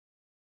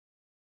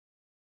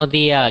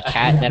the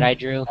cat that I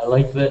drew? I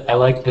like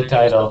the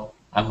title.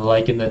 I'm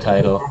liking the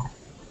title.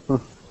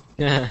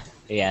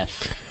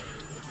 Yes.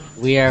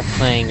 We are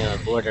playing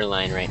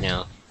Borderline right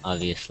now,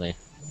 obviously.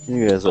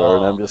 You guys are,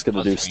 and I'm just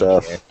gonna do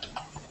stuff. Here.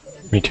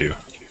 Me too.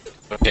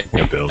 Okay. I'm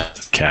gonna build a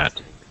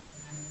cat.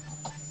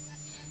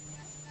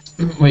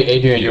 Wait,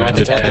 Adrian, do you want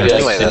the cat to be like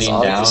Anyway, that's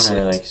sitting down obviously-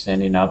 or like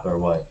standing up or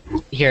what?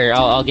 Here,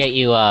 I'll get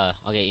you an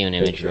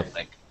image Picture. real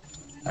quick.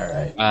 All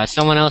right.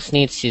 Someone else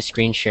needs to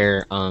screen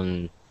share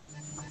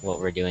what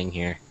we're doing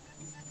here.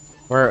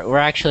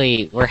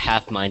 We're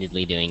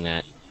half-mindedly doing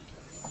that.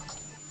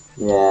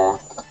 Yeah.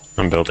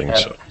 I'm building, Yeah.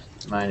 so.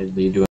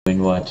 Mindedly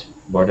doing what?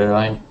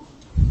 Borderline?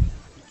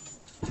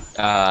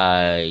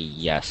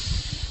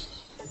 Yes.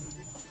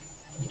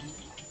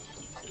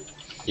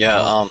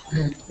 Yeah,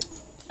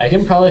 I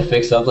can probably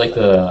fix up like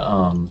the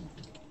I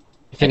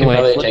can Finwei,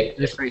 probably flip take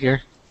this right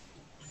here.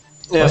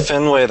 yeah, What?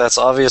 Finwei, that's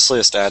obviously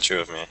a statue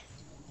of me.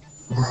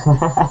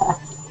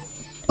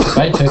 If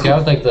I took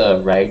out like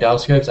the ragdoll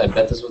scripts, I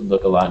bet this would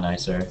look a lot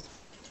nicer.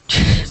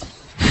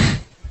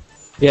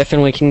 Yeah,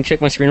 Finwei, can you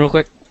check my screen real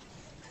quick?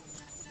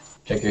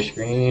 Check your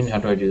screen. How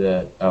do I do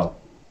that? Oh.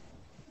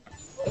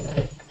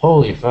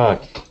 Holy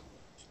fuck.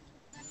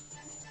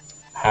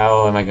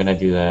 How am I gonna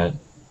do that?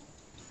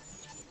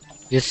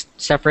 Just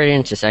separate it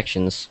into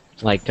sections.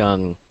 Like,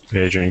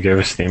 Adrian, give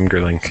us the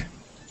Imgur link.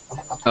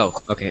 Oh,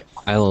 okay.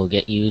 I will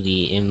get you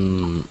the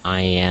IM.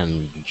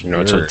 You know,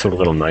 it's a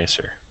little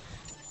nicer.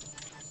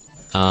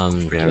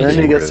 Um, Yeah, And it's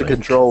then he Imgur gets to link.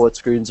 control what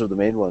screens are the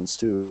main ones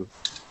too.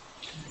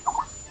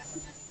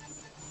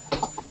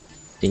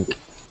 think.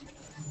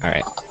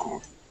 Alright.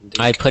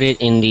 I put it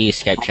in the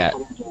Skype chat.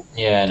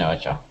 Yeah, I know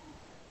it's y'all.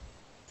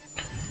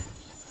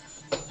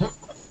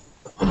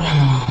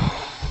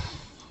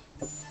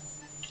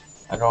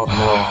 I don't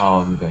know how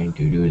I'm going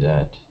to do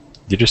that.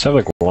 You just have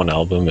like one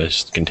album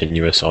as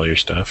continuous all your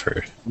stuff,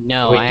 or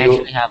No, Wait, I you-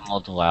 actually have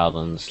multiple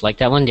albums. Like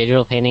that one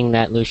digital painting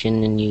that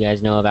Lucien and you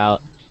guys know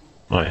about.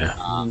 oh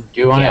yeah,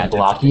 Do you want yeah, it that's a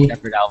blocky?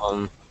 separate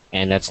album,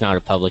 and that's not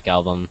a public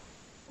album.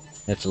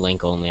 That's a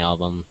link-only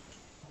album.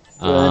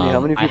 Andy, how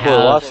many I people are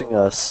have- watching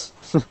us?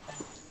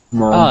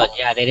 No. Oh,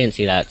 yeah, they didn't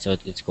see that, so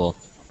it's cool.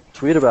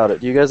 Tweet about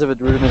it. Do you guys have a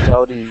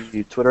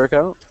Rudimentality Twitter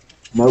account?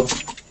 Nope.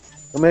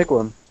 Go make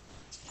one.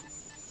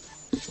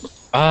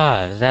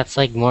 That's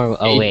like more.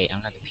 Oh wait,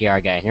 I'm not the PR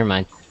guy. Never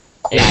mind.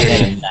 Yeah, I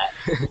gotta do that.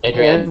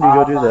 Adrian, Andy,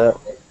 go do that.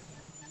 I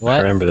What?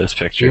 remember this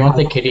do you picture. want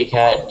the kitty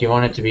cat? Do you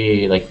want it to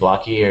be like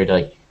blocky or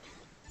like,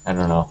 I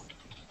don't know.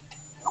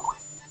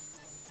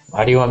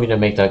 How do you want me to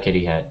make that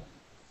kitty cat?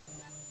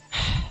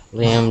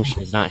 Liam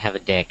does not have a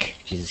dick.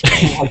 Jesus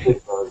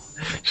Christ.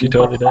 She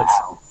totally does.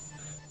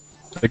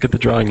 Look at the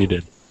drawing you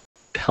did.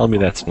 Tell me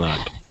that's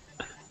not.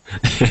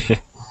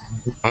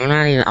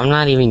 I'm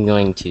not even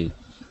going to.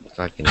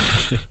 Fucking.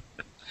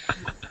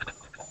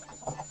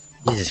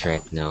 Jesus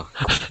Christ, no.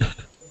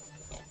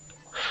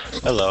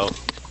 Hello.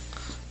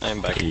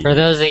 I'm back. For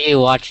those of you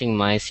watching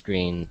my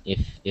screen, if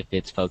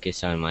it's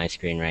focused on my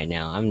screen right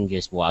now, I'm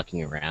just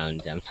walking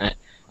around. I'm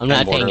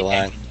not paying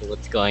Borderline. attention to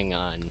what's going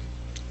on.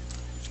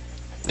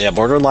 Yeah,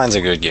 Borderline's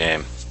a good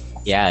game.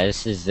 Yeah,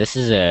 this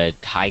is a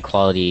high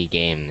quality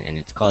game, and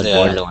it's called Yeah.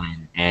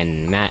 Borderline,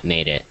 and Matt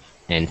made it,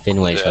 and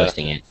Finway's Yeah.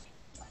 hosting it.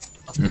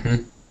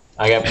 Mm-hmm.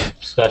 I got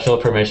special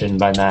permission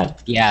by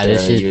Matt. Yeah, to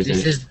use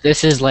it.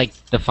 this is like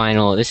the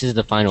final. This is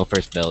the final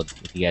first build.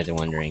 If you guys are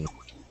wondering,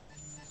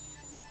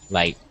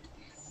 like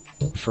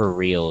for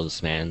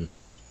reals, man.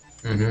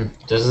 Mm-hmm.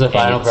 This is the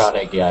final it's-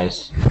 product,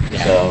 guys.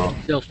 Yeah, So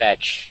it's so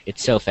fetch.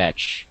 It's so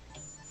fetch.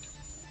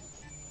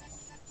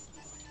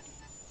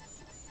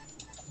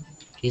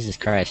 Jesus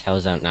Christ, how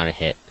is that not a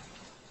hit?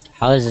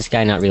 How does this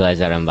guy not realize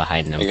that I'm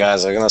behind Hey him?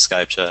 guys, I'm gonna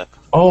Skype chat.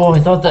 Oh, I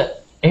thought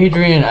that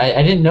Adrian.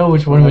 I didn't know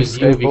which one Well, was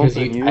you Skype because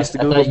open, you. use I the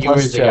thought Google you were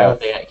Plus the guy chat. with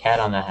the cat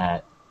on the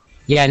hat.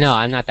 Yeah, no,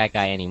 I'm not that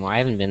guy anymore. I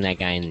haven't been that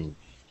guy in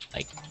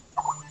like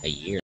a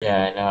year.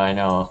 Yeah, I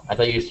know. I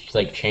thought you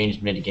like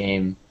changed mid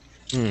game.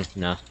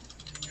 No,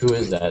 Who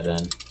is that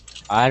then?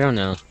 I don't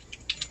know.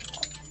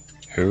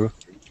 Who?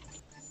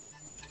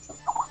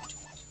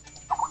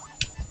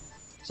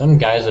 Some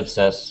guy's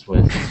obsessed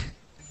with.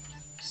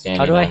 Standing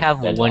How do I on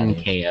have dead one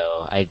bodies.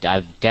 KO?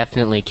 I've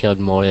definitely killed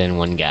more than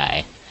one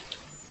guy.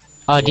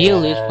 Oh, do you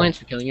lose Yeah. points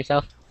for killing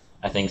yourself?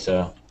 I think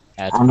so.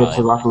 That's And it's a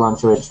probably... rocket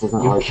launcher which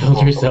doesn't You like killed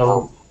people.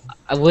 yourself.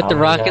 With the How many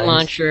rocket times?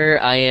 launcher,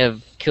 I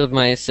have killed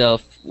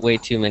myself way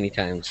too many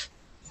times.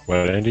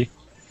 What, Andy?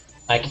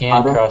 I can't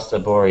Pardon? cross the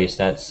Boris.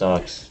 That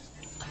sucks.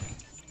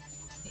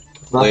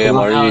 Rocket Liam,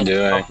 what are you launcher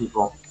doing?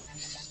 people.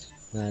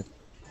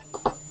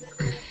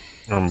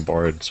 I'm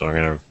bored, so I'm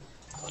gonna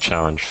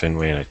challenge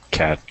Finway in a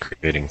cat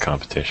creating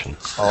competition.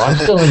 Oh, I'm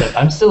still in it.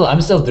 I'm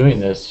still doing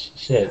this.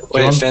 Shit. Do you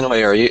Wait, want-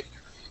 Finway, are you?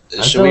 I'm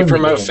Should still we in the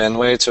promote game.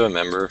 Finway to a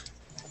member?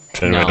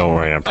 Finway, No. don't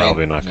worry, I'm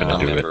probably not Not gonna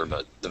do member, it.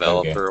 but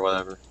developer or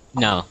whatever.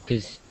 No,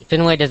 because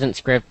Finway doesn't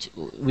script.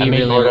 We I made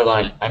really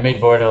Borderline. I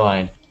made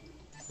Borderline.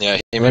 Yeah,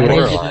 he Let made me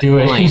Borderline. just do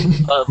it.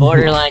 Borderline. But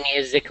Borderline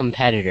is a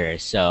competitor,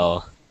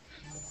 so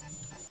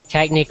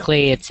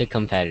technically it's a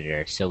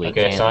competitor. So we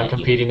Okay, can't so I'm let you-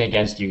 competing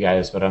against you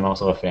guys, but I'm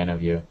also a fan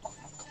of you.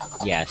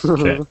 Yes.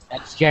 Okay.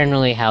 That's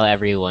generally how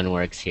everyone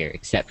works here,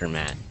 except for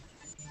Matt.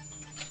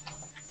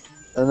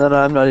 And then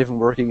I'm not even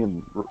working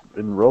in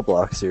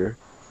Roblox here.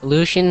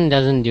 Lucian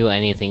doesn't do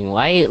anything.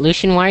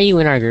 Lucian, why are you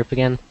in our group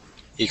again?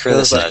 He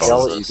Because I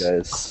yell at you criticizes us.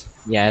 guys.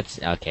 Yeah,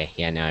 it's okay.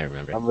 Yeah, now I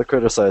remember. I'm the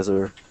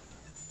criticizer.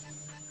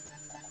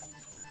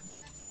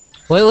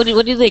 What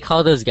do they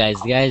call those guys?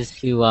 The guys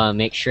who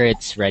make sure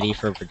it's ready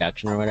for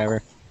production or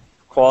whatever?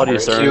 Quality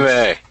assurance.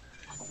 QA.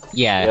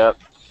 Yeah, Yep,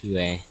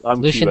 QA.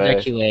 I'm Lucian's our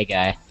QA. QA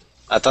guy.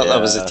 I thought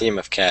that was a Yeah. team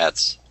of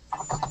cats.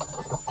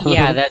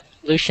 Yeah, that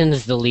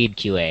Lucian's the lead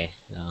QA.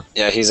 So.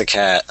 Yeah, he's a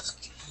cat.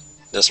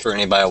 Just for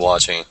anybody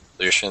watching,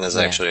 Lucian is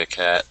Yeah. actually a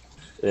cat.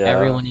 Yeah.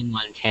 Everyone in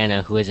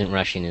Montana who isn't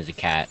Russian is a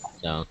cat.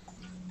 So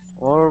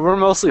Well, we're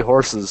mostly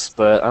horses,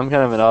 but I'm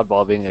kind of an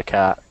oddball being a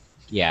cat.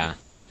 yeah.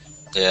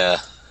 Yeah.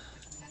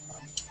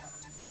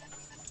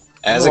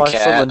 As a Watch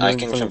cat, someone I doing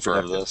can something confirm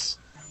productive. this.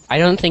 I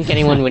don't think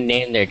anyone would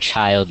name their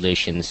child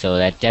Lucian, so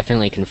that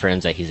definitely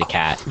confirms that he's a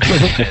cat.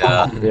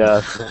 Yeah.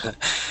 Yeah.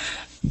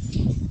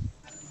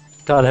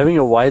 God, having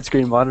a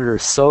widescreen monitor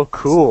is so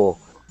cool.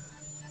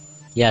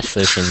 Yes,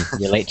 Lucian,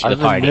 you're late to the I've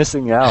been party.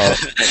 missing out.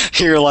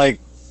 You're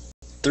like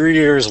 3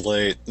 years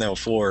late. No,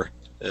 4.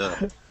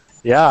 Yeah.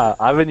 Yeah,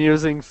 I've been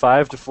using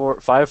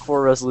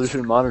 5:4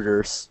 resolution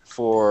monitors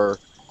for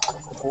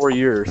 4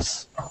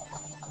 years.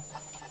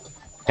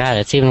 God,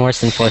 it's even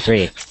worse than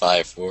 4.3.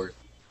 5-4.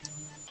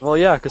 Well,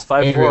 yeah, because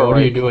 5.4. Adrian, what are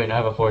you like, doing? I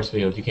have a force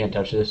field. You can't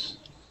touch this.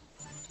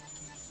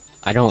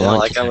 I don't Yeah, want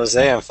like to. I was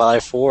saying,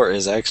 5-4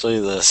 is actually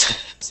this.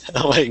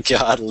 Oh my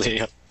god,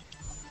 Liam.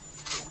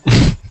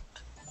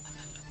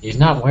 He's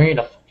not wearing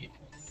a.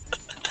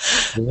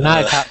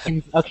 Not a top.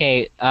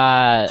 Okay,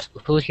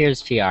 who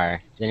here's PR?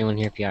 Does anyone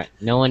hear PR?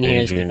 No one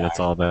hears Adrian, PR. it's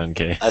all done,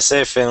 okay. I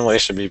say Finway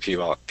should be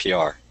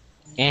PR.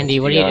 Andy,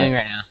 what are you PR. doing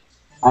right now?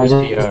 I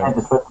just PR. had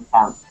to put them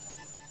down.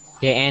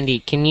 Okay, Andy,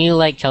 can you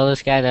like tell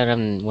this guy that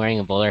I'm wearing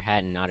a bowler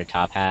hat and not a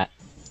top hat?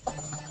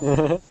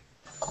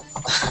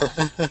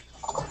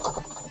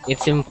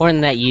 It's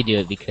important that you do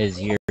it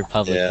because you're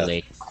public Yeah.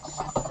 relations.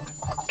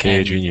 Okay,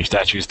 Adrian, your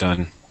statue's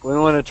done. we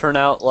don't want to turn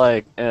out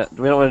like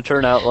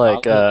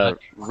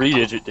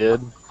Redigit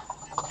did.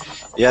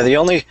 Yeah, the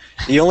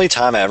only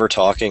time I ever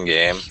talk in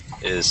game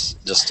is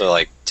just to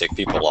like tick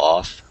people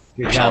off.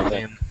 Good Or job,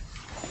 something. man.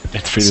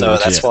 It's pretty So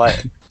legit.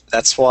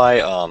 that's why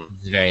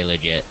It's very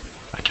legit.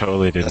 I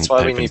totally didn't That's why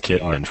we type in need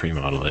kitten PR. and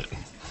premodel it.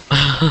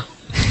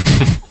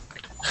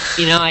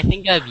 You know, I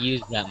think I've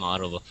used that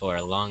model before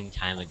a long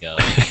time ago,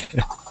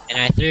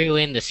 and I threw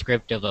in the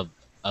script of a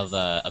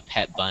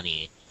pet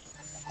bunny.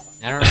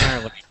 I don't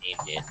remember what I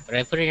named it, but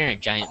I put it in a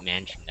giant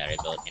mansion that I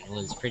built, and it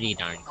was pretty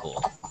darn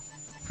cool.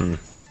 Hmm.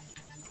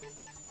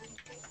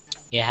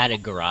 It had a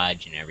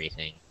garage and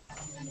everything,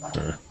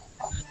 Huh.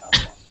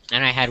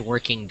 and I had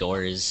working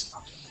doors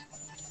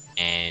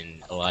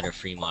and a lot of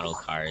free model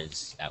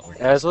cars that were.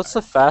 Guys, what's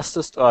the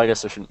fastest? Oh, I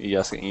guess I shouldn't be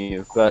asking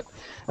you, but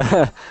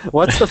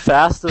what's the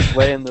fastest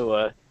way in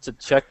the to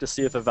check to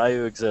see if a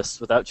value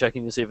exists without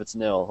checking to see if it's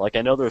nil? Like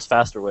I know there's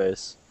faster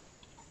ways.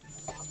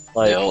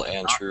 Like nil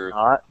and true.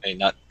 not. I mean,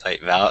 not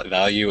type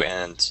value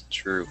and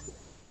true.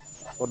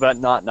 What about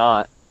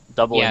not?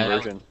 Double Yeah, that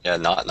inversion. Yeah,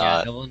 not Yeah,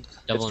 not. double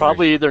It's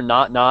probably either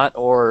not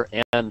or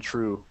and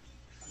true.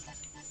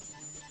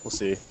 We'll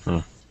see.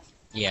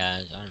 Yeah, I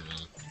don't know.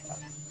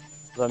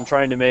 So I'm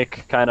trying to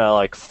make kind of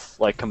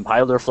like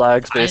compiler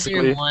flags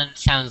basically. Either one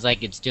sounds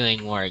like it's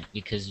doing work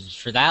because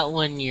for that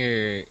one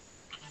you're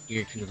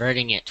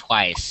converting it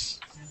twice.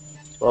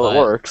 Well, it but-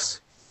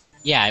 works.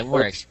 Yeah, it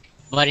works.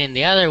 But in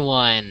the other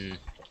one,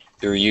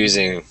 You're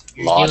using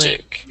you're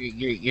logic.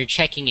 you're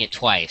checking it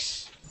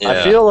twice. Yeah.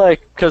 I feel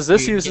like because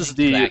this You're uses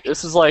getting the traction.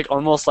 this is like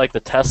almost like the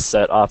test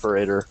set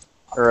operator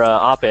or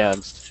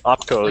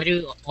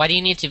opcode. Why do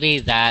you need to be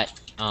that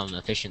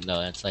efficient though?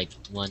 That's like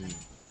one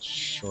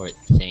short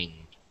thing.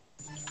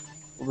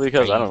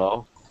 Because I don't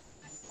know,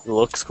 it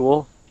looks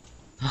cool.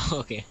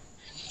 Okay.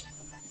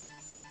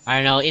 I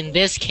don't know. In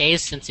this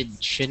case, since it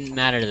shouldn't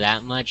matter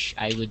that much,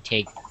 I would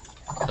take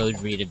code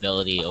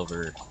readability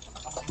over.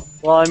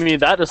 Well, I mean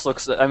that just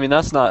looks. I mean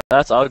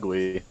that's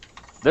ugly.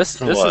 This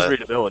is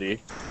What?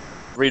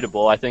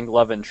 readable. I think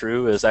love and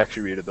true is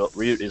actually readable.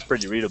 Is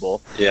pretty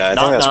readable. Yeah, I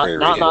think that's pretty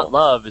not readable.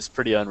 love is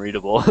pretty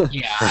unreadable.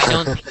 Yeah, I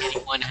don't think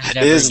anyone has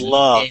ever. Is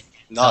love. used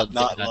it. Not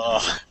Oh,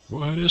 love.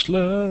 What is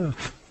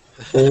love?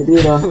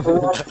 Baby, don't do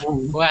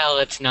that. Well,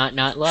 it's not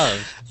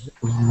love.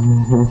 There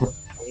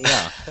you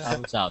go.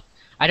 Thumbs up.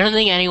 I don't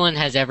think anyone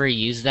has ever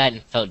used that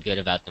and felt good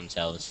about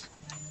themselves.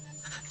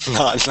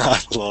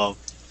 Not love.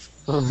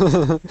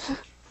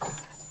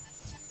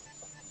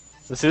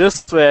 See,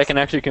 this way I can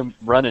actually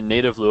run in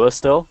native Lua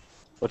still,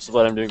 which is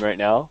what I'm doing right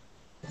now.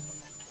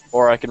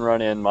 Or I can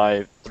run in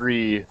my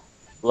 3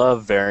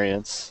 love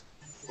variants.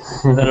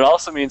 And then it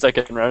also means I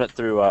can run it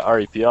through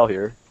REPL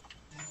here.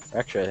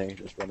 Actually, I think I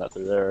can just run that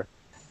through there.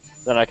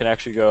 Then I can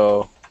actually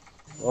go,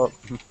 oh,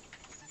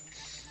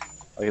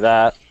 like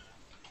that.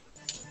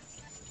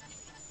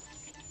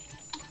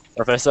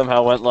 Or if I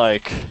somehow went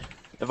like,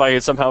 if I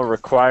could somehow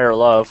require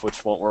love,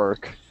 which won't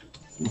work,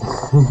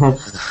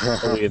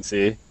 as you can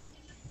see.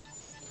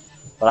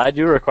 But I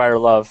do require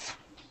love.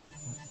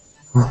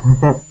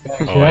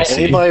 Oh, I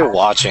see. Anybody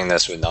watching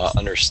this would not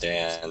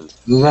understand.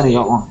 You really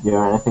don't want to do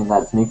anything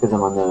that's me because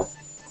I'm on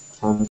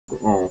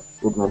the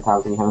good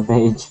mentality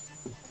homepage.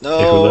 No.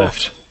 Hey, who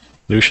left?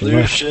 Lucian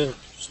left. Lucian.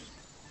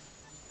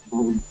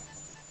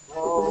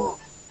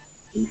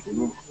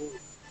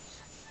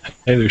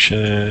 Hey,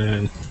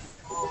 Lucian.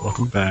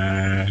 Welcome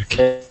back.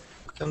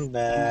 Come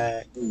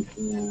back.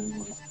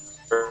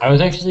 I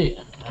was actually.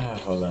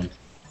 Hold on.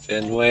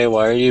 Finway,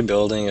 why are you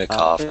building a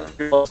coffin?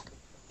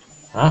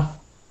 Huh?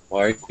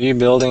 Why are you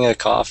building a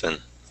coffin?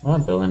 I'm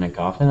not building a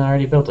coffin. I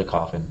already built a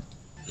coffin.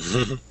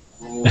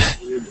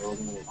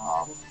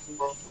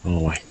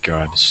 Oh my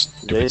god, Is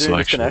stupid Adrian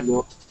selection.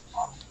 disconnected?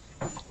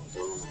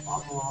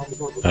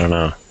 I don't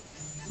know.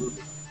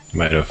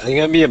 Might I have. think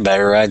it'd be a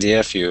better idea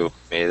if you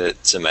made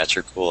it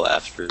symmetrical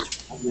after.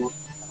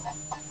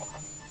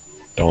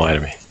 Don't lie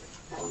to me.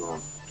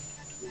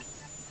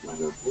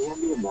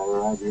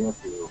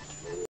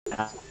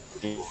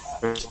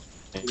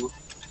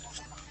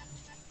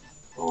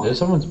 Is it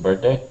someone's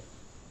birthday?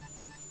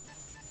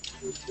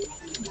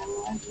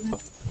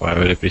 Why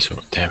would it be so?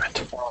 Damn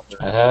it.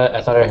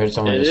 I thought I heard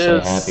someone It just say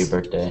is. happy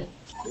birthday.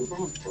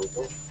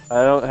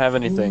 I don't have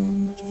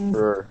anything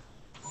for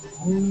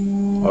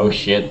Oh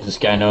shit, this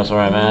guy knows where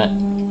I'm at.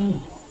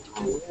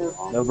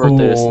 no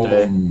birthdays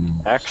today.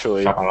 Boom.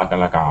 Actually,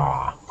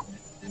 Shakalaka.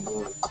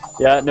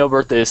 yeah, no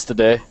birthdays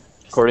today,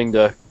 according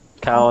to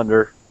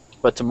calendar.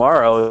 But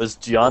tomorrow is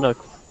Gianna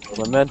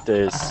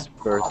Clemente's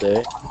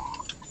birthday.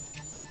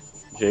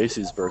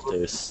 JC's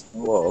birthdays.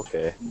 Whoa,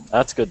 okay.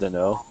 That's good to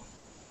know.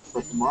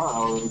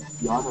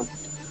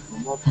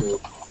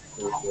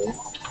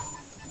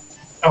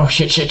 Oh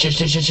shit.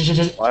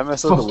 Why am I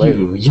so Fuck delayed?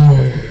 you,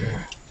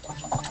 yeah.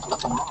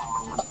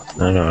 I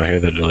don't know, I hear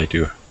the delay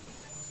too.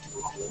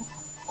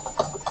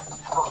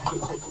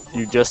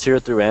 You just hear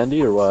it through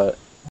Andy or what?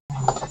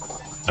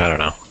 I don't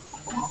know.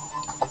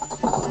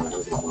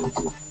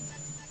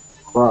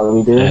 What are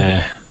we doing?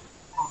 Eh,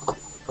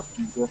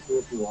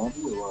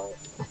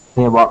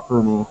 Yeah, what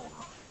for me?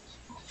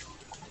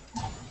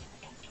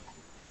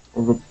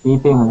 If it's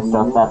beeping and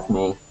stuff, that's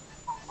me.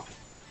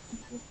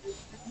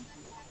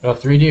 Oh,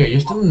 3D, are you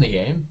still in the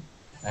game?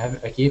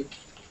 I keep.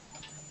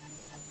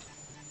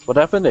 What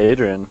happened to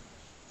Adrian?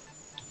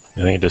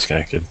 I think it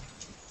disconnected.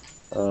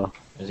 Oh,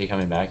 Is he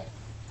coming back?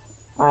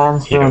 I'm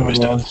He still in the always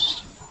game.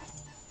 does.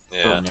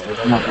 Yeah.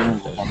 I'm not doing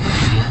anything.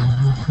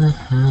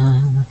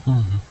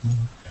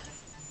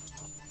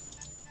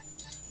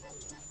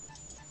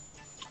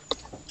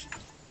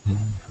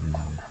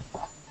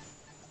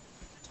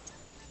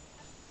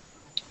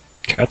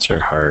 Cats are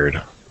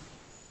hard.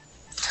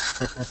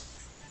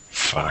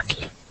 Fuck.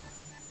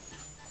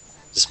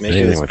 Just make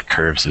Anything it, with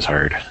curves is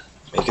hard.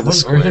 make it a What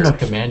version square. of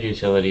command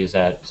utility is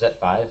that? Is that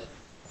 5?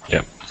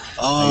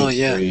 Oh I use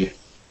yeah. 3.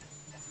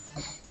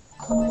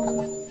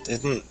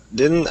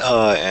 Didn't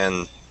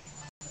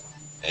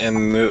and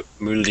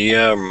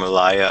Mulia or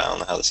Malaya, I don't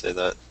know how to say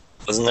that.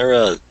 Wasn't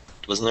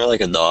there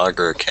like a dog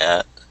or a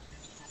cat?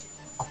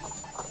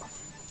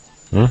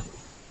 Hmm?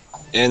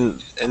 In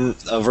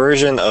a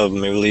version of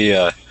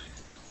Mulia,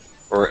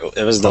 or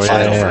it was the Oh, yeah,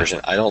 final yeah.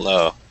 version. I don't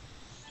know.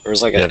 There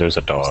was like Yeah, a there's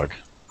a dog.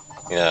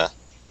 yeah.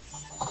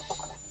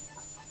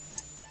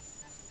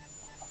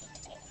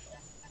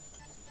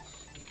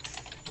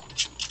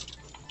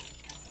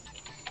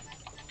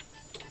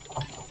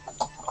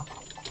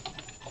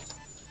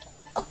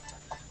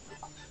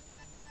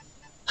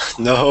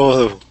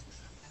 No,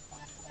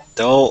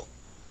 don't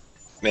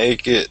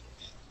make it.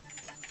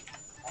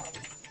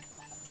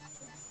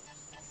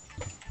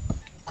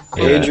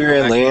 Yeah.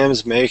 Adrian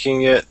Liam's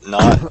making it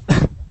not.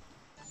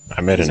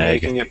 I made He's an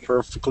egg. making it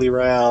perfectly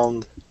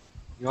round.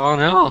 Oh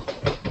no.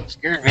 I'm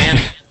scared, man.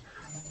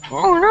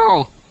 Oh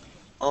no.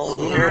 Oh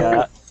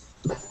yeah.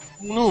 Oh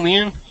no,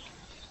 man.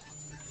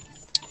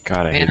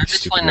 God, I Man, hate I these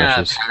just stupid when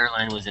meshes.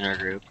 Powerline was in our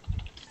group.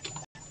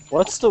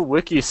 What's the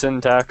wiki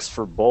syntax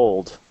for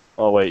bold?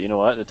 Oh wait, you know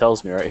what? It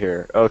tells me right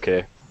here.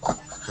 Okay.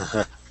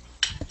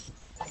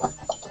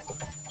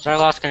 So I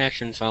lost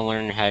connection, so I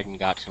went ahead and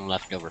got some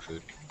leftover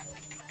food.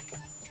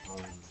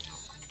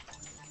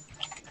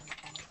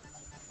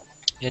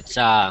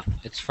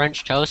 It's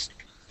French toast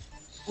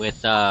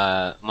with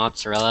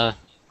mozzarella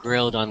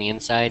grilled on the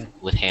inside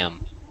with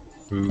ham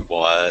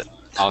What?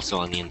 also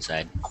on the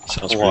inside.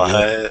 Sounds pretty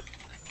good. What?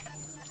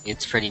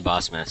 It's pretty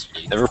boss master,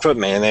 dude. Ever put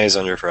mayonnaise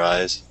on your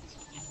fries?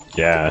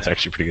 Yeah, it's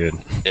actually pretty good.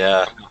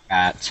 Yeah. I'm not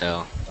fat,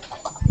 so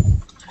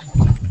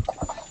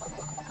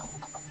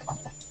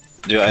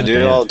Dude, I do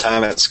it all the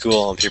time at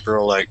school, and people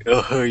are like,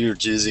 "Oh, you're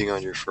jizzing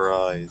on your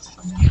fries."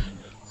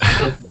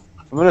 I'm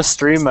gonna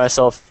stream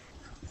myself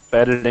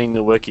editing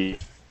the wiki.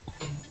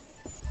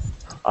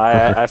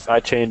 I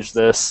changed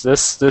this.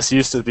 This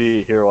used to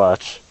be here.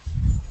 Watch.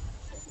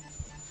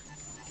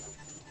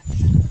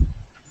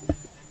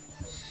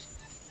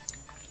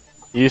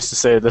 You used to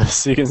say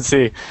this. You can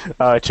see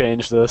how I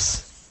changed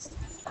this.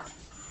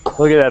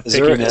 Look at that Is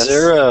there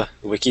pickiness.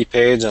 a wiki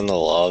page on the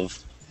love?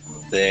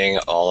 thing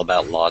all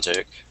about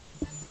logic?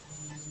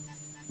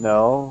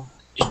 No.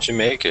 You should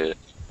make it.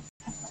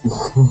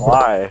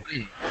 Why?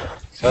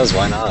 Because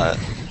why not?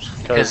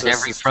 Because this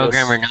every is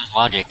programmer knows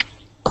logic.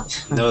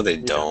 No, they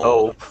just- don't.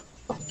 Hope.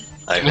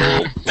 I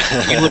hope.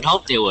 You would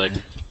hope they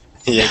would.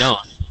 They Yeah.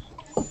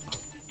 don't.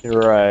 You're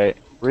right.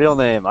 Real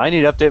name. I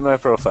need to update my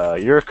profile.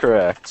 You're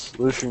correct.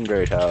 Lucian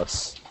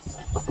Greathouse.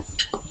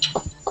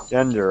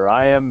 Gender.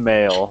 I am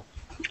male.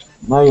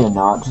 No, you're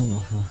not.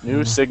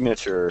 New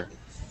signature.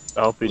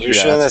 LPG.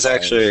 Lucian is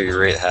actually a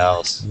great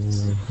house.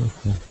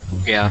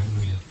 Yeah.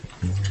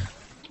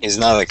 He's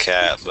not a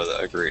cat, but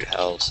a great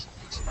house.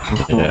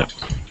 Yeah.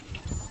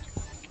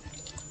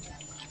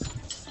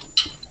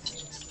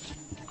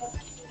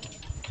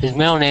 His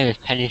middle name is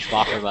Penny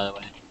Schwacher, by the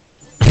way.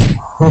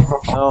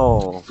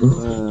 Oh.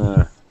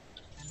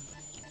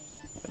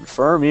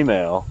 Confirm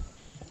email.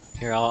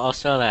 Here, I'll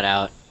spell that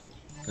out.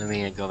 Let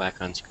me go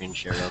back on screen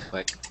share real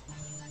quick.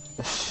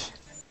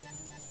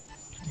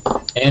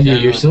 Andy,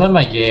 you're still in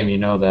my game. You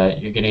know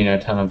that. You're getting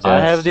a ton of deaths. I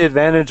have the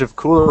advantage of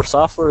cooler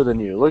software than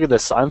you. Look at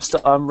this.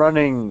 I'm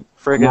running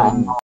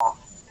friggin'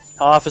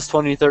 Office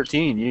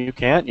 2013. You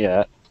can't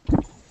yet.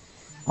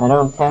 I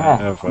don't care. I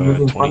have, I'm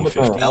using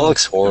 2015. Thunderbird. That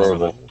looks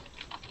horrible.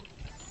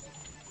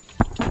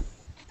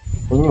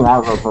 The new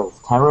Outlook is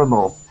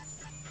terrible.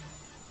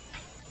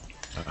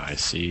 I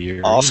see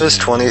your Office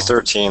email.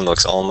 2013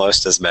 looks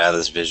almost as bad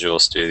as Visual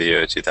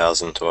Studio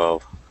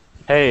 2012.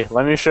 Hey,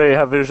 let me show you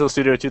how Visual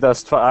Studio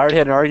 2012. I already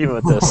had an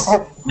argument with this.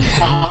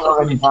 I've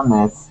already done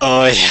this.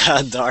 Oh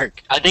yeah,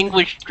 dark. I think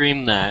we should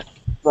stream that.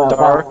 But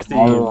Dark that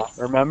theme. was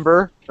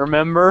Remember?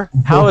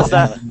 How is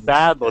that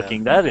bad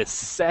looking? That is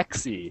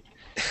sexy.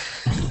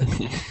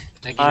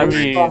 Like, I you know,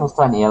 mean- That was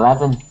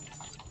 2011.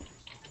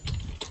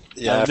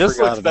 Yeah, I this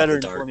forgot looks about better the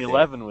in dark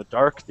 2011 with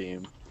dark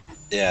theme. theme.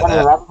 Yeah, that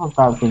 2011 was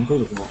dark theme too,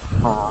 isn't it?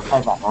 I'll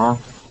say that now.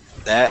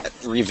 that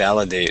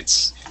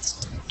revalidates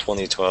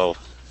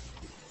 2012.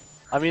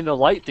 I mean, the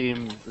light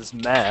theme is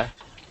meh.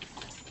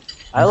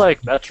 I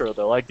like Metro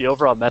though. Like the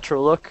overall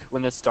Metro look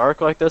when it's dark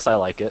like this. I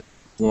like it.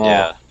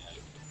 Yeah.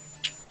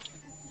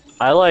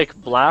 I like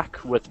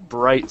black with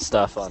bright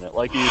stuff on it.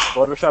 Like these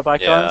Photoshop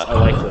icons. Yeah. I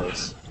like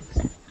those.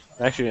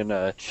 I'm actually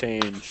gonna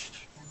change.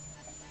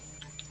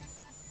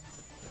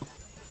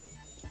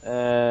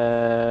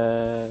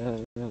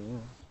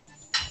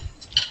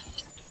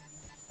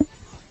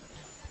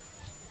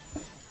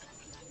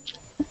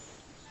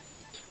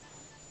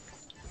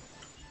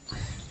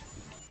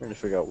 Trying to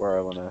figure out where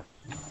I wanna.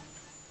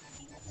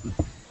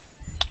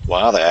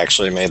 Wow, they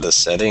actually made the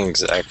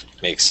settings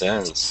make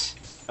sense.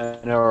 I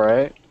know,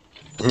 right?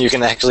 You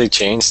can actually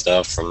change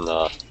stuff from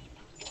the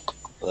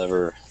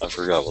whatever. I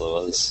forgot what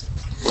it was.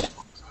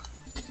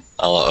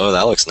 Oh,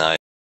 that looks nice.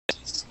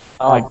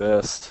 I like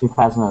this.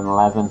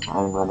 2011,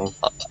 I'm running.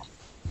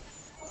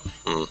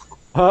 I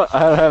don't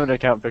have an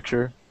account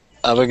picture.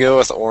 I would go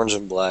with orange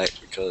and black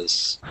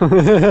because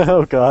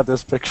Oh god,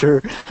 this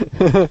picture.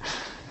 Oh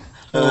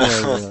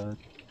my god.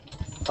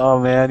 Oh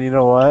man, you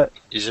know what?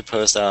 you should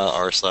post that on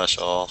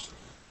r/all.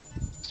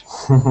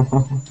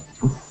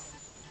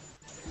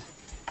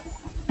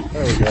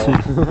 There we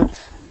go.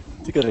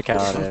 It's a good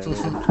account.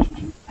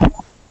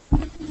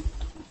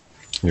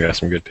 You got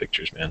some good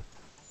pictures, man.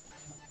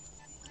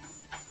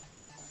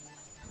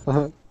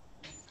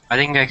 I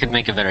think I could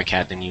make a better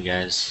cat than you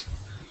guys.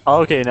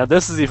 Okay, now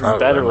this is even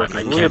better I looking.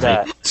 can't Look at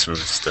that. make smooth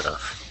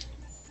stuff.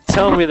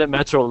 Tell me that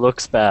Metro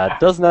looks bad.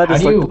 Doesn't that How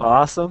just do look you-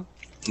 awesome?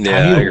 Yeah, How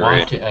I do you agree.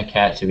 want a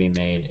cat to be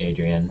made,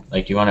 Adrian?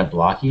 Like, do you want it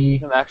blocky?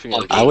 I'm actually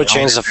gonna I would Yeah,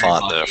 change the very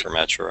font though blocky. for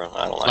Metro.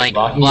 I don't Like like.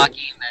 blocky?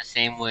 blocky in the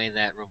same way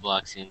that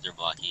Robloxians are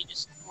blocky,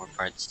 just more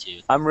parts too.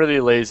 I'm really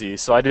lazy,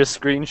 so I just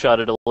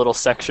screenshotted a little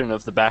section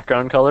of the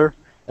background color,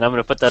 and I'm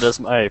gonna put that as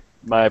my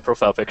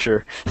profile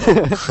picture.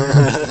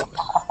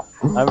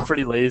 I'm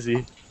pretty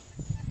lazy.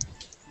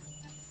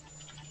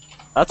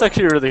 That's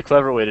actually a really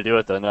clever way to do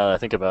it, though. Now that I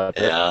think about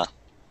it. Yeah.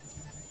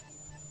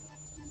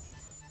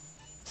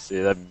 See,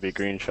 that'd be a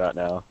green shot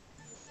now.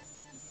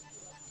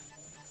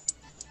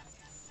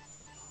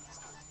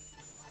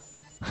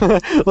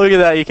 Look at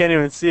that! You can't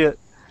even see it.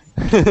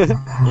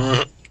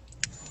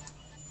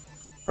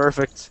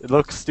 Perfect. It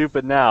looks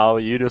stupid now.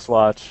 You just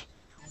watch.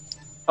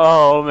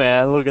 Oh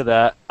man, look at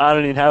that! I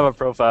don't even have a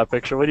profile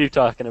picture. What are you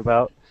talking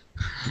about?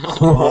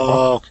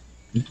 Oh,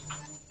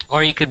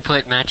 Or you could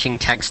put matching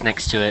text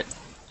next to it.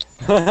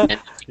 And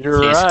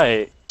You're face-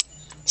 right.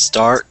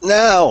 start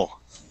now.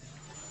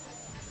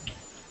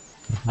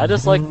 I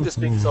just like this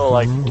being so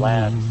like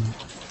bland.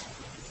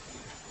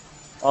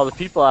 Oh, the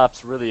people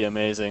app's really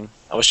amazing.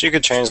 I wish you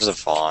could change the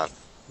font.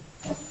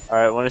 All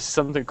right, want to see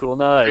something cool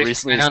now that I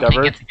recently don't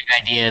discovered? think it's a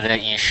good idea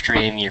that you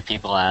stream your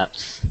people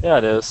apps. Yeah,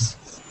 it is.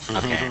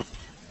 Okay.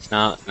 It's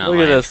not Look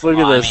at this! Look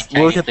at this!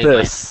 Look at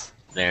this!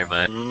 There,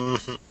 but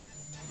Mhm.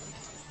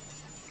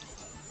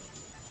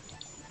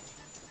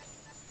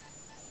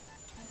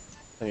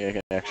 I think I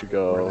can actually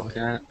go.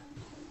 okay.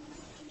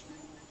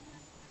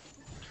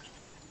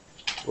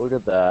 Look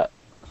at that.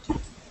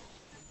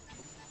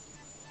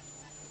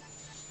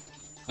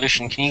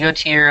 Lucian, can you go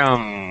to your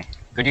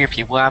go to your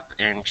People app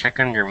and check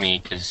under me,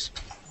 because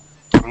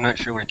I'm not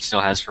sure what it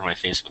still has for my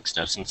Facebook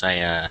stuff since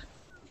I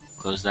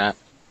closed that.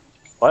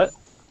 What?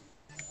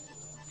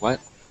 What?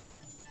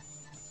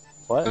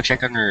 What? Go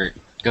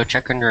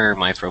check under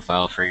my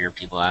profile for your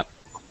People app.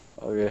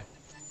 Okay.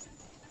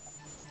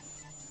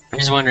 I'm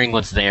just wondering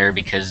what's there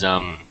because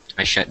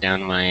I shut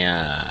down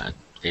my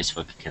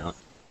Facebook account.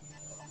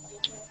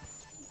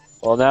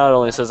 Well, now it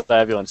only says I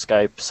have you on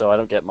Skype, so I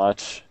don't get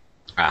much.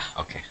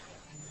 Ah, okay.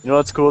 You know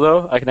what's cool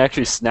though? I can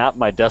actually snap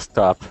my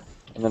desktop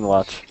and then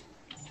watch.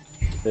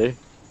 See?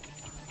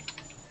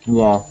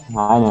 Yeah,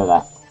 I know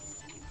that.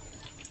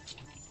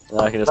 And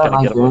then I can just I kind don't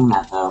of like get doing them.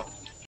 that though.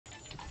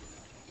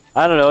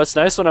 I don't know. It's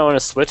nice when I want to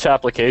switch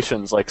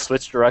applications, like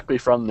switch directly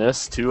from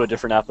this to a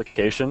different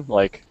application.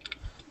 Like,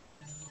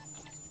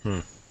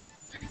 You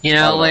I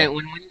know, don't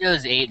when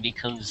Windows 8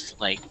 becomes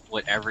like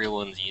what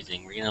everyone's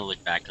using, we're gonna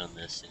look back on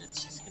this and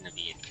it's just gonna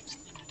be interesting.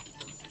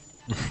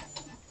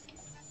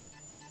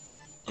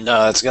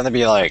 No, it's gonna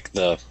be like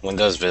the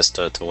Windows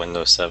Vista to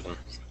Windows 7.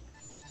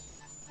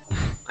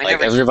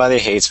 Like everybody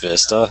hates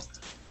Vista,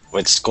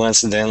 which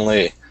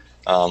coincidentally,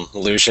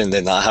 Lucien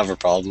did not have a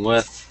problem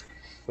with.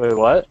 wait,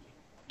 what?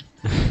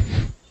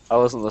 I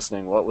wasn't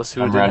listening. What was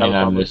who I'm didn't have a running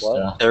on problem with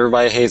what? Vista.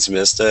 Everybody hates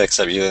Vista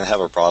except you didn't have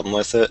a problem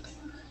with it.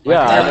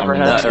 Yeah, I Yeah, never I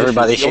had. mean, that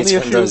Everybody issue. The hates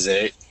only issue- Windows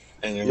 8.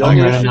 And you're the not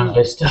only I'm gonna- issue- running on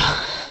Vista.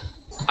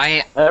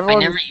 I Everyone,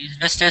 never used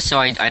Vista, so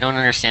I don't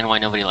understand why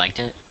nobody liked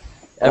it.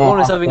 everyone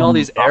was Yeah, having all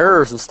these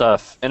errors and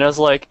stuff, and I was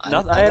like, I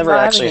I never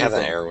had actually had an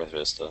anything. error with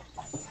Vista.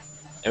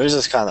 It was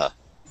just kind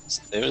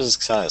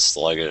of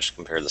sluggish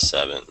compared to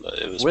 7, but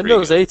it was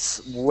Windows pretty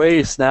 8's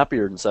way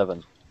snappier than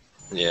 7.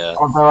 good. Yeah.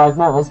 Although I've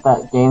noticed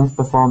that games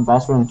perform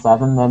better in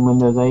 7 than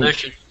Windows 8.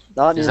 Lucien,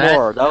 Not Is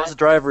anymore. That was a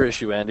driver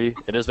issue, Andy.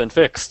 It has been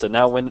fixed, and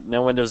now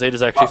Windows 8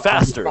 is actually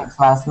faster.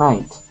 Last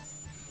night.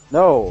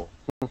 No,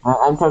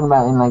 I'm talking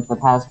about in like the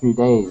past few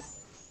days.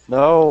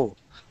 no.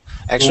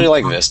 I actually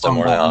like Vista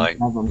more than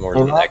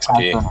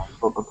XP.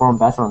 But perform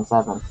better on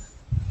 7.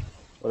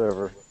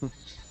 Whatever.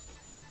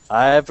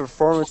 I have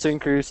performance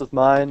increase with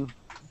mine.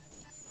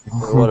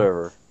 Or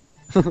whatever.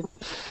 Just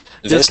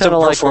Vista kind of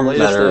like the performed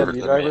latest better AMD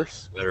than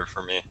drivers. better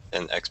for me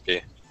than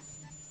XP.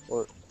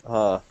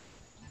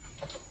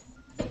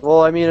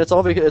 Well, I mean, it's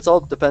all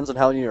depends on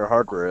how new your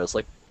hardware is.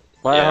 Like,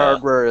 my Yeah.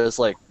 hardware is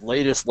like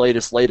latest.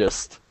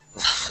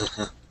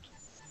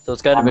 So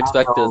it's kind of I'm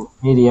expected. also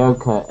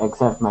mediocre,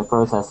 except my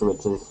processor,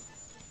 which is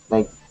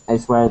like I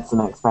swear it's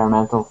an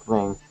experimental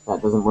thing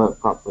that doesn't work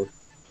properly.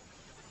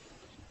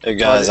 Hey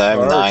guys, I have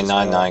Ours is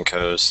 999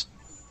 codes.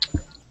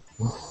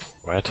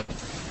 What?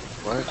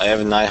 I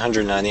have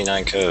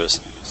 999 codes.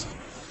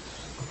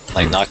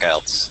 Like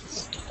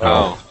knockouts.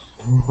 oh,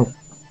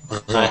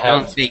 I don't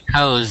have say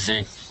codes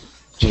or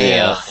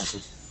Yeah. KO.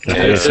 Yeah,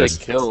 It it's says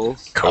like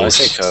kills. I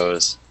say coast.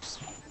 codes.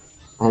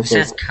 I It think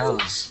says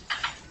codes.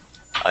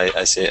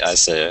 I say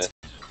it.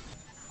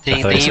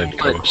 They thought you even said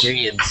put codes.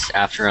 periods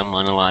after them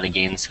on a lot of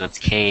games, so it's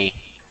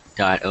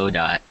K.O.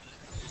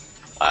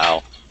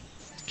 Wow.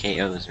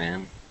 KOs,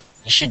 man.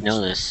 You should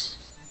know this.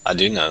 I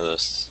do know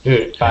this.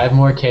 dude 5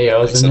 more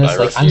KOs Except in I this.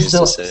 Like I'm refuse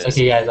still to say it.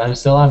 okay, guys. I'm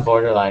still on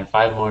borderline.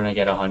 5 more and I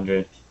get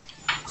 100.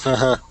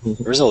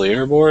 There's a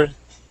leaderboard?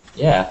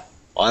 Yeah.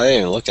 Why didn't I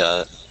even look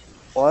at it?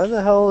 Why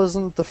the hell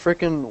isn't the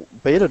freaking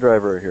beta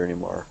driver here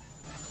anymore?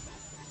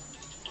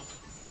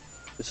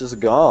 It's just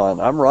gone.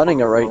 I'm running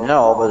it right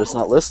now, but it's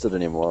not listed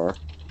anymore.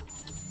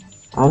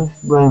 I'm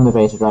running the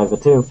beta driver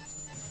too.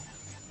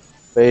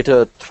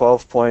 Beta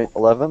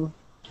 12.11?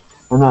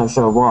 I'm not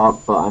sure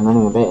what, but I'm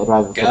running a beta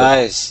driver for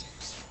Guys,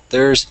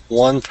 there's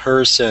one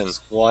person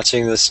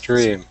watching the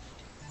stream.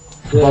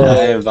 And the...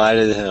 I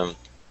invited him.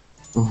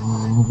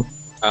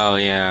 Oh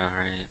yeah,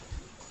 right.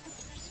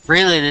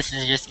 Really, this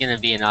is just gonna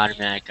be an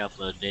automatic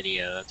upload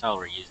video. That's all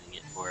we're using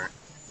it for.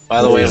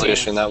 By the way, Yeah.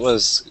 Lucian, that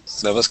was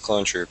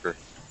Clone Trooper.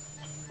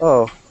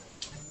 Oh,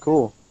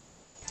 cool.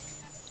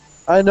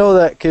 I know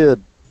that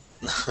kid.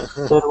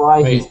 So do I,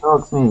 he Wait.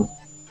 stalks me.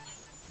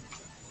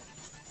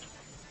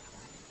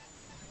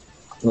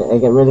 I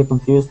get really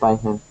confused by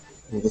him.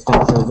 He just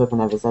kind of shows up and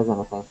never says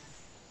anything.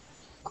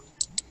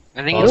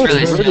 I think Oh, it's it's really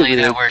really silly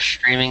weird. that we're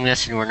streaming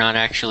this and we're not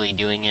actually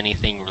doing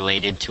anything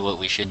related to what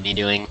we should be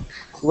doing.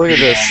 Look at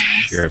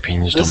this. Your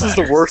opinions This don't is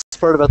the matter. worst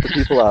part about the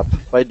People app.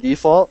 By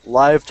default,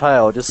 live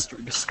tile just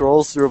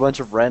scrolls through a bunch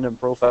of random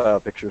profile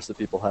pictures that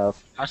people have.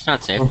 That's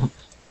not safe.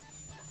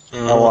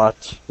 Now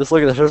watch. Just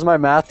look at this. Here's my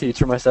math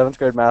teacher, my 7th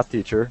grade math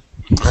teacher.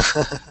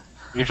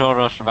 You told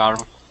us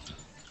about him.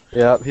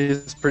 Yeah,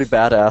 he's pretty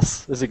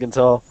badass, as you can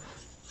tell.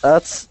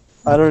 That's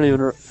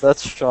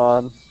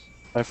Sean,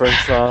 my friend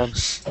Sean.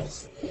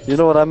 You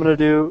know what I'm gonna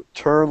do?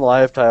 Turn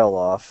live tile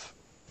off.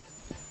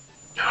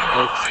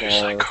 You're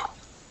psycho.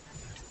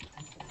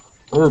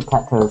 Ooh,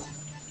 cat toes.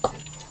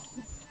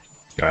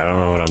 I don't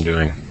know what I'm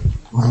doing.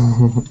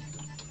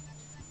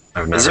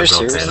 I've Is never there built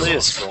seriously a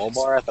animals. scroll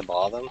bar at the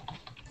bottom?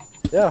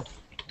 Yeah.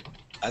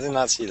 I did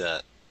not see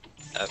that.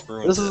 That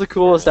ruined This is it. the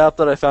coolest app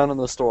that I found in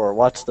the store.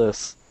 Watch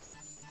this.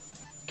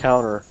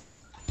 Counter.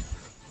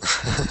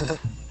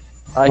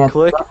 I Yeah,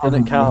 click that and it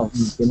doesn't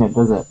counts. in it,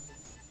 does it?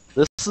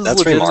 is That's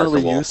legitimately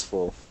remarkable.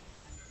 useful.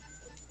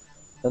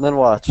 And then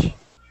watch.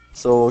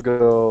 So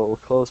we'll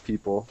close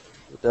people.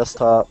 The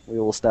desktop, we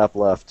will snap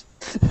left.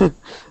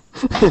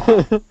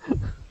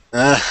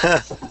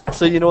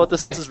 So you know what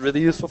this is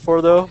really useful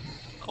for though?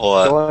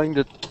 What? Going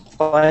to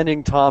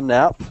finding Tom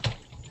Knapp.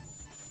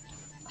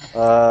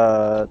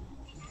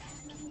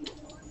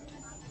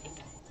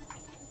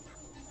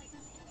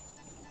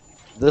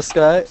 This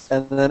guy,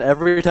 and then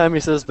every time he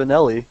says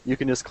Benelli, you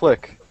can just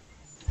click.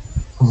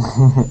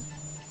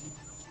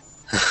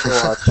 So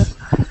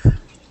watch.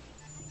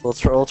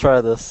 We'll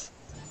try this.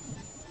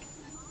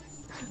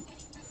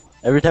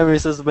 Every time he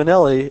says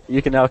Benelli,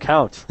 you can now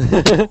count.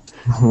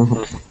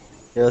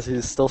 Yes,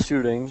 he's still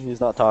shooting. He's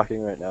not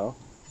talking right now.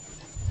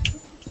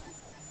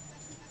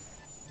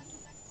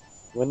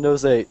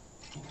 Windows 8.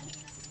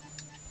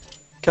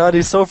 God,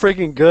 he's so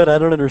freaking good. I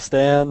don't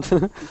understand.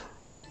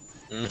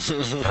 I'm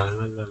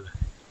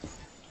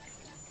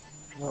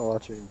not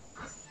watching.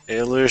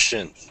 Hey,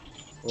 Lucian. Should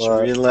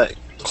What? we let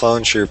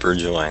Clone Trooper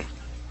join?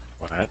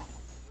 What?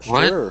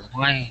 What? Sure.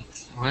 Why?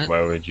 What?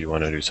 Why would you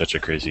want to do such a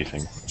crazy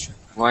thing?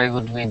 Why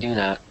would we do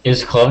that?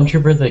 Is Clone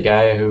Trooper the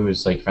guy who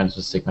was like friends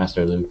with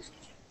Stickmaster Luke?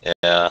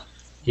 Yeah.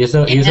 He's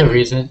the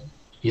reason.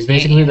 He's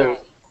basically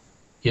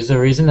he's the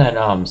reason that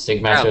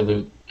Stickmaster Oh.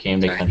 Luke came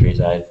to Sorry.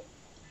 Countryside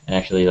and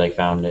actually like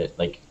found it,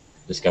 like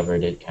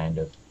discovered it kind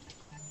of.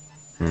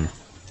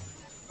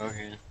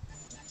 Okay.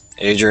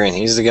 Adrian,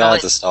 he's the guy Oh,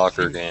 at the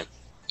Stalker game.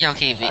 Yeah,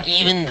 okay, but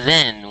even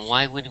then,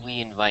 why would we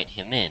invite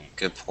him in?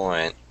 Good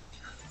point.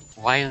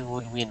 Why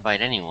would we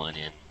invite anyone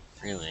in?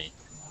 Really?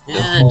 This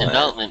Good is a point.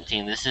 development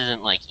team. This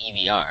isn't like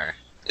EVR.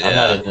 I'm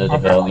not Yeah. in the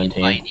development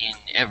team. Invite in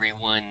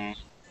everyone.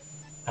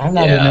 I'm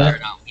not Yeah. in Or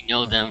not, we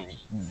know them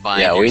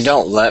by. Yeah, their we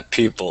don't let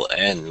people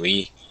in.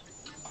 We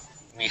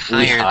We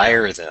hire.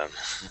 hire them.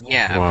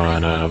 Yeah.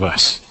 One of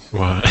us.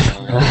 What?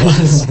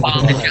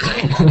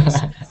 Apologize.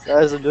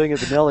 Guys, I'm doing a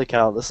Benelli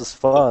count. This is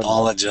fun.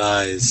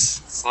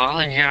 Apologize.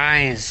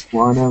 Apologize.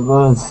 One of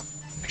us.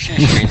 I should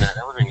have streamed that.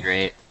 That would have been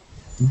great.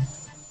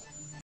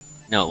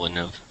 No, it wouldn't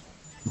have.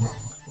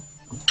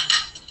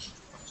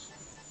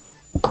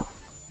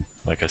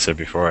 Like I said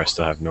before, I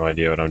still have no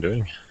idea what I'm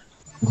doing.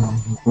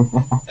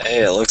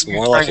 Hey, it looks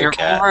more like a You're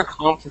cat.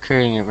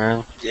 overcomplicating it,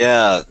 man.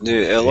 Yeah,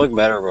 dude, it looked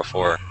better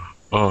before.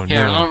 Oh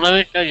Here, no! let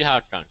me show you how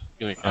it's done.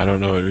 Give me a I don't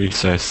know what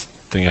resize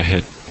thing I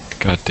hit.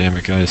 God damn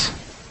it, guys.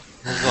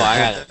 Let's go. I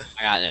got it.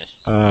 I got this.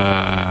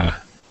 Yeah.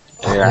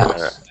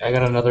 I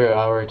got another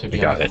hour to be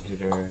You on got the it.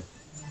 computer.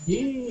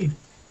 Yee.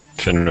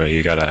 Finwei,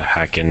 you gotta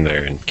hack in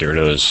there and get rid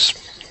of those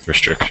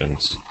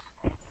restrictions.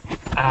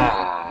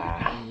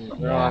 Ah.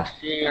 Yeah.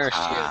 Who cares?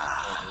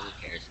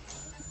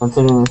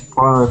 Considering it's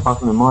 4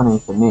 o'clock in the morning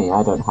for me,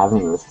 I don't have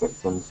any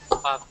restrictions.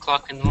 5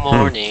 o'clock in the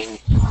morning.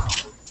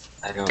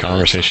 I don't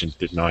Conversation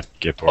did not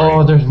get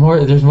Oh,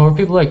 boring. there's more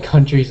people like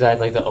Countryside,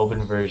 like the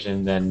open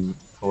version, than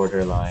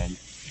Borderline.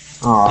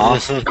 Aw, you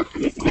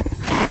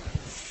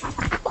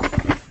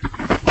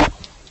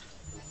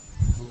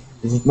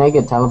should make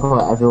it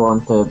teleport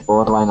everyone to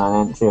Borderline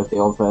on entry of the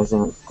old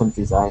version of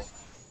Countryside.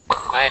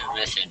 I have a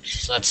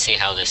message. Let's see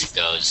how this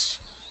goes.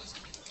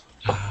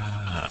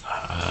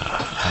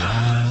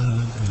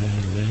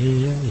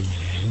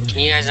 Can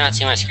you guys not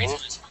see my screen?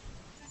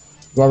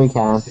 Yeah, we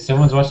can.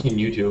 Someone's watching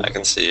YouTube. I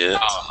can see it.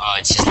 Oh,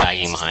 it's just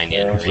lagging behind you.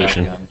 Yeah,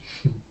 Revolution.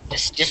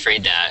 Just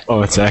read that.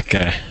 Oh, it's that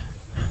guy.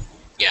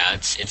 Yeah,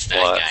 it's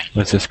that What? guy.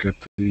 What's the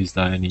script? Please,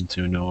 I need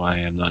to know I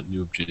am not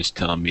noob. Just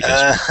tell me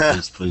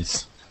this,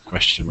 please.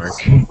 Question mark.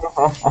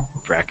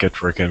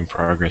 Bracket work in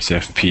progress.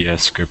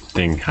 FPS script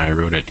thing. I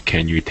wrote it.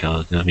 Can you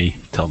tell me?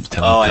 Tell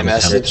Oh, I me.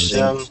 messaged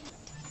him.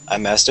 I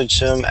messaged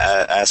him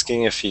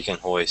asking if he can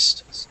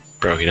hoist.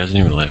 Bro, he doesn't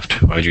even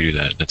lift. Why'd you do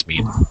that? That's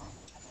mean.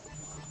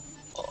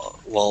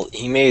 Well,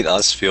 he made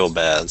us feel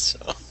bad, so.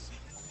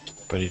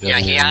 But he doesn't Yeah,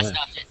 he even asked lift.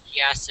 us.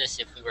 He asked us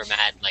if we were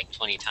mad like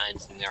 20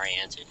 times, and we already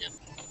answered him.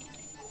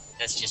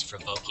 That's just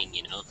provoking,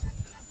 you know.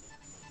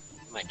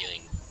 What am I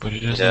doing? But he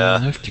doesn't Yeah.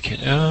 even lift. You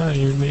can't. Oh,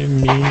 you're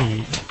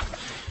mean.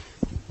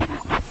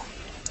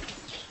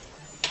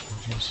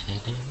 Just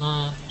hitting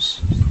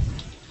moms.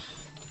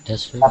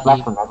 That's for That black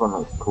me. one, everyone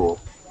looks cool.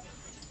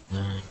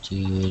 Do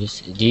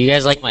you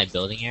guys like my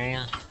building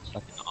area? It's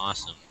fucking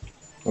awesome.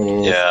 It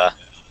is. Yeah.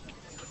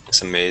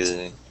 It's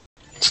amazing.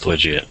 It's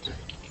legit.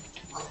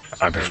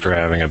 I prefer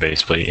having a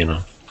base plate, you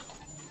know.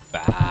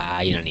 Ah,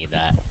 you don't need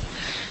that.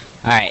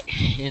 Alright,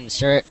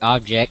 insert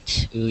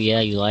object. Ooh, yeah,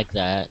 you like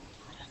that.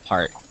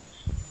 Part.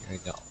 There we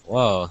go.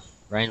 Whoa,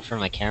 right in front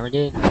of my camera,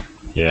 dude?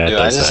 Yeah, it Dude,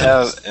 I does just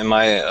that. have in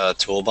my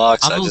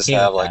toolbox. I'm I just okay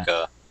have with like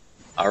I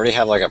already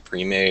have like a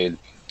pre-made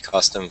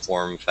custom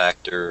form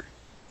factor.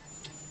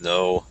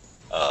 No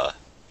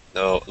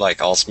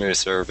like all smooth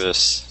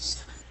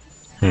surface.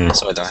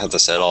 So I don't have to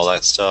set all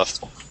that stuff.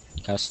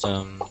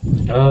 Custom.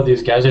 Oh,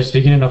 these guys are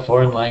speaking in a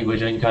foreign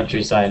language in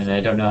Countryside, and I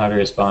don't know how to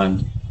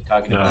respond. They're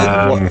talking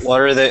about What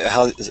are they?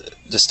 How?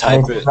 Just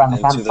type it From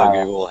into the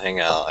Campfire. Google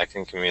Hangout. I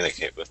can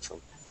communicate with them.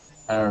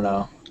 I don't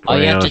know. All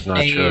you have to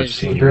Koreano's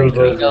say nachos, is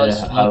señorita.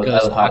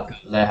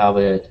 Locos, Le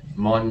habla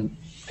Mon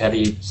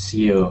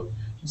Pericio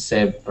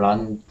se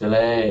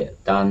prendele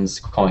dans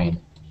coin.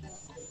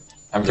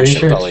 I'm You pretty should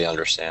sure. probably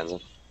understand them.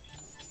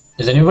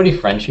 Is anybody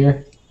French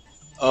here?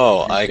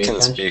 Oh, You I speak can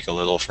French? speak a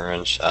little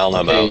French. I don't know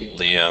Okay. about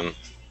Liam.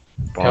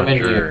 Come in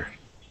Bonjour. here.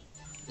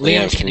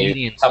 Liam's can you-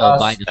 Canadian, so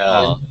by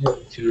default.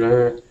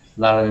 Tudor,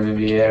 La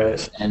Riviere,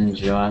 and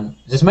Joan.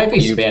 This might be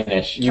You-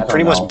 Spanish. You I don't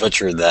pretty know. much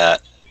butchered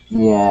that.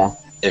 Yeah.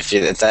 If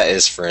that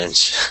is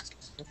French.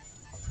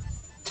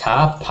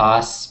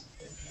 Tapas,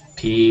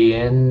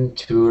 Pien,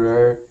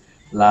 Tudor,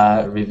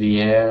 La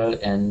Riviere,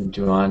 and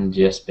Joan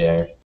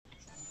Jesper.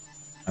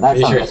 I'm That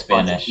pretty sure sounds it's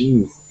Spanish.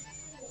 Portuguese.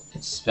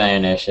 It's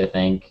Spanish, I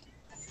think.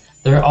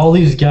 There are all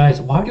these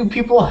guys. Why do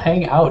people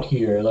hang out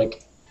here?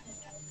 Like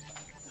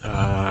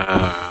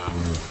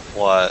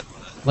What?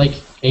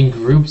 in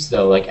groups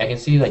though. Like I can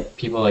see like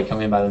people like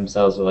coming by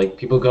themselves, but like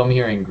people come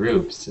here in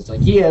groups. It's like,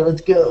 yeah,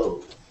 let's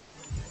go.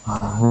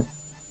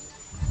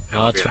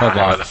 Oh, it's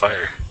Roblox. the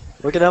fire.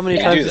 Look at how many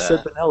You times do you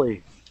said that.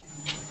 Benelli.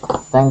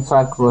 Thanks,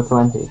 Swag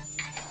 420.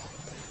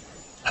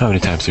 How many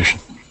times, Lucian?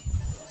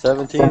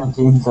 17.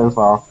 17 so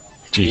far.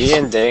 Me Jeez.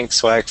 and Dank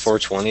Swag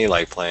 420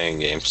 like playing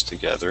games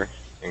together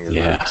in groups.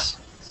 Yeah.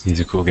 He's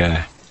a cool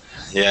guy.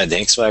 Yeah,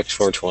 Dank Swag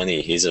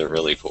 420, he's a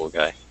really cool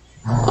guy.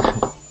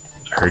 I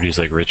heard he's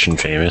like rich and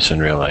famous in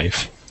real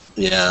life.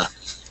 Yeah.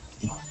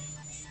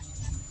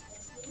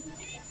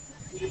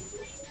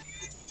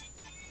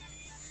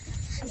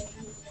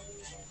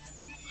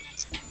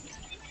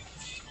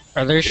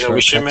 Are there Yeah,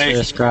 we should shortcuts make- for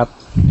this crap?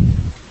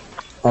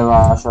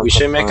 We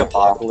should make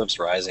Apocalypse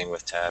Rising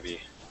with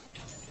Tabby.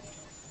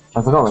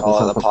 I forgot what Call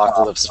the it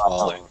Apocalypse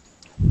Falling.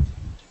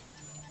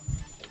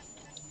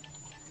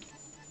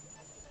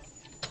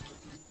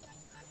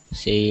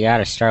 See, you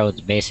gotta start with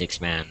the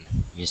basics, man.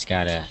 You just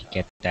gotta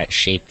get that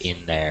shape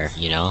in there,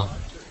 you know?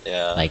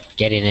 Yeah. Like,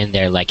 get it in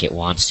there like it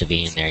wants to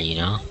be in there, you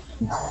know?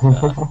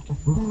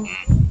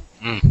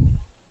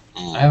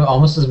 I have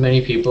almost as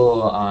many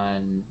people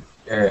on,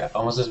 or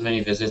almost as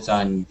many visits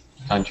on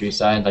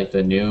Countryside, like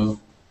the new,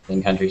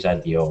 than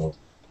Countryside the old.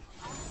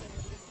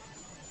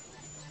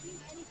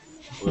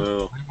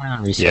 Woo. Why am I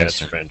on Yeah, it's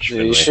resource? French. Dude,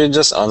 Finwei. you should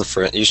just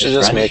unfriend. You should It's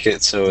just French? make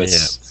it so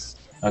it's.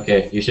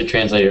 Okay, you should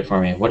translate it for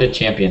me. What did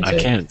champion say? I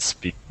can't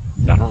speak.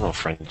 I don't know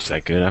French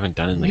that good. I haven't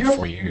done it in like You're-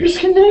 4 years.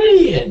 You're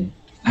Canadian.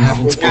 I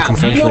haven't spoken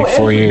French You in know like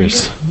 4 every-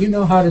 years. You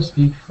know how to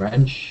speak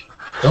French.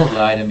 Don't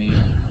lie to me.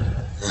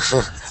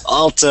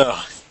 Alto.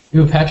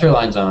 Ooh,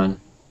 Petroline's on.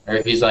 Or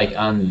if he's like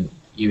on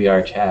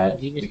UER chat.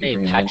 Did you we just can say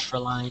bring him in.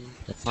 Patroline?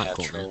 That's not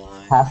cool,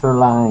 man.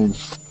 Patroline.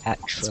 Hatterline.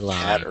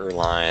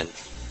 Patroline.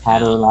 Patterline.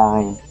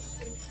 Hatterline.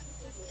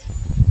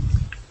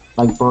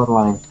 Like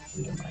borderline.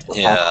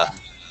 Yeah.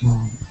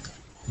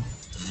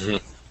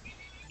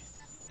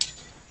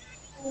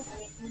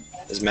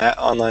 Is Matt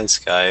online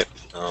Skype?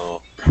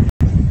 No.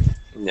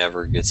 He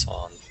never gets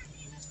on.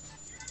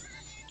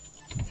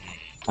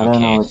 I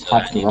don't know Okay, which so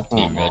that patch needs you're to looking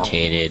be at now.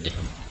 rotated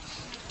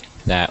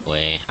that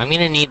way. I'm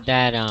gonna need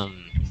that,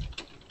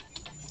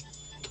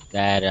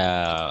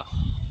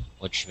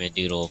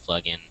 whatchamadoodle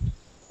plugin.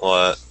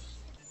 What?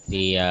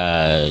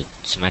 The,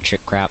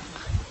 symmetric crap.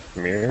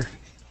 Mirror.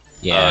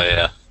 Yeah. Oh,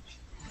 yeah.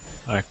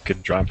 I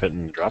could drop it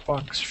in the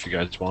Dropbox if you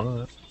guys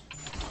want it.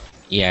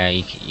 Yeah,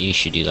 you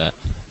should do that.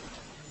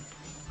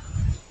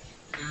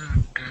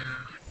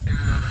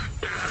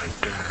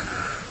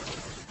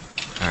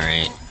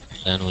 Alright,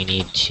 then we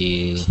need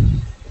to...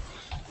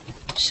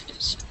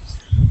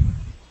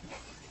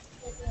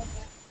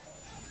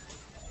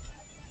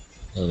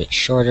 A little bit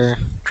shorter.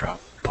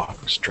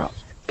 Dropbox,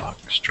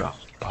 Dropbox,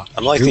 Dropbox.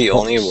 I'm like the Dropbox.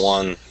 only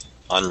one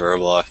on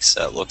Roblox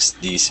that looks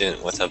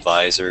decent with a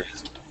visor.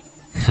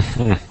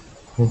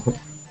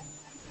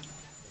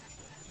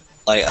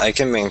 Like, I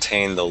can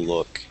maintain the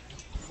look.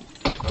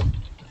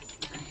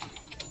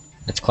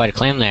 That's quite a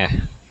claim there.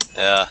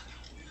 Yeah.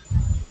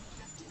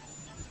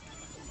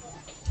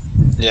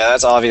 Yeah,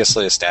 that's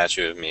obviously a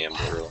statue of me in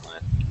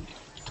Borderline.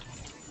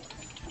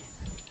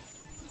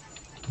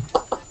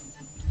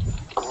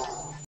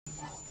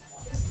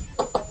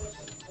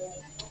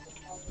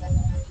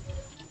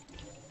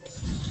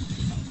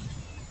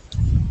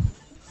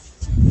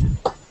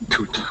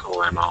 Tout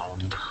le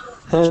monde.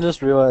 I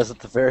just realized at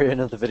the very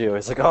end of the video,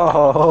 he's like,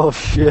 oh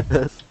shit.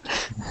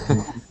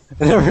 I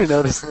never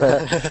noticed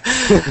that.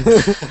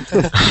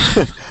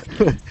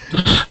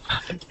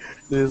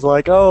 He's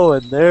like, oh,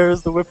 and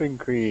there's the whipping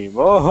cream.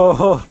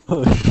 Oh,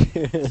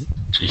 shit.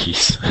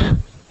 Jeez.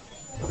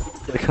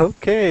 Like,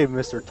 okay,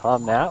 Mr.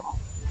 Tom Knapp.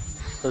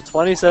 So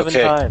 27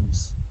 Okay.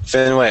 times.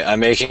 Finway, I'm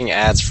making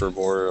ads for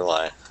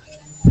Borderline.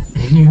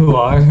 You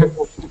are?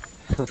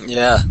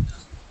 Yeah.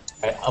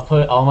 Alright, I'll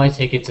put all my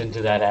tickets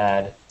into that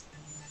ad.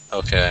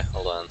 Okay,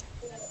 hold on.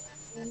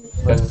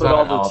 Because it's Put not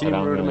all an the alt, team I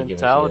don't really give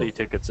a rudimentality shit.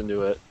 tickets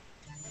into it.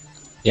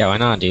 Yeah, why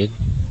not, dude?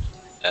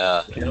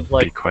 Yeah. You have, Be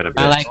like, quite a Not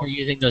bit. like we're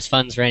using those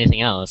funds for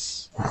anything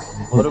else.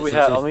 what do we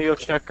have? Let me go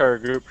check our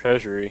group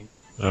treasury.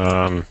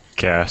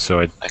 Yeah, so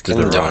I I did can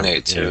the wrong-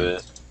 donate to yeah.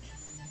 it.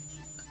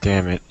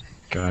 Damn it,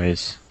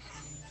 guys.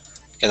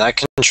 Can I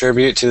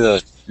contribute to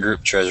the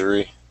group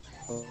treasury?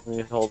 Let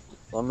me hold.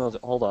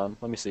 Hold on,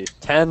 let me see.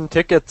 10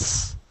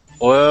 tickets!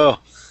 Whoa!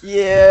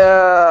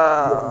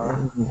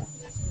 Yeah!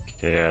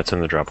 Okay, yeah, it's in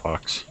the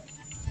Dropbox.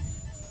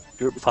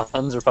 Group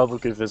funds are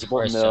publicly visible?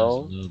 Or sounds a No.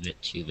 little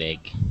bit too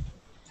big.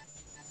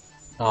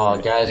 Oh,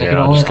 guys, I Yeah, can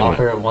I'm only just gonna-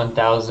 offer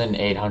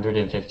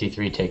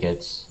 1,853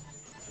 tickets.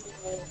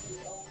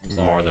 I'm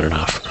sorry. More than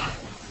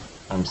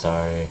enough. I'm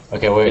sorry.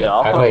 Okay, wait.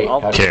 Yeah, how do I? I'll-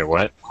 How do, Okay,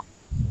 what?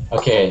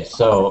 okay,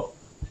 so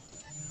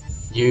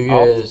you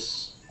I'll-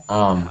 guys,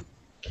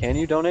 Can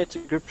you donate to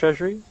group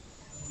treasury?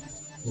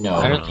 no.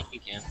 I don't don't know. think you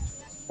can.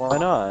 Why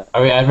not?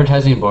 Are we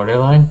advertising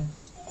Borderline?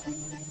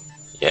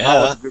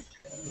 Yeah.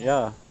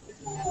 Yeah.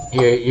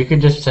 Here, you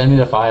could just send me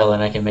the file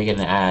and I can make it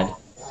an ad.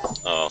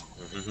 Oh.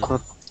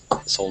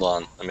 Just hold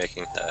on. I'm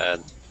making the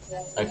ad.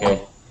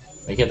 Okay,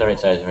 make it the right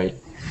size, right?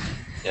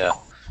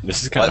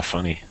 This is kind What? of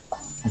funny.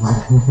 I'm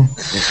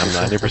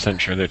 90%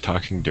 sure they're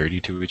talking dirty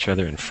to each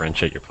other in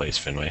French at your place,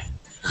 Finway.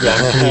 Yeah,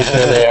 I'm pretty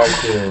sure they are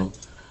too.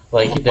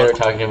 Like they were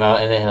talking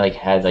about, and they like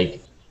had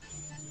like,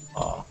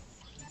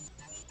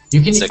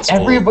 you can. Six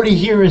Everybody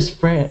here is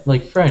French.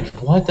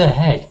 What the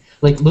heck?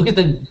 Like, look at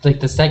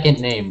the second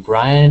name,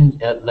 Brian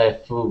Le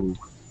Fou.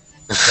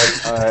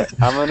 Like, Alright,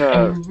 I'm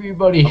gonna.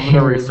 everybody I'm gonna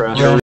here is refresh.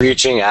 You're French.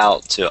 reaching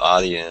out to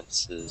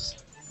audiences.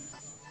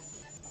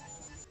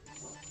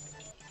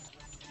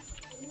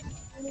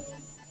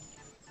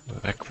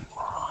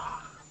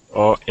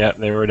 Oh, yeah,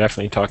 they were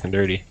definitely talking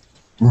dirty.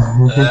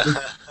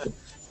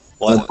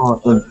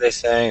 What are they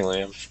saying,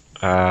 Liam?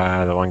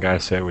 The one guy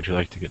said, "Would you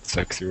like to get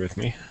sexy with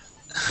me?"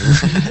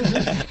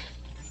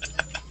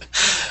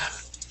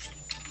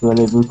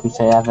 Voulez-vous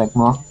coucher avec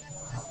moi?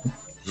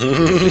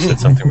 He said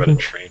something about a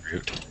train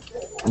route.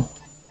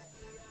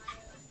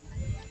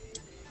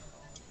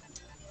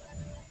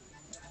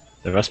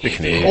 They must be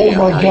Canadian.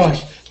 Oh my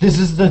gosh! This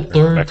is the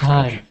third Back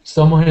time French.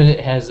 someone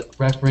has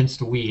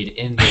referenced weed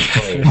in this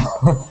place.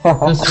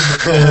 This is the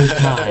third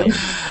time.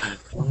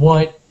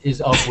 What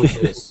is up with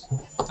this?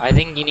 I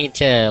think you need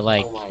to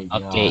like Oh my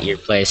update God. your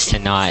place to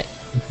not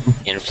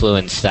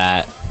influence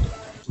that.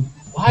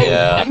 Why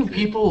Yeah. do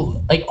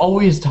people like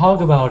always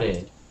talk about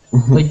it?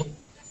 Like,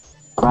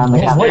 Around the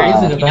what is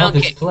campfire. it about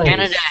this Ca- place?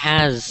 Canada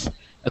has,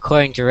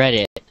 according to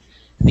Reddit,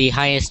 the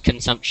highest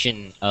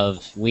consumption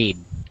of weed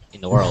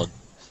in the world.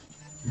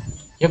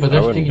 Yeah, but I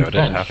they're wouldn't speaking know it.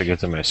 French. Have to get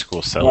to my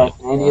school, sell Yeah, it.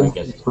 Oh, I Canadians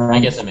guess, speak I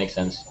French. guess it makes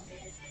sense.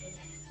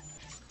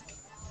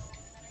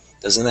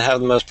 Doesn't it have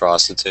the most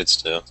prostitutes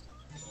too?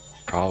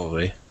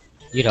 Probably.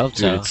 You'd hope Dude,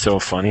 so. it's so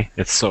funny.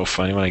 It's so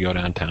funny when I go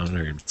downtown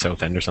or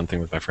South End or something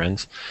with my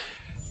friends.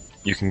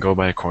 You can go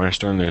by a corner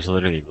store and there's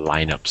literally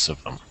lineups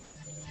of them.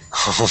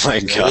 Oh my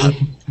god.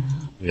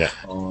 Yeah.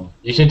 Oh,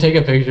 you should take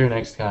a picture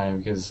next time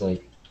because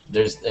like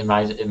there's in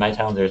my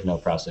town there's no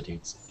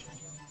prostitutes.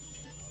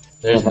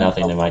 There's Yeah,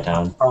 nothing in my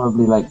town.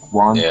 Probably like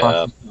one Yeah.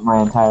 prostitute in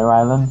my entire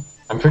island.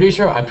 I'm pretty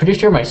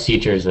sure my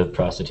teacher is a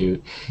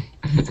prostitute.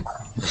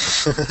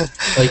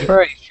 Like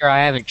Pretty sure I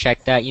haven't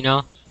checked that, you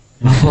know?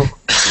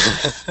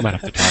 Might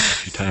have to tap a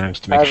few times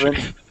to make sure.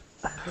 Haven't.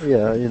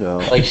 Yeah, you know.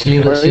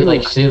 she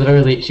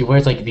literally she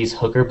wears like these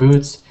hooker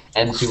boots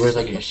and she wears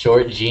like a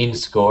short jean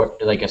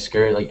skirt like a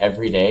skirt like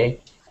every day.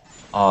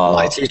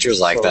 My teacher's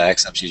like so- that,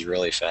 except she's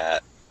really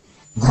fat.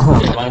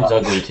 Mine's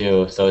ugly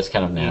too, so it's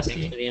kind of Thanks for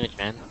nasty. the image,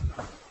 man.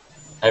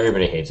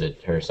 Everybody hates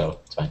her, so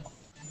it's fine.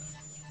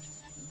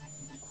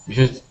 You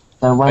should. So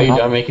Are when you my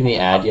done making the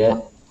ad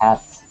yet?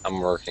 cats, I'm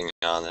working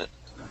on it.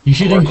 You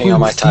should I'm working include on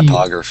my Steve.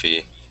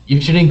 typography.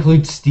 You should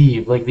include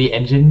Steve, like the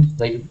engine,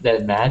 like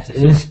that Matt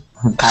is.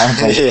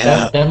 apparently,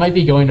 Yeah. That might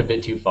be going a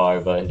bit too far,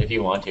 but if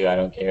you want to, I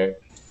don't care.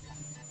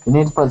 you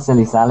need to put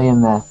Silly Sally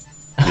in there.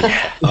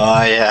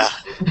 Oh yeah.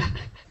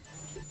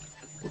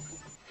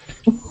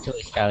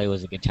 Silly Sally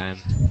was a good time.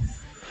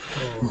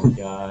 Oh my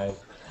god.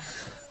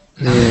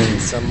 Did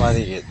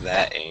somebody get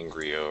that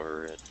angry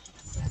over it?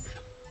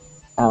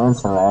 That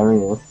was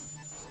hilarious.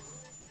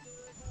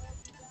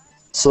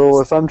 So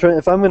if I'm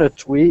gonna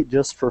tweet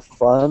just for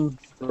fun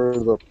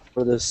for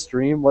this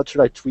stream, what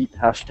should I tweet?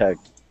 Hashtag.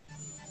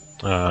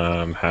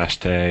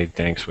 Hashtag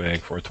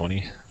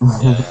thankswag420.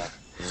 Yeah.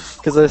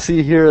 Because I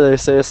see here they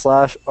say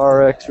 /RX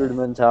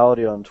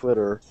rudimentality on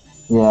Twitter.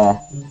 Yeah.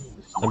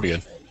 That'd be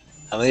good.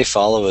 How many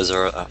followers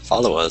are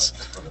follow us?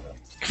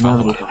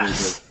 Nobody.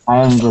 I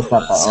haven't just set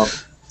that up.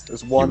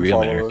 There's You're one real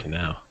follower. American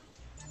now.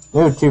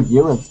 There are 2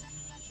 viewers.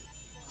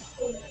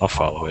 I'll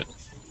follow it.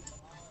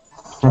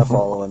 I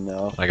follow him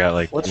now. I got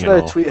like What you should I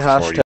know, tweet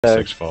 46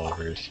 hashtag?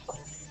 followers.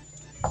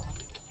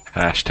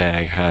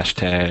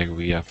 Hashtag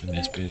we up in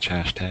this bitch.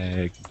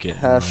 Hashtag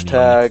getting money.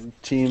 Hashtag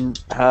team.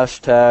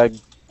 Hashtag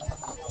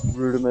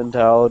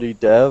rudimentality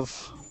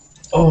dev.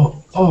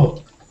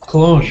 Oh,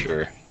 Cologne.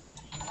 Sure.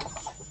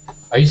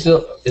 Are you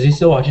still? Is he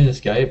still watching the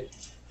Skype?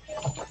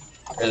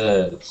 Or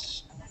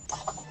the?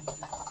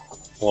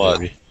 What?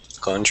 Maybe.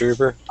 Clone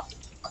Trooper?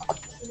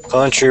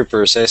 Clone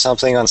Trooper, say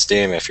something on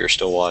Steam if you're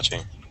still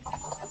watching.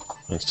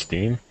 On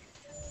Steam?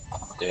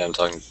 Yeah, I'm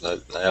talking. I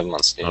have him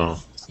on Steam. Oh.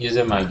 He's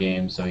in my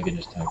game, so he can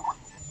just talk.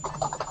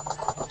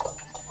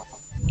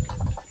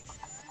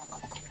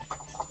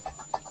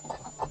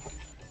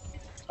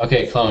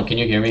 Okay, Clone, can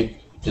you hear me?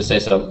 Just say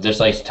so. Just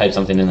like type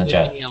something in the It'd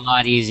chat. be a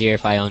lot easier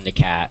if I owned a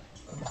cat.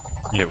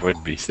 It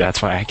would be.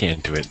 That's why I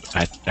can't do it.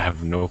 I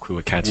have no clue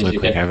what cats look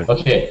like. I haven't.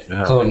 Okay,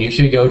 Yeah. Clone, you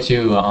should go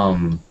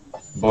to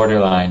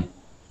Borderline.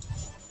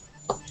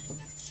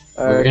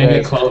 We're gonna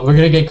Okay. get we're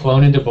gonna get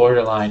Clone into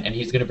Borderline, and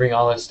he's gonna bring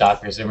all his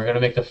stalkers, and we're gonna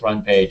make the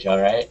front page. All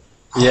right?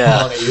 Yeah.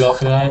 Clone, are you up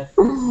for that?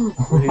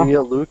 We can get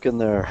Luke in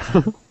there.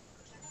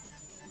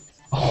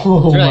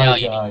 Oh It's really all my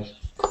you gosh!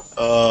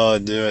 Oh,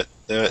 do it.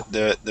 Do it.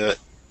 Do it. Do it.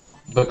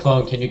 But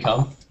Clone, can you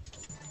come?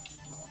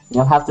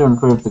 You'll have to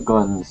improve the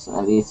guns,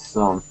 at least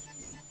some.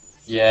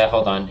 Yeah,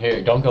 hold on.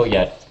 Here, don't go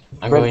yet.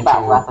 I'm going Brick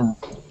bat to. weapons.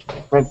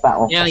 Brick bat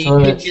You know, weapons. you So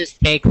could it's- just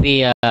take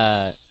the,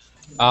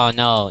 Oh,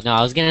 no.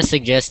 I was gonna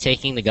suggest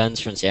taking the guns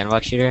from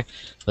Sandbox Shooter,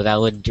 but that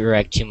would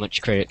direct too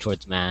much credit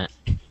towards Matt.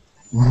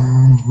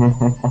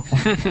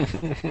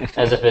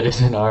 As if it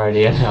isn't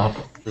already enough.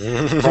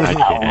 Brick I bat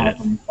can't.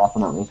 weapons,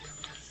 definitely.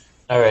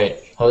 Alright,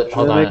 hold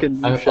Should I make a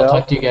on. new I'll shout?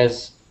 talk to you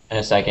guys in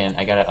a second.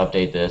 I gotta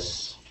update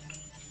this.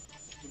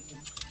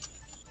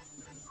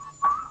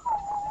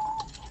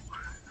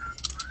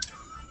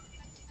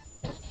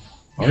 I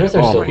wonder if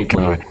there's Oh still my people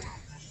god. here.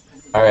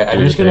 Alright, I'm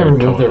They're just gonna there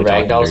remove the totally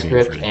talking ragdoll dirty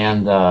script for-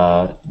 and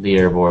the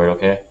leaderboard,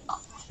 okay?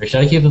 Or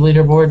should I keep the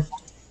leaderboard?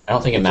 I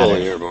don't think it Pull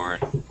matters. your board.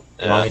 You want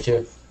Yeah. me to?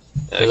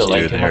 Yeah, Does it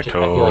lag dude, too they're much? I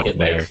feel like it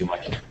totally- lags too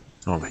much.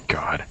 Oh my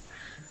god.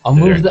 I'll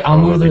move They're I'll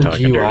move the totally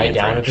talking GUI dirty in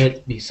down a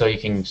French. bit so you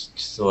can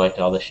select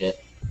all the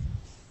shit.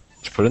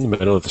 Just put it in the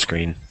middle of the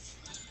screen.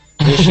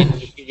 You should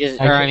just,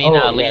 or I mean,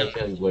 yeah, Liam,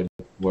 actually would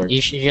work. you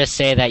should just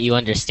say that you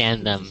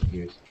understand them.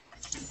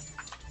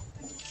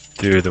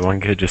 Dude, the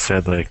one kid just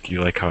said, like, you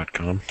like hot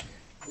cum?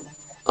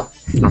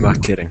 I'm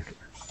not kidding.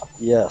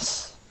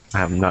 Yes.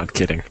 I'm not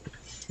kidding.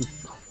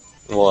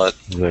 What?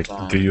 He's like,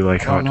 do you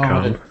like I hot don't know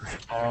how cum? to-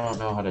 I don't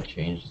know how to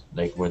change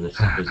like where this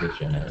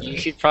position is. You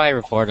should probably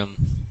report them.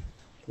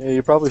 Yeah,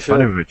 you probably should.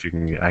 Funny, but you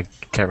can. I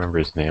can't remember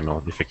his name.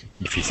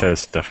 If he says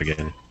stuff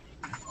again.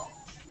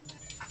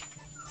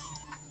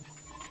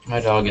 My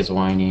dog is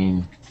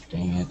whining.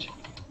 Dang it.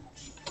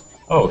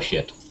 Oh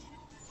shit.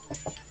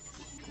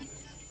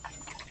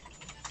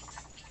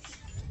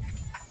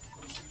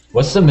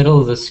 What's the middle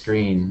of the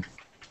screen?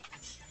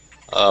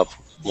 Up.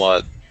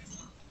 What?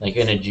 Like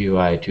in a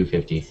GUI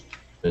 250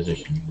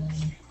 position.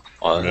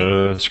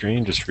 What?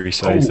 Screen, just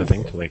resize the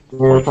thing to like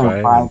 0.5 45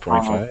 and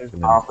 0.5, and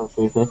then off of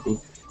 350.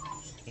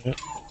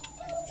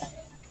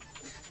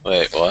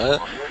 Wait,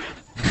 what?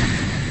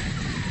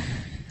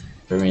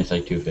 For me it's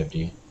like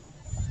 250.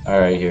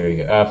 Alright, here we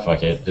go. Ah,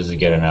 fuck it. This is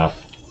good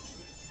enough.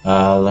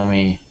 Let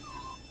me...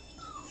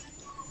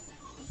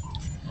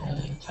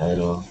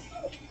 title.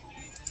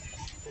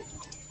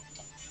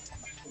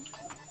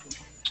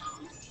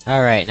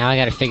 Alright, now I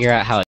gotta figure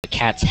out how a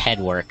cat's head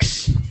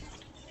works.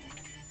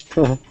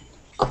 oh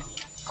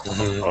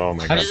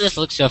my How god. does this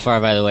look so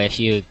far, by the way, if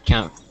you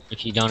don't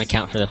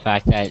account for the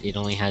fact that it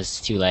only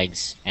has 2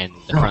 legs and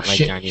the front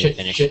legs aren't even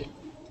finished? Shit.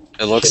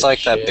 It looks Shit,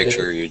 like that shit.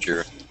 picture you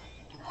drew.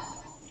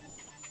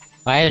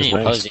 I haven't It's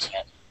even nice. posed it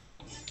yet.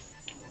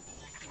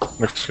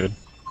 Looks good.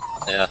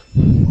 Yeah.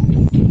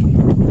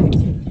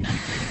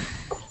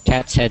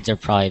 Cats' heads are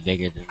probably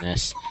bigger than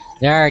this.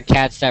 There are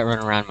cats that run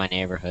around my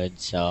neighborhood,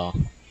 so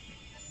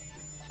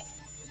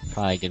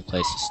probably a good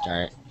place to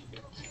start.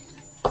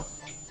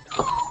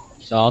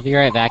 So I'll be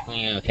right back. I'm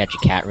gonna go catch a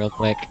cat real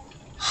quick.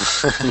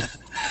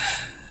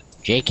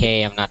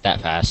 JK, I'm not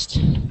that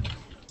fast.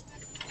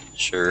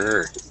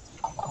 Sure.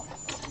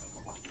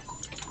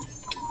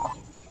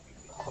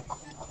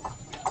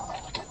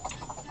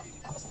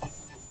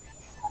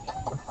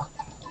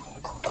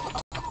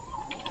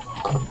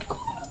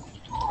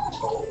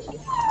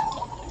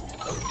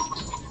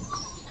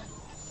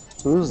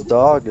 Whose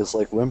dog is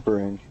like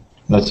whimpering?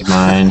 That's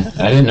mine.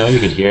 I didn't know you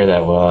could hear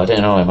that well. I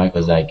didn't know my mic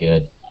was that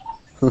good.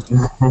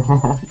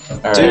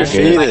 Alright, Dude,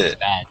 feed here. it.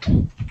 Bad.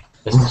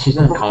 She's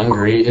not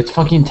hungry. It's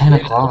fucking 10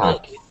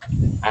 o'clock.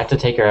 I have to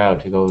take her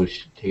out to go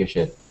take a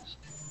shit.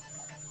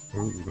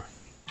 Ooh.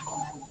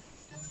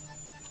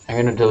 I'm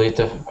gonna delete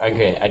the...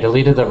 Okay, I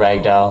deleted the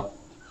ragdoll.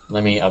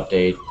 Let me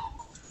update.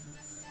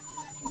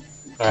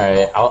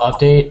 Alright, I'll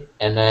update,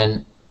 and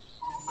then...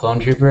 Clone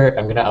Trooper,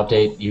 I'm gonna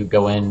update, you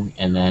go in,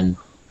 and then...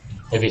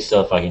 If he's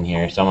still fucking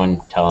here,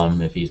 someone tell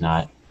him if he's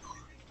not.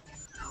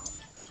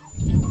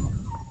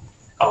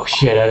 Oh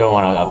shit, I don't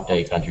want to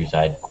update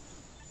Countryside.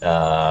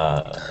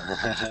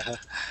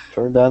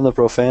 Turn down the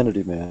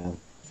profanity, man.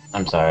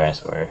 I'm sorry, I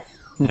swear.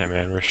 Yeah,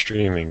 man, we're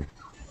streaming.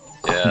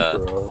 Yeah.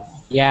 Bro.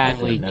 Yeah,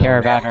 and we care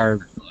about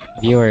our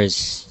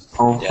viewers. Yeah,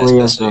 Hopefully,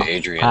 it's especially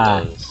Adrian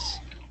Ah. does.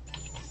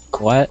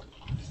 What?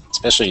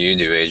 Especially you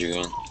do,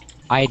 Adrian.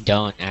 I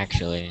don't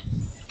actually.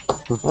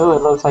 oh,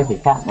 it looks like a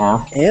cat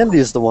now.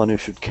 Andy's the one who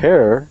should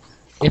care.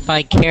 If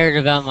I cared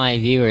about my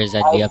viewers,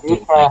 I'd be I updating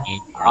do my care.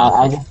 game more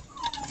often.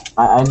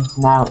 I'm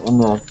now in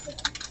the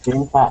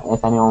stream chat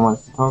if anyone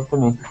wants to talk to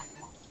me,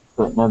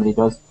 but nobody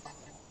does.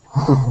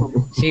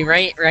 See,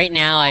 right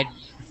now,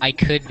 I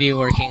could be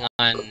working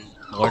on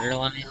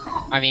Borderline.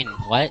 I mean,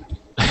 what?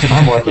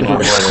 I'm working on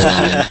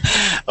Borderlands.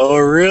 Oh,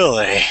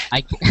 really?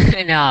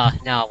 No.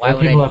 Why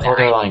would I people do at that?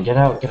 borderline? Get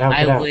out! Get out!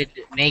 I Get out! would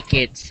make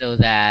it so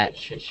that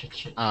Shit.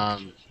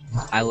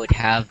 I would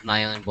have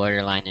my own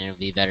borderline and it would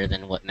be better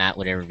than what Matt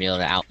would ever be able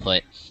to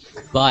output.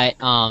 But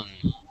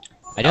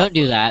I don't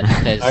do that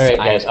because Alright,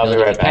 I'm guys, I'll be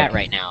building right a cat back.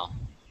 right now.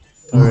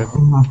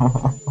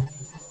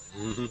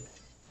 Mhm.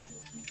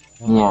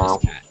 Yeah.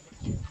 This cat.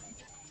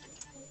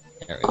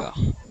 There we go.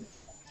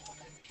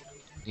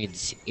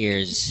 Needs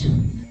ears.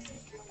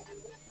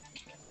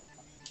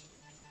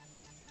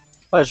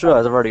 I just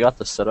realized I've already got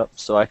this set up,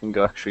 so I can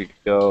actually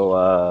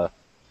go,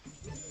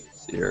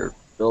 see your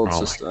build Oh my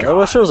system. I God.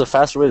 wish there was a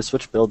faster way to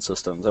switch build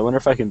systems. I wonder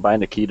if I can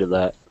bind a key to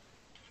that.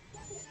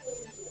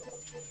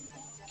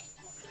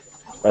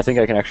 I think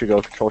I can actually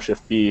go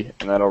Control-Shift-B,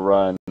 and that'll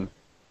run... If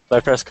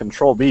I press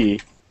Control-B,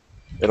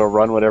 it'll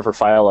run whatever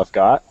file I've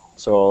got.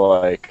 So,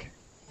 like...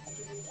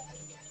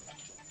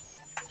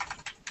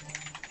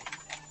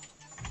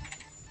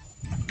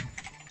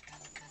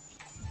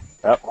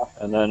 Yep,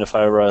 and then if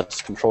I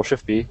press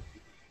Control-Shift-B...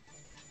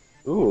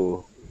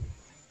 Ooh.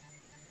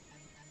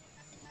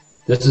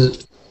 This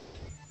is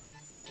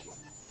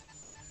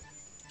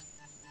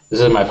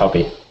my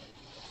puppy.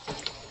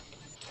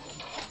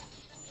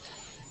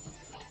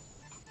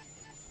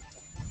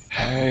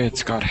 Hey,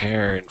 it's got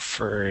hair and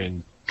fur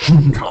and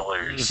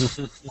colors.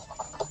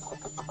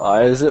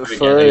 Why is it I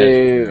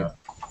furry? guess-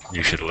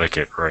 You should lick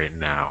it right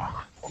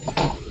now.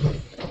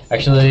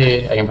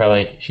 Actually, I can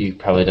probably. She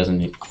probably doesn't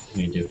need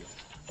to.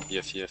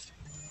 Yiff.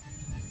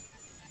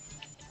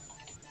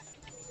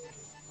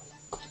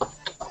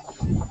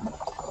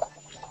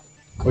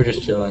 We're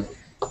just chilling.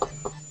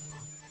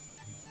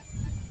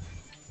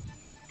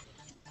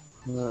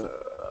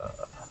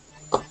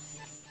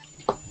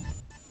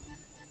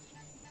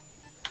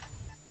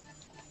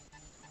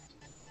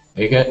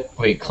 Are you good?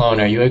 Wait, clone,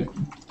 are you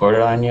at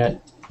borderline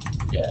yet?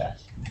 Yeah.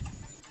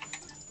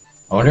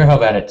 I wonder how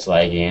bad it's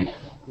lagging.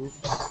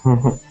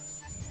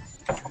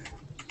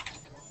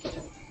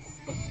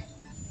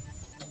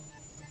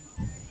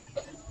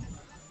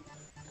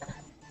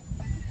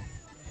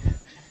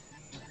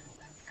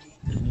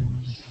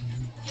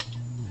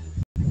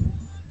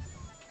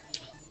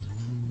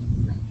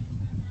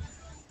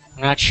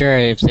 I'm not sure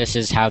if this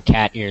is how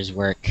cat ears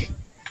work.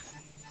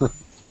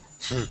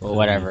 Well,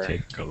 whatever.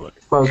 Take a look.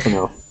 Close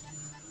enough.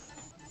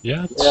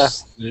 Yeah,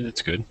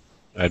 it's good.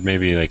 I'd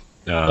maybe like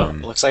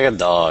Looks like a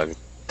dog.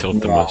 tilt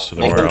them Yeah. most of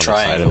the Make more them on the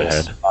side of the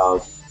triangles. head.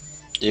 Oh,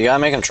 You gotta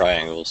make them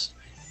triangles.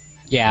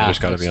 Yeah.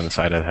 Just gotta be on the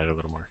side of the head a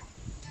little more.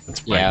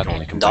 That's my Yeah, okay.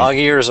 only complaint. Dog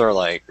ears are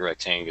like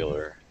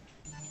rectangular.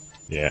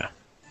 Yeah.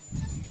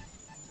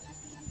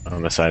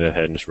 On the side of the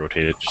head and just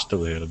rotate it just a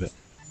little bit.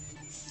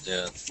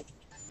 Yeah.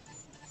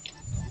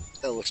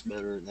 That looks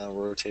better. Now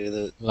rotate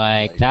it.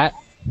 Like that.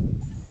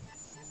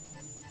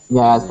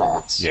 yeah, that's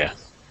better. Yeah.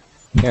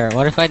 Here,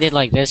 what if I did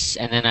like this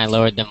and then I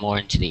lowered them more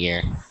into the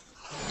ear?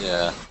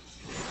 Yeah.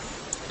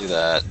 Do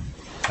that.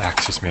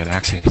 Axis, man,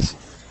 axis.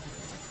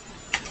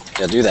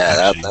 Yeah, do that.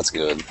 Actually- That's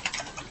good.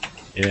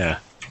 Yeah.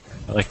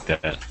 I like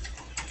that.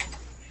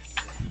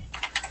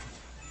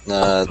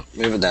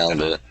 Move it down a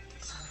bit.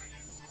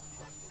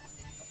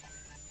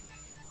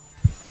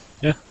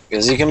 Yeah.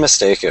 Because you can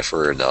mistake it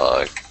for a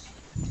dog.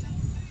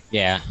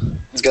 Yeah.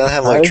 It's gotta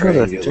have Why like is it a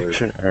triangular.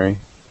 dictionary?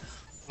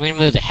 I'm gonna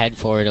move the head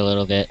forward a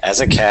little bit. As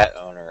a cat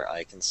owner,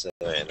 I can say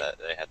that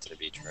they have to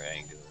be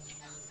triangular.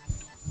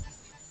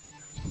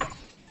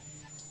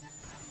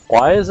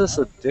 Why is this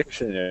a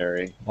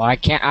dictionary? Why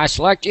can't I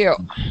select you?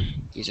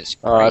 Jesus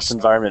Oh, that's Christ.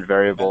 environment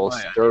variables.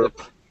 Finwei, I Derp.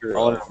 need I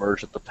want to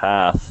merge at the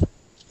path.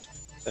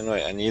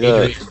 Finwei, I need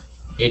a.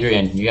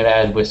 Adrian, you gotta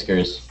add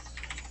whiskers.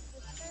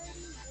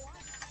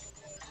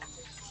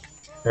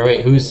 Or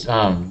wait, who's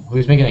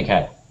making a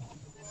cat?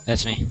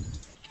 That's me.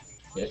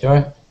 Yeah,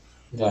 sure.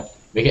 Yeah.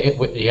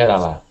 You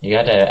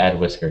gotta add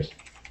whiskers.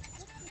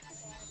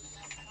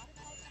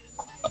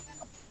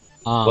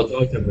 Both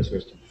dogs have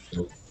whiskers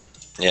too.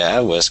 Yeah, I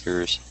have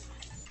whiskers.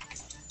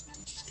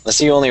 That's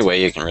the only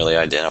way you can really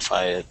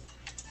identify it.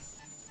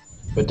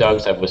 But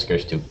dogs have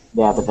whiskers too.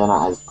 Yeah, but they're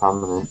not as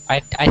prominent. I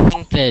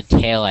think the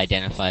tail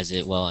identifies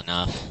it well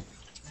enough.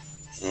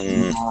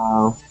 Mm,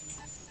 No,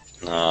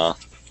 no.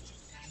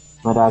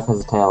 my dog has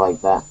a tail like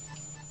that.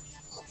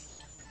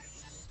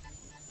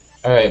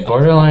 Alright,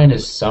 borderline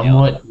is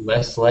somewhat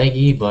less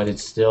laggy, but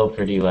it's still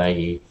pretty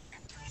laggy.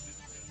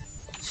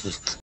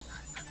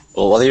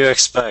 Well, what do you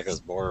expect as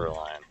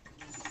borderline?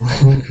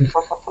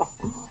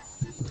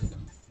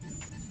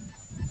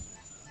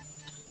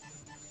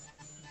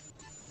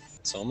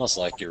 It's almost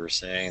like you were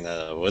saying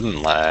that it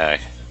wouldn't lag.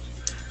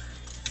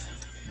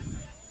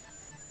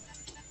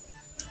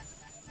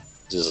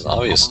 This is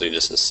obviously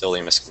just a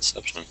silly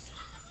misconception.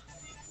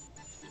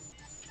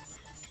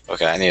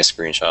 Okay, I need a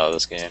screenshot of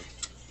this game.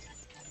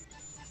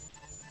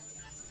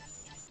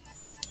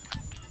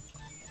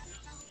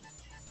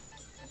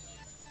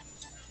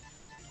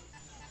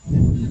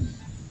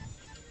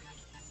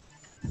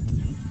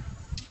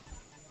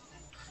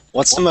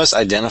 What's the most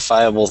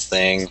identifiable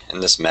thing in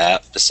this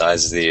map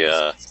besides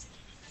the,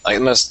 like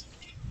the most,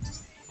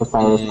 The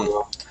fire Mm.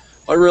 wheel.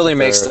 What really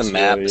makes the Ferris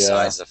map wheel,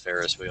 besides the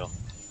Ferris wheel?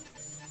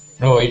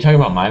 No, are you talking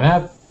about my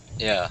map?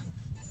 Yeah,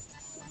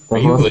 Are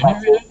you in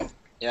there yet?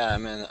 yeah,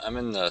 I'm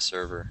in the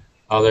server.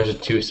 Oh, there's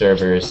 2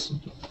 servers.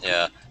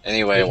 Yeah.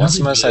 Anyway, There's what's the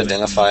nothing most really that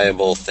can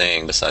identifiable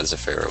thing besides the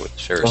The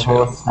Ferris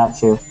wheel? horse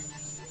statue.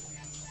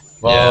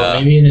 Well, Yeah.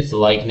 maybe in its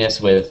likeness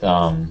with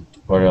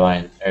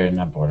Borderline, or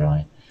not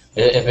Borderline.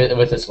 If it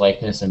with its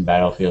likeness in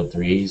Battlefield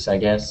 3's, I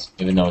guess,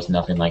 even though it's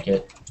nothing like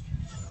it.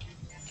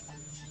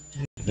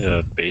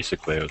 Yeah,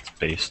 basically it's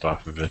based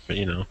off of it, but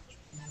you know.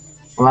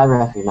 Well, I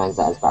recognize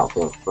that as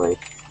Battlefield 3.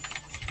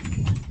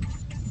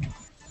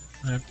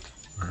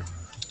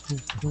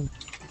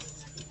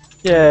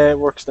 Yeah, it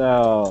works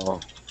now.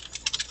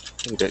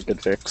 Okay,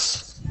 good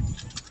fix.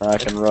 I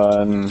can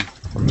run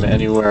from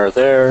anywhere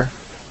there,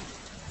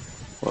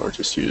 or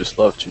just use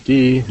Love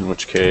 2D, in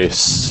which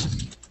case...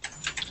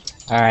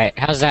 Alright,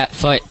 how's that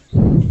foot?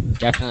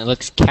 Definitely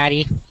looks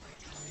catty.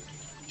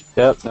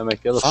 Yep, now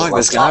make the other Fuck, foot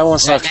this like guy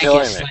won't stop That neck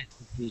killing is me.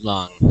 slightly too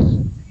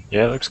long.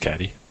 Yeah, it looks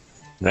catty.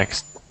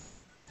 Next.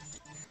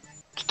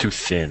 It's too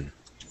thin.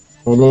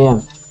 Hey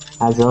Liam,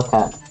 how's your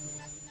cat?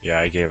 Yeah,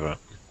 I gave up.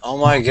 Oh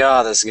my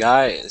god, this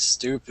guy is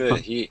stupid.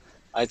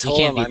 I told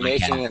can't him be I'm my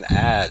making cat. an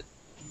ad,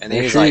 and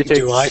Make he's sure you like, take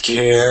 "Do the I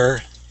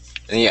care?"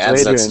 And he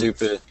adds that Adrian.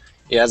 stupid.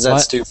 He adds that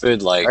What?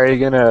 stupid like. Are you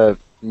gonna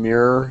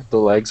mirror the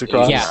legs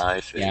across? Yeah. eye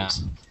face. Yeah.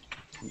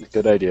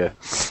 Good idea.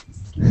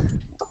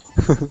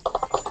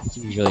 That's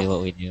usually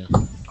what we do.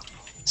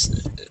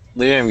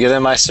 Liam, get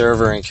in my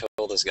server and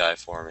kill this guy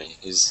for me.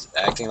 He's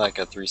acting like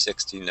a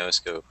 360 no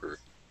scoper.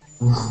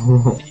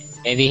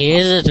 Maybe he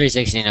is a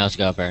 360 no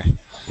scoper.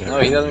 Yeah, No,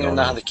 he doesn't even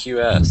know how to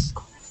QS,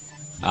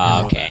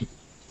 Oh, okay.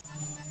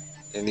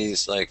 and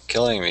he's like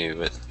killing me.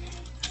 But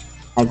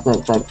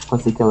XXX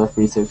Pussy Killer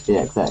 360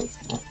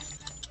 XX.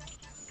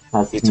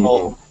 That's He his new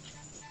told-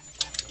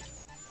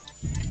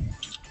 name.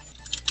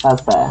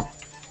 That's better.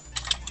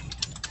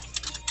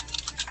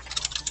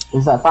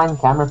 Does that fine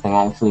camera thing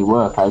actually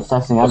work? I was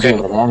testing out Okay. the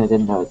other day and I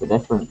didn't notice the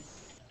difference.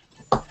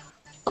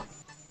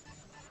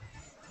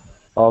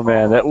 Oh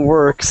man, that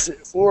works.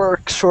 It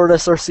works. Short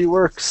SRC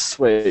works.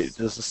 Wait,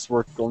 does this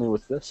work only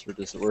with this, or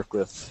does it work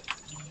with...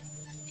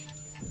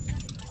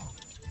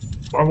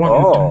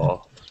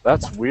 Oh,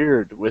 that's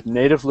weird. With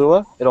native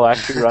Lua, it'll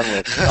actually run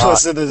with...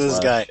 listen to this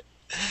guy.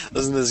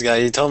 Listen to this guy.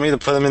 He told me to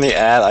put him in the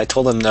ad. I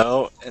told him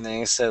no, and then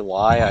he said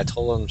why. I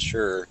told him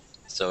sure,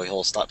 so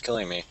he'll stop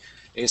killing me.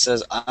 He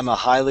says, "I'm a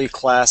highly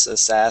class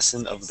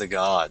assassin of the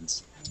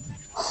gods."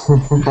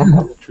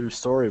 True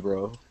story,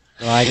 bro.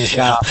 Well, I just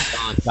got off the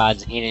phone with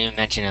Gods and he didn't even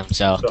mention him,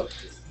 so.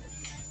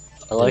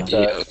 I like Yeah,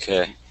 that.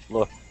 okay.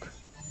 Look.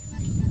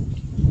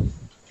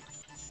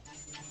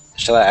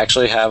 Should I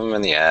actually have him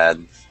in the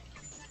ad?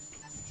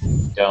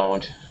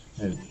 Don't.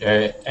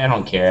 I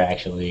don't care,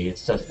 actually.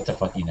 It's a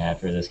fucking ad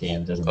for this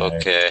game. It doesn't matter.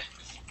 Okay.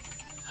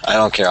 I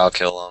don't care. I'll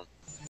kill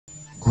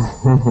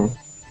him.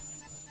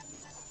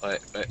 Wait.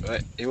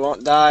 He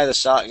won't die. The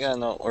shotgun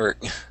won't work.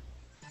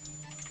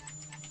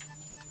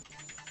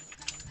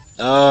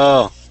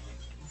 No.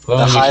 Clone,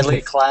 The you highly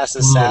should- class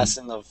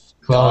assassin of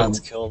Clone.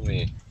 gods killed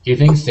me. Do you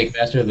think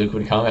Stickmaster Luke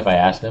would come if I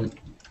asked him?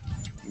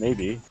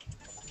 Maybe.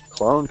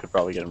 Clone could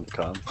probably get him to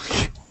come.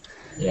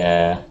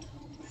 Yeah.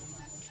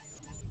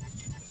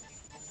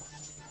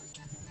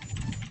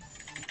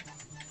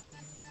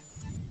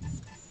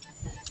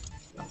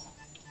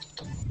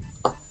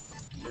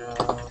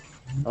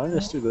 I'll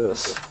just do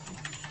this.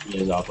 He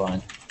is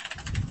offline.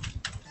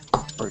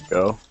 There we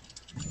go.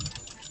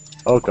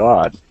 Oh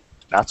god.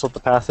 That's what the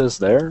path is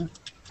there?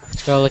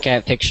 Let's go look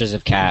at pictures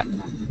of cat.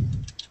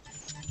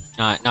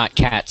 Not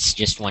cats,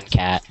 just one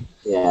cat.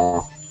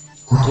 Yeah.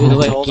 Do the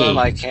I told him wiki.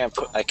 I can't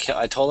put.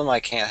 I told him I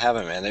can't have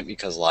him in it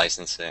because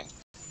licensing.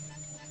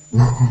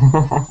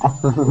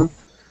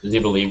 Does he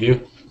believe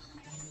you?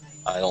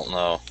 I don't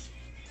know.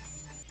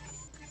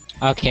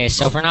 Okay,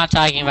 so if we're not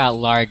talking about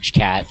large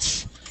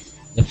cats,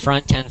 the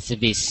front tends to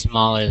be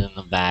smaller than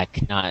the back,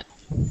 not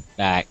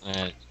back.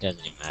 It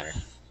doesn't even matter.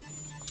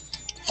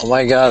 Oh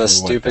my god, For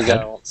this what, stupid the guy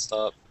head? won't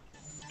stop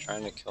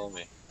trying to kill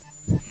me.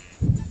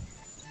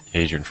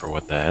 Adrian, for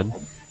what, the head?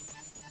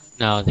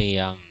 No,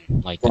 the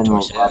like the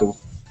General torso. body. Oh.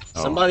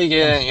 Somebody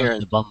get in here The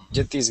and bum.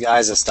 get these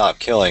guys to stop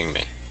killing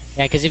me.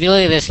 Yeah, because if you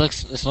look at this,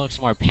 this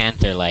looks more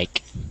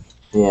panther-like.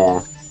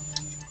 Yeah.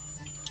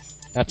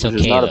 That's Which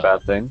okay is not though. a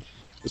bad thing.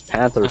 Because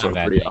panthers Not a are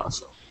bad pretty thing.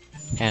 awesome.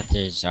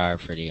 Panthers are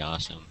pretty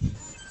awesome.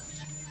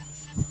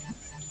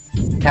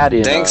 Caddy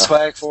and, Thanks,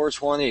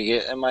 Swag420.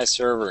 Get in my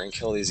server and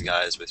kill these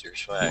guys with your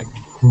swag.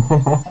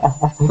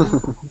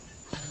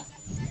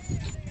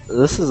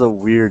 this is a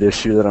weird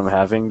issue that I'm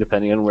having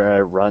depending on where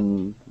I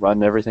run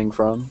everything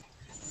from.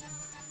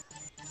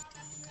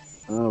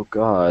 Oh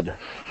god.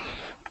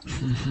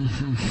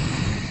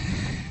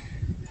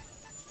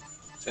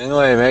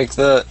 Finwei,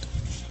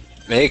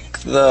 make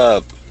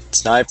the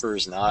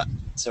snipers not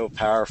so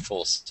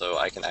powerful, so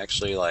I can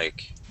actually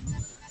like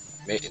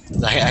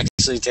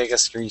actually take a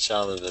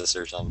screenshot of this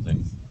or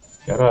something.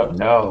 Shut up,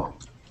 no.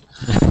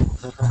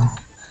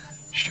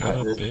 Shut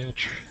up,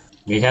 bitch.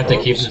 We have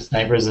to keep the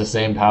snipers the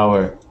same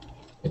power.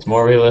 It's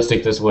more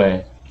realistic this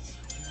way.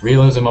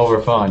 Realism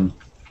over fun.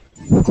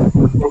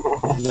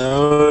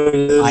 No, it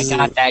isn't. I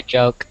got that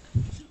joke.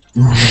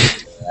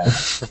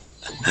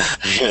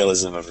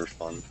 Realism over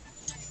fun.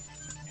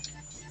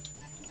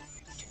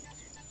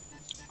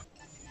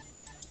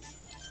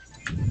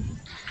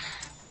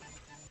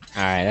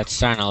 Alright, that's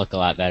starting to look a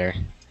lot better.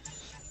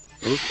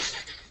 Oops.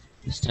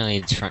 Still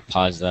needs front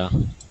paws though.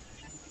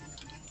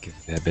 Give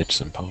that bitch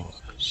some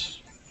pause.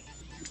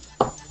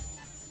 Oh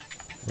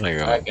my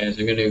god. Alright guys,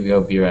 I'm gonna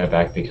go be right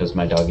back because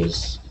my dog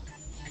is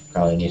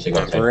probably needs to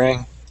go take.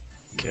 Whimpering?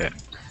 Okay.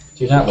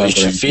 She's not We should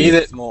whimpering. feed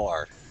it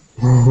more.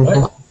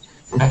 What?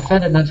 I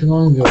fed it not too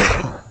long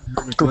ago.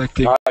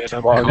 Neglecting. I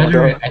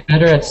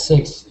fed her at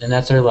 6, and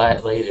that's her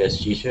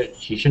latest. She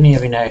shouldn't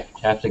even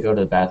have to go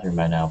to the bathroom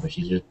by now, but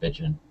she's just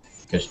bitching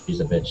because she's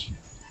a bitch.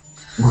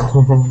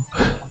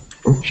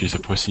 She's a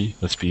pussy.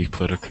 Let's be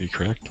politically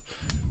correct.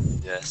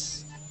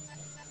 Yes.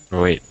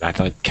 Oh, wait, I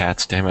thought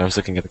cats. Damn, I was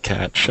looking at the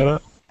cat. Shut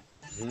up.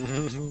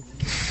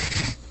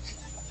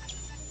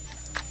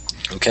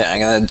 Okay, I'm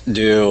gonna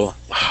do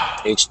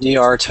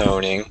HDR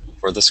toning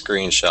for the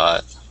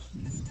screenshot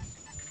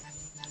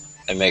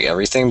and make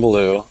everything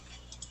blue.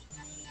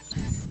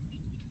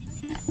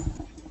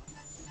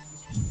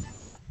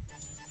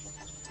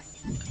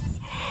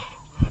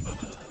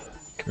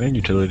 Command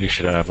utility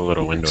should have a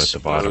little window at the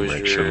bottom where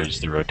it Exposure. shows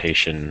the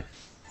rotation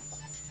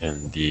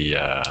and the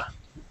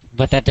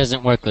But that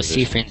doesn't work with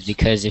Positions. C-frames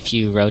because if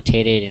you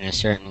rotate it in a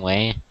certain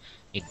way,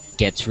 it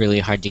gets really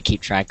hard to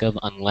keep track of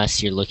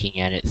unless you're looking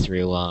at it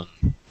through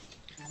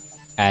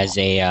as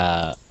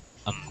a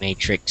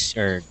matrix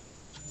or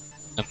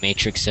a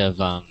matrix of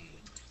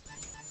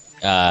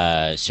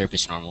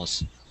surface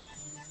normals.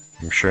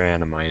 I'm sure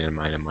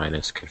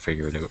minus could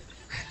figure it out.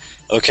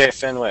 Okay,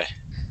 Finwei.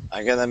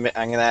 I'm gonna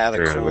add a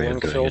Figure out a way cooling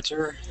of doing it.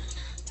 filter.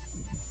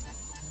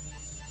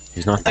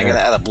 He's not I'm there. gonna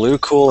add a blue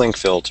cooling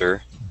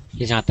filter.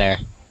 He's not there.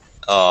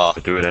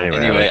 But do it anyway.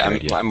 Anyway, I like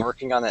the idea. I'm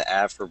working on an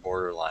ad for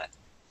Borderline.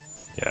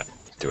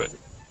 Do it.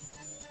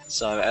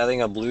 So I'm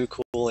adding a blue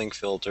cooling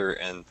filter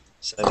and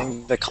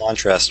setting the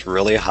contrast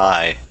really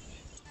high.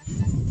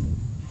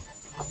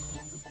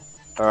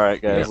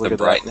 Alright, guys, The look at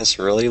that. brightness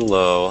really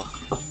low.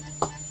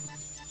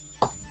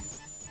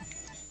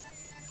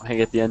 I can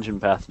get the engine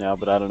path now,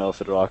 but I don't know if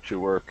it'll actually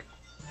work.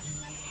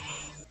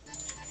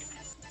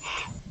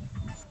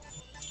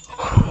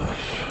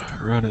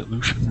 Run it,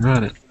 Lucian,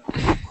 run it.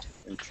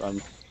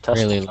 I'm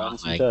testing Really run long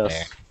some leg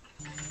tests.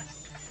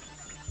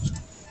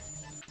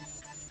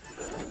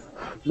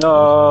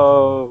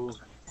 No.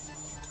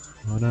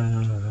 Oh,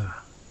 no.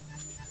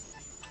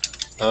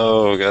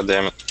 Oh, god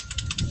damn it.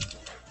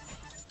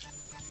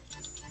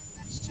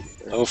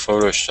 Oh,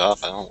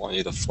 Photoshop, I don't want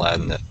you to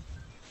flatten it.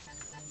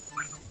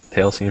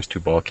 Tail seems too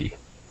bulky.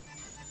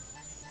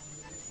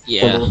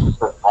 Yeah.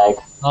 Like,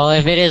 Well,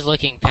 if it is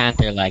looking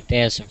panther-like, they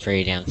have some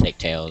pretty damn thick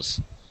tails.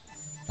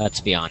 Let's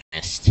be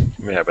honest.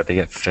 Yeah, but they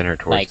get thinner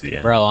towards Like, the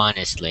end. bro,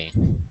 honestly.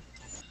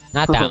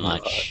 Not that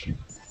much.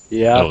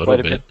 Yeah, A little quite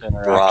a bit. bit thinner,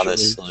 actually.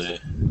 Honestly.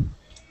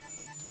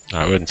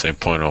 I wouldn't say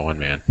 0.01,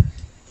 man.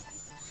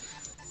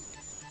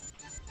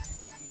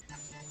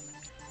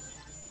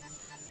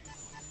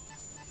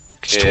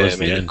 It's Okay, I towards the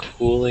made a end.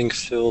 cooling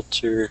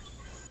filter.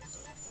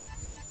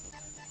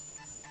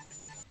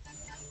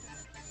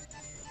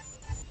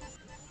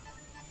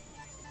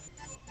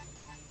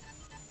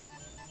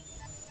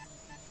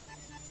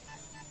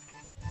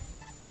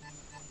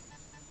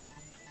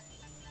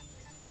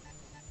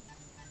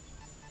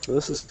 So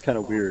this is kind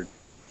of weird.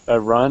 I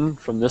run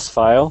from this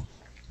file.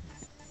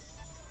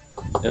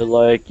 It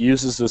like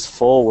uses this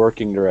full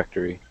working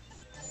directory.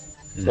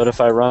 Hmm. But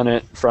if I run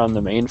it from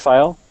the main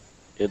file,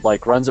 it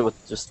like runs it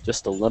with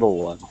just a little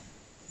one.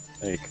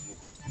 Like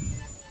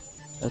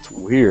that's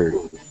weird.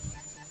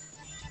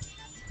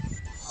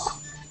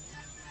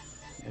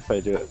 If I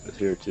do it with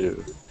here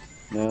too.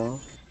 No.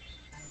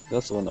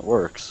 That's the one that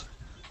works.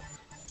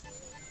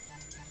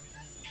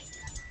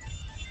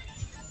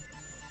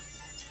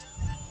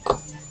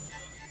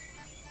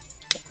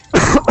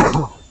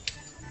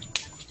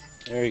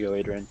 There you go,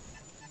 Adrian.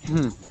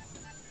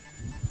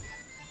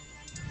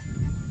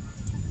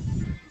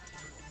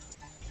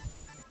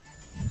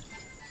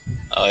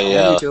 Oh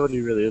yeah,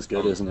 Utility really is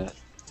good, isn't it?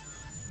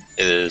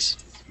 it is.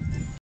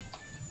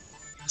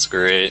 It's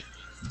great.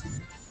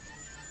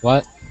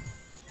 What?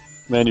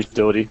 Man,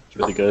 utility is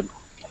really good.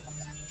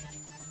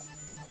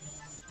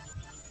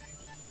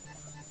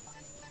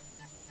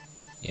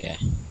 Yeah.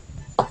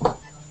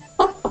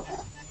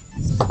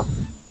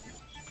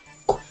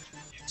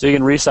 So you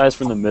can resize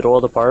from the middle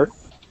of the part.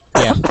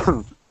 Yeah.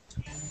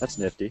 That's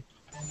nifty.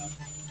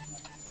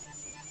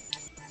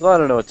 Well, I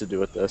don't know what to do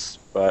with this,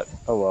 but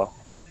oh well.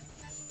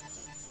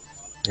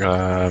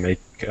 Make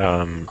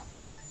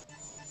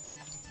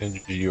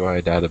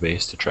NGUI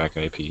database to track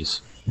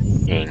IPs.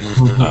 And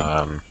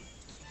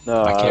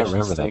No, I can't was remember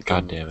just that. thinking-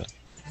 God damn it.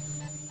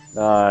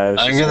 No, I was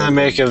I'm just gonna thinking-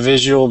 make a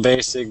Visual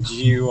Basic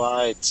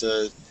GUI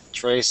to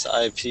trace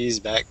IPs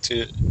back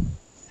to.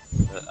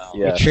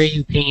 Yeah. Make sure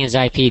you ping his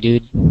IP,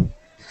 dude.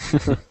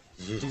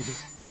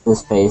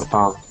 this face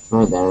palm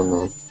right there and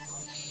then.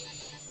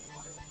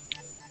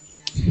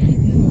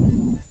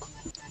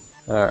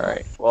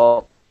 Alright,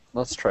 well,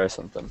 let's try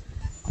something.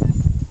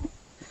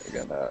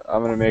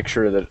 I'm gonna make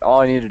sure that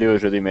all I need to do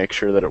is really make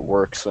sure that it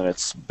works when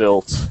it's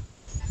built.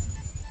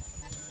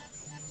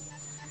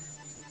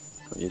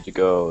 We need to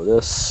go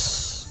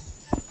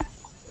this.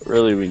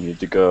 Really, we need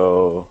to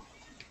go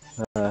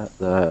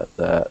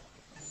that.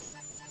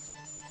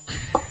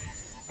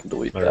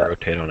 Delete My that.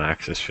 rotate on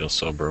axis feels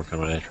so broken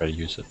when I try to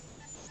use it.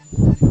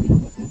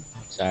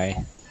 Sorry.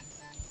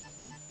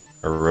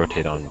 Or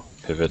rotate on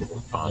pivot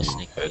on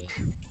Listening to head.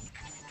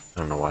 I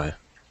don't know why.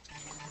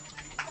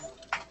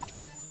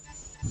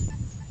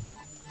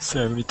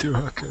 72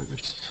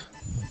 hookers.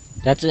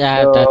 That's a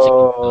good song.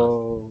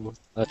 Oh.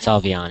 Let's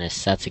all be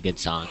honest. That's a good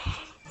song.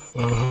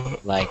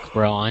 Like,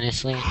 bro,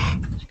 honestly,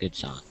 it's a good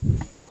song.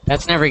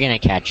 That's never gonna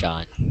catch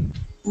on.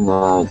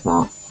 No, it's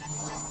not.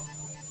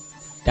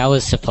 That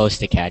was supposed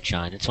to catch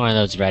on. It's one of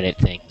those Reddit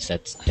things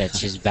that's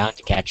just bound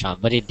to catch on,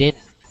 but it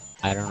didn't.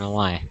 I don't know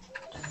why.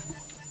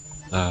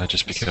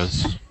 Just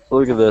because.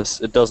 Look at this.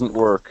 It doesn't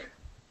work.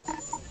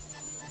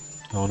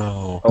 Oh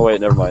no. Oh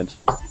wait, never mind.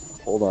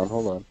 Hold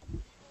on.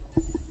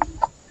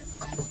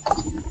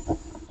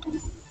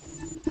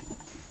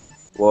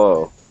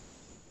 Whoa.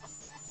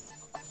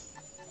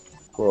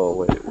 Whoa,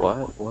 wait,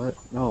 what? What?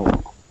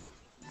 No.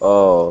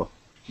 Oh.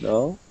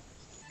 No?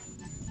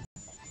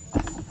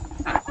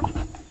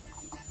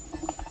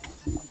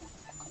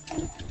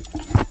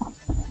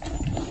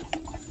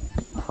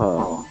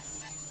 Huh.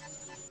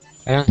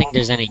 I don't think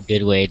there's any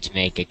good way to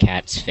make a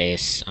cat's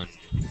face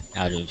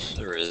out of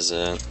There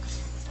isn't.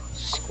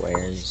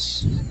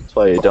 squares. That's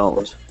why you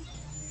don't.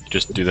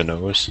 Just do the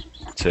nose.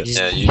 That's it.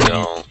 Yeah, you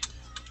don't.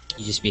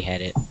 You just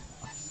behead it.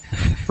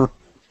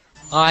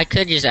 Oh, I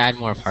could just add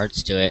more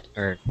parts to it,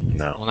 or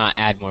well, No. not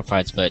add more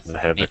parts, but The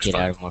head make looks it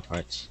fine. out of more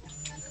parts.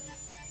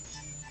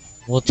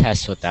 We'll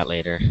test with that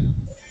later.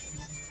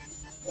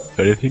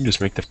 But if you can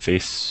just make the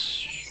face.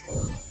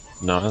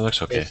 No, it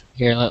looks okay.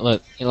 Here,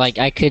 look. Like,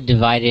 I could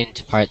divide it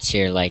into parts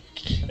here, like,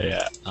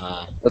 Yeah.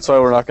 That's why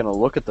we're not gonna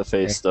look at the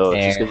face though,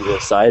 it's just There. gonna be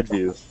a side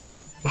view.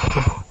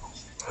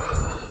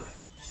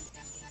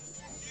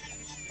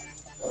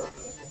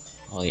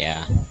 oh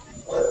yeah.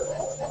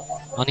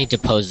 I'll need to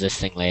pose this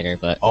thing later,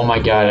 but... Oh my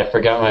god, I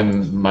forgot my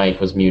mic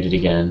was muted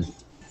again.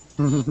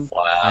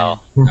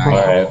 Wow.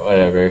 Alright,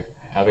 whatever.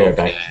 I'll be right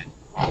back.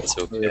 It's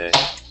okay.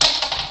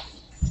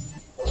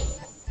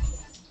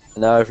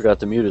 Now I forgot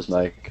to mute his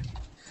mic.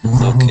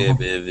 It's okay,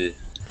 baby.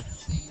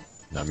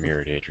 Now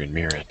mirror it, Adrian,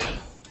 mirror it.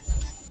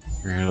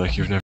 Mirror it like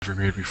you've never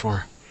mirrored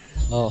before.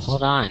 Oh,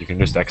 hold on. You can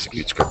just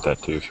execute script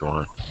that too if you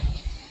want.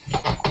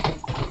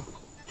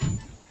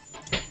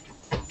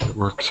 It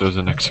works as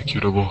an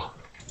executable.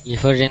 You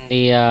put it in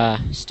the,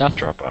 stuff?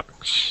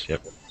 Dropbox.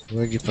 Yep.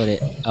 Where'd you put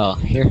it? Oh,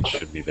 here? It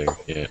should be there.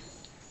 Yeah.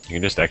 You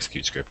can just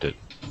execute script it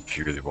if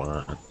you really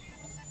want.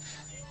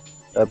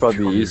 That'd probably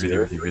be If you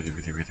easier. really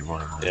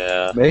want.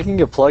 Yeah.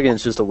 Making a plugin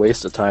is just a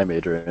waste of time,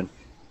 Adrian.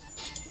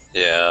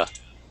 Yeah.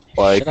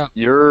 Like, Shut up.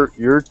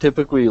 you're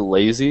typically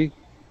lazy,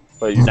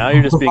 but now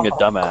you're just being a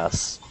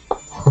dumbass.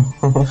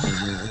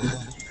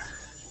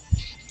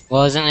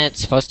 Well, isn't it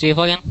supposed to be a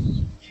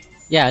plugin?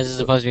 Yeah, this is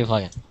supposed to be a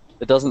plugin.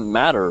 It doesn't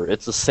matter.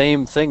 It's the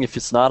same thing if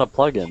it's not a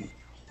plugin.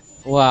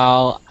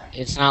 Well,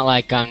 it's not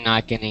like I'm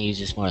not gonna use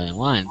this more than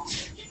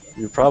once.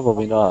 You're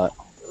probably not.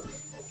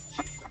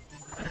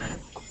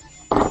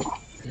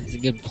 It's a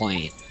good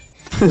point.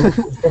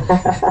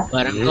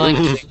 But I'm going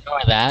to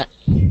ignore that.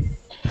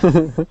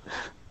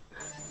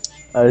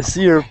 I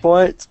see your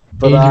point,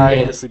 but I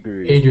Adrian,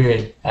 disagree.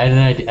 Adrian, I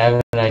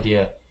have an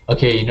idea.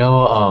 Okay,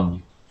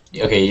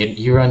 okay,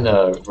 you run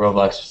the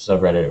Roblox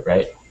subreddit,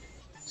 right?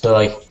 So,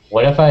 like,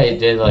 what if I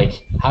did,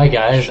 like, hi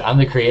guys, I'm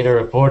the creator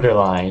of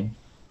Borderline.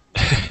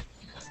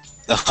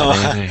 You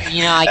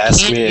know, I Ask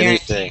can't me guarantee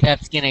anything.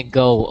 that's gonna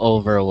go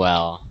over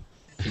well.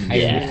 I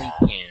Yeah.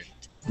 really can't.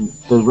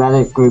 The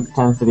Reddit group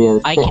tends to be a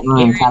I bit can more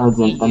guarantee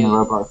intelligent than the you-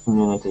 Roblox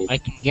community. I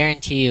can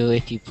guarantee you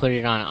if you put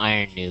it on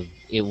Iron Noob,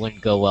 it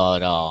wouldn't go well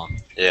at all.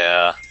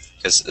 Yeah.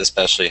 Cause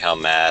especially how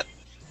Matt.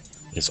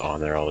 It's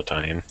on there all the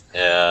time.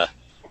 Yeah.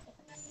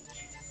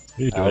 What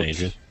are you doing,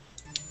 Adrian?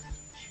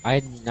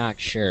 I'm not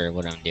sure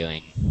what I'm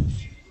doing.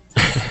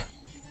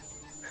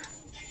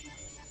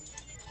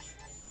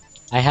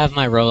 I have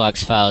my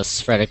Roblox files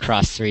spread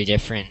across 3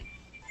 different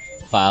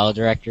file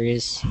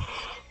directories.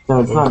 So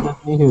it's not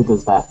just me who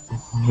does that.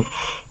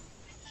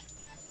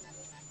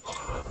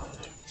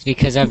 It's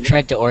because I've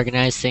tried to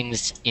organize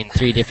things in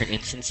 3 different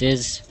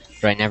instances,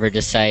 but I never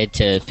decided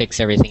to fix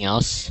everything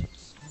else.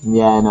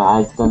 Yeah, no,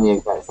 I've done the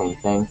exact same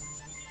thing.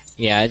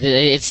 Yeah,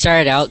 it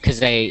started out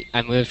because I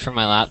moved from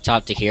my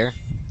laptop to here.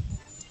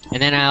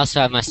 And then I also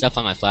have my stuff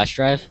on my flash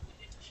drive.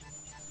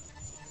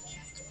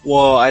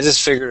 Well, I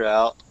just figured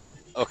out.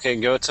 Okay,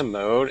 go to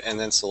mode and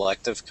then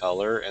selective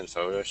color in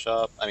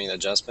Photoshop. I mean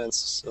adjustments,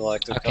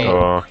 selective Okay. color.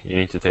 Oh, you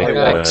need to take It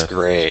works the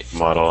great.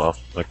 model off.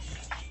 Like,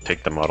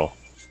 take the model.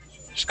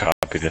 Just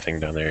copy the thing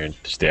down there and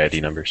just the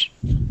ID numbers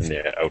and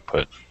the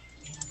output.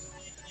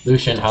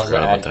 Lucian, how's the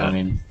Forgot ad about that.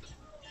 coming?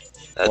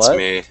 That's What?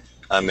 me.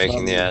 I'm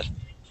making the ad.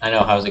 I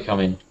know, how's it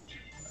coming?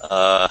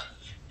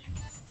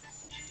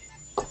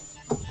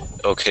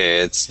 Okay,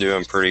 it's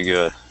doing pretty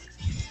good.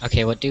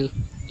 Okay, what do?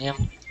 Yeah.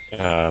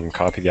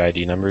 Copy the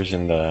ID numbers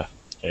in the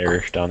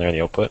area down there in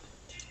the output,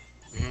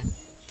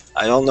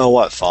 I don't know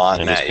what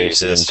font and just Matt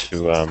paste it uses.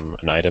 into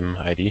an item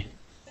ID.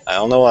 I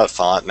don't know what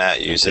font Matt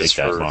And uses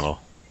take that for. model.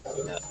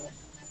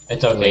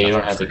 It's okay, you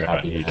don't I have to forgot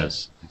copy he that.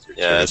 does.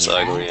 Yeah, it's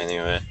ugly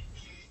anyway.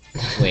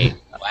 Wait,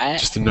 what?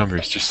 Just the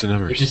numbers, just the It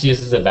numbers. just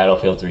uses the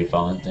Battlefield 3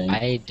 font thing.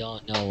 I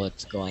don't know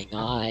what's going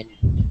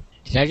on.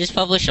 Did I just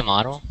publish a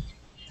model?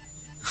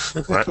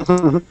 What?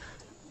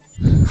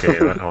 Okay,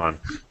 hold on.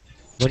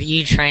 What are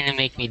you trying to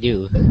make me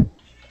do?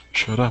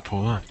 Shut up,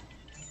 hold on.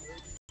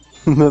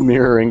 The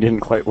mirroring didn't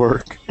quite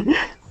work.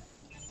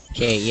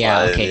 Okay,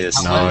 yeah, Why okay.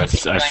 is- No,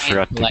 it's, I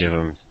forgot to give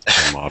him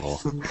a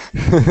model.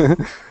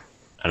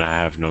 And I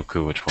have no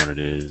clue which one it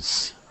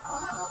is.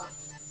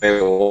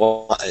 Wait,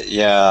 what?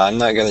 Yeah, I'm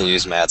not gonna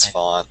use Matt's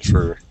font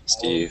for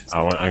Steve.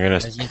 I'm gonna.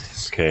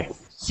 Okay,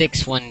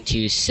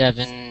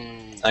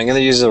 6127. I'm gonna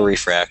use a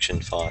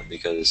refraction font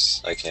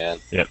because I can.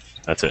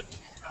 that's it.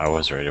 I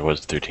was right, it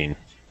was 13.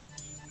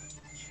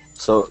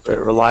 So it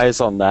relies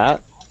on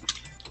that.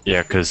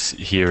 Yeah, because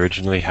he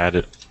originally had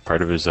it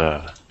part of his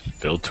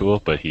build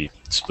tool, but he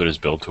split his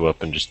build tool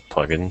up in just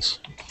plugins.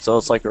 So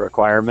it's like a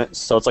requirement.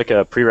 So it's like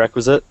a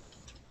prerequisite.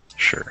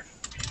 Sure.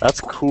 That's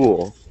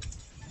cool.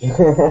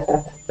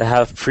 To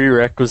have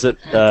prerequisite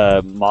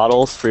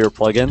models for your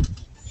plugin.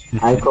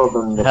 I call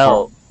them the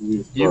Hell, font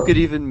used You for- could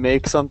even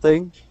make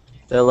something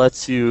that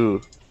lets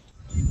you.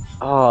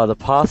 Oh, the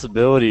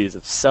possibilities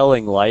of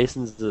selling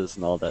licenses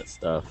and all that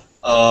stuff.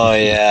 Oh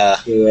yeah.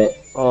 do it.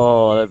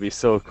 Oh, that'd be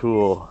so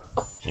cool.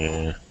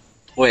 Yeah.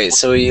 Wait,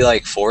 so he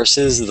like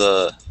forces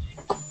the.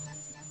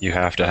 You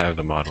have to have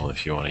the model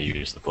if you want to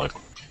use the plug.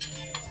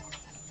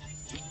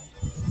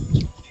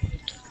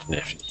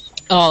 If,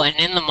 Oh, and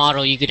in the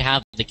model you could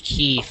have the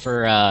key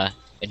for a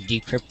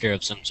decryptor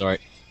of some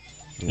sort.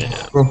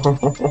 yeah.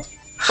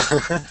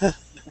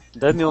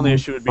 Then the only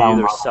issue would be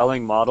either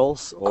selling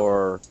models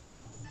or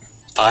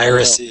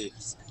Piracy.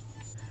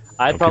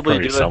 I'd Well, probably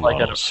people do already it like sell on a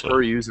models, so-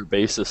 per user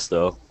basis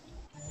though.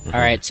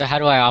 Alright, so how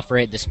do I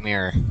operate this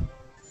mirror?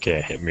 Okay,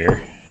 I hit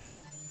mirror.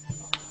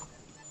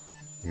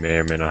 May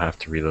or may not have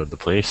to reload the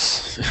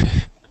place.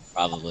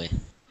 Probably.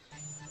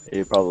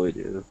 You probably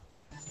do.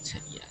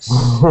 Yes.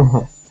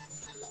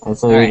 And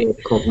so Alright. you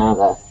click now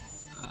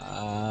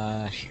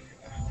that. Sure.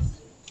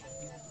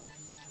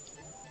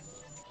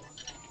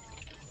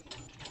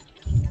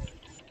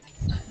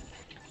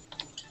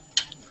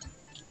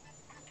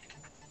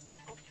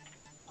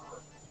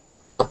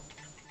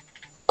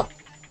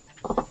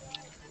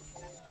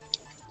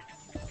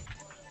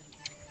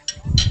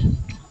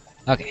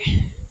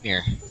 Okay,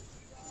 mirror.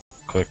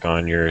 Click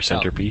on your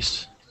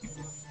centerpiece.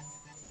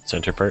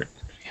 Center part.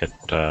 Hit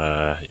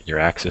your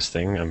axis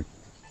thing. I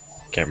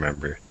can't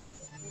remember.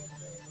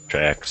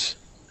 Try X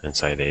and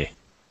side A.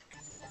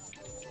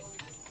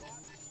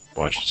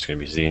 Watch, it's gonna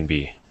be Z and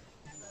B.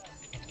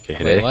 Okay,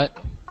 hit Wait, A. what?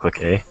 Click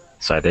A.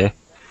 Side A.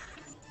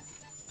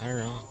 I don't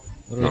know.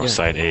 What are we No, doing?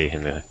 side A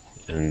in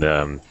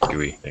the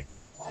GUI thing.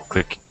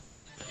 Click.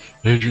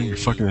 Adrian, you're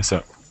fucking this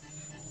up.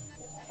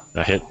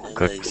 Now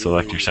click,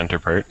 select your center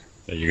part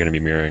that you're gonna be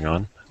mirroring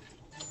on.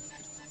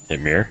 Hit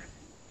mirror.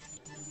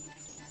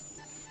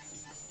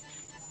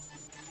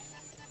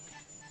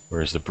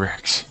 Where's the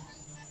bricks?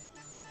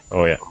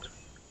 Oh yeah,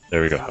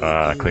 there we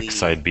go. Click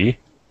side B.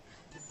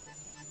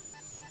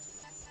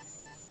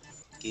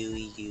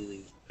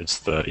 It's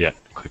the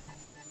click.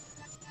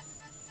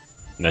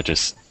 And that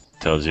just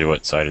tells you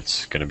what side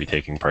it's gonna be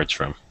taking parts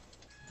from.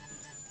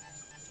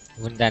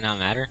 Wouldn't that not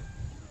matter?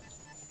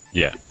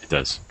 Yeah, it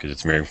does, because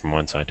it's mirroring from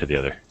one side to the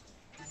other.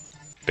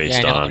 Based Yeah,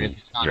 I know, but on if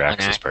it's on your one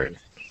axis part.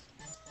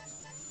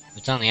 If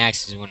it's on the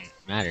axis, it wouldn't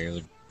matter. It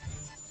would.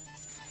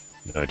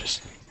 No,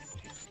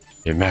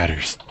 it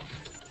matters.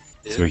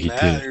 It what he did.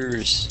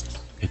 matters.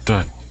 It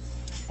done.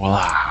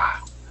 Voila!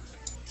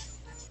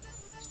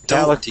 That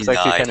Don't looks like you're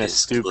deny kind of his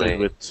stupid claim.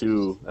 with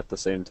two at the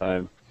same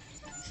time.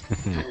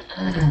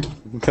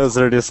 Because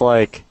they're just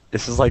like,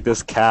 it's just like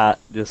this cat,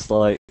 just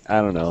like,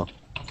 I don't know.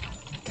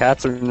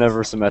 Cats are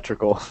never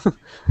symmetrical.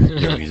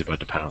 Yo, he's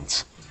about to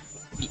pounce.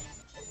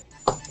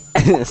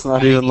 It's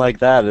not even like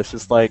that, it's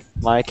just like,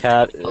 my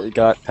cat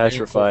got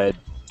petrified.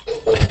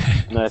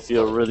 And I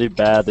feel really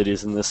bad that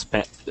he's in this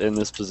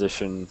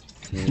position,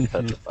 being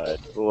petrified.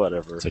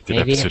 Whatever. It's like the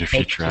Maybe episode of it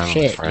takes the Futurama with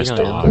shit, Forrest you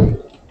don't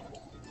Dog.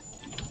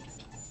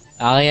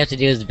 All you have to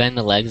do is bend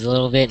the legs a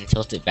little bit and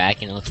tilt it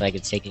back, and it looks like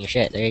it's taking a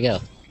shit. There you go.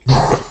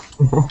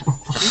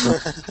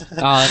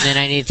 Oh, and then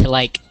I need to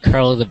like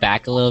curl the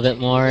back a little bit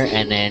more,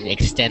 and then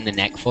extend the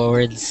neck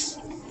forwards.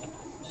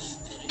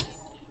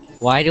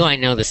 Why do I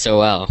know this so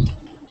well?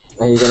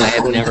 Are you gonna I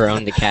have never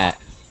owned a cat.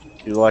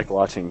 You like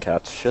watching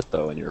cats shit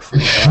though in your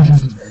free time.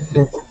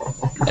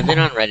 I've been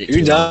on Reddit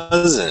Who too long.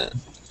 doesn't?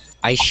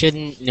 I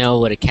shouldn't know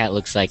what a cat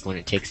looks like when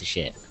it takes a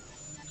shit.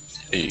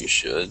 You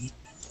should.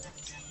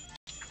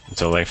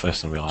 It's a life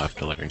lesson we all have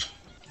to learn.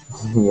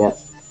 Yeah.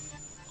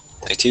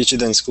 They teach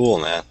it in school,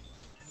 man.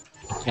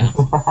 Yeah.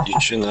 You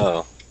should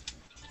know.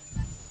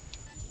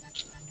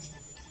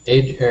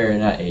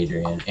 Not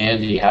Adrian.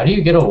 Andy, how do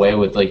you get away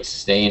with like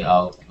staying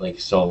up like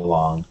so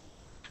long?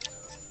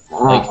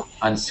 Like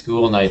on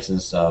school nights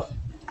and stuff.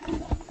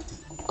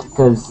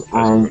 Because He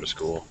doesn't go to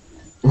school.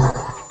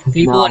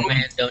 People no, in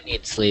man don't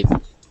need sleep.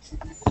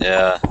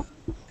 Yeah.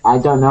 I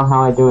don't know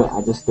how I do it.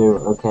 I just do it.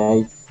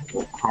 Okay,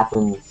 it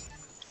happens.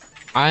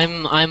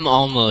 I'm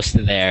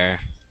almost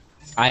there.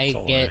 I It's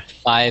all get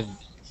right. 5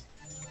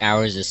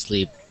 hours of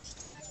sleep.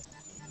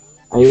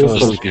 I You used fell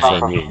to asleep before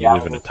suffer me, and from you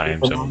live in a the time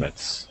sleep zone in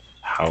that's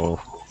how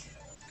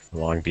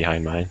long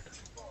behind mine?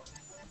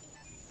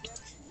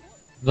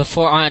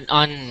 Before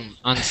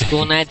on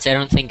school nights, I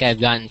don't think I've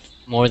gotten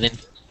more than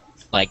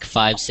like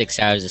 5-6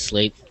 hours of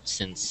sleep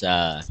since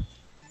a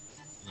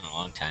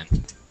long time.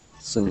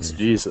 Since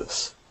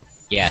Jesus.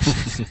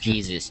 Yes,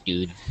 Jesus,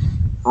 dude.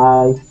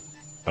 I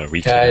About a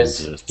week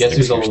Guys, ago, guess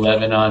who's 6 years.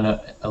 11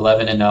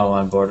 and 0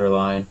 on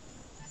Borderline?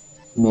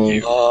 me.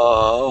 You.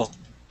 Oh.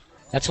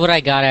 That's what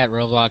I got at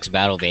Roblox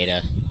Battle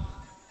Beta.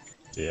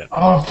 Yeah.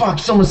 Oh fuck!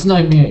 Someone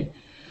sniped me.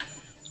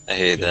 I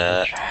hate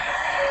that.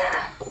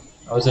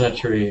 I was in a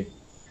tree.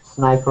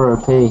 Sniper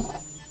OP.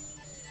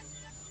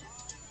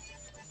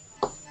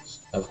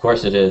 Of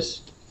course it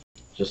is.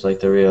 Just like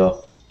the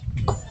real.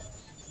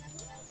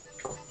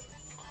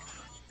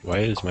 Why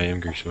is my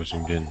anger so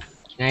zoomed in?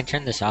 Can I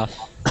turn this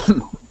off?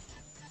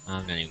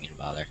 I'm not even gonna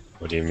bother.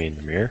 What do you mean,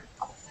 the mirror?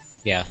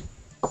 Yeah.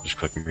 Just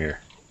click mirror.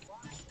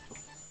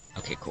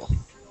 Okay, cool.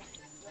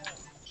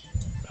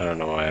 I don't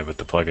know why, but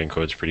the plugin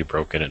code's pretty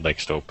broken. It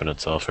likes to open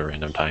itself at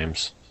random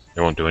times.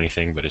 It won't do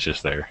anything, but it's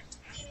just there.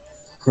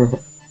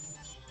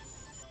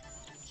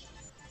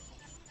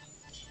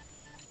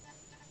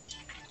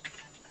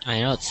 I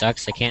know it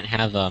sucks. I can't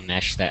have a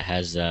mesh that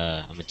has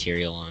a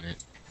material on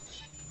it,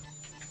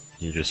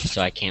 You just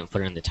so I can't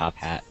put it in the top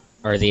hat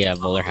or the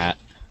bowler hat.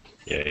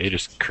 yeah, you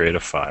just create a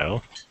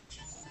file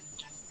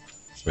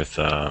with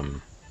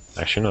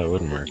actually no, it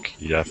wouldn't work.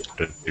 You'd have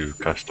to do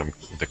custom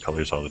the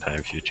colors all the time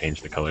if you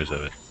change the colors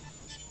of it.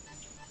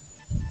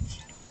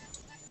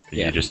 But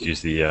Yeah. You just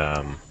use the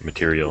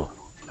material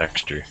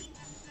texture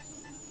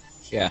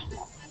Yeah.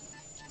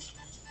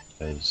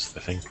 as the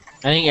thing.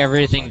 I think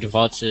everything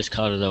defaults to this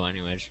color though,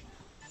 anyways.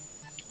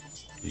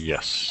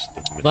 Yes,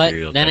 the But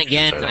material then textures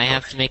again, are the I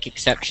have color. to make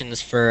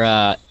exceptions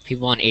for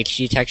people on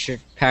HD texture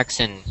packs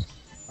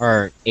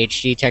or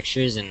HD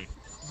textures and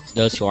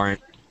those who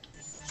aren't.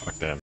 Fuck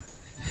them.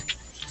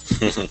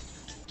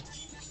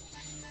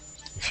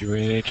 If you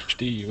ain't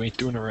HD, you ain't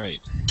doing it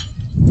right.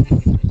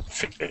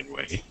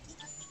 Finwei.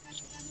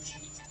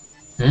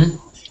 Hmm?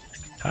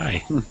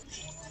 Hi.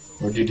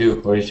 What'd you do?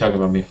 What are you talking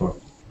about me for?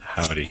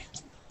 Howdy.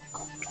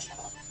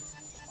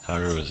 How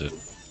was it?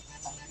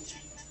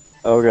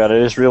 Oh god, I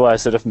just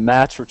realized that if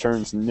match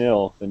returns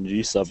nil, then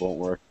G-sub won't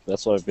work.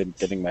 That's what I've been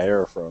getting my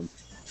error from.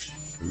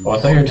 Oh, I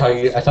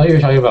thought you were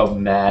talking about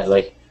Matt.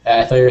 Like,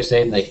 I thought you were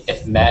saying like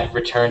if Matt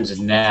returns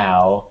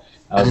now.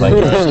 I was like,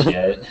 oh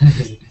shit.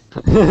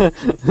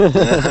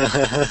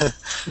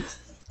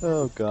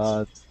 Oh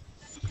god.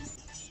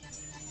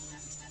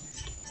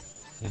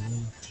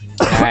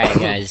 Alright,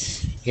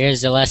 guys.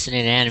 Here's the lesson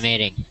in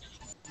animating.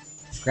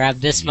 Grab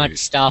this much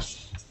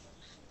stuff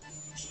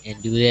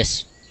and do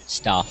this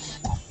stuff.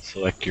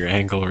 Select your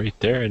angle right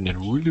there and then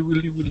woolly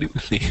woolly woolly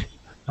woolly.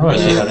 I want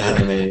to see how to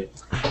animate.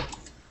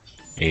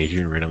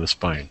 Adrian, right on the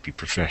spine. Be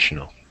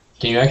professional.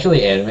 Can you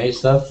actually animate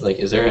stuff? Like,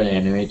 is there an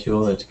animate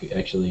tool that's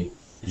actually?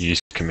 You use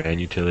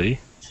command utility.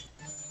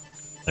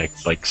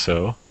 Like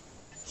so.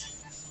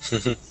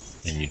 And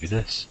you do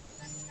this.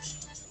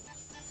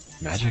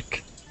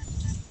 Magic.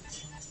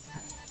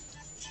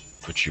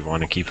 But you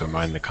want to keep in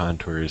mind the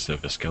contours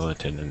of a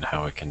skeleton and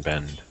how it can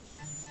bend.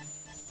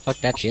 Fuck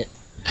that shit.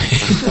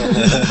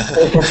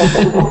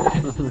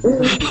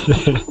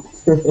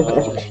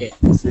 Shit.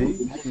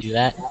 See? Do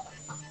that.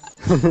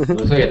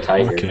 Looks like a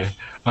tiger. Okay,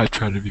 I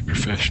try to be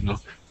professional.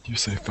 You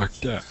say fuck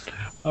that.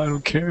 I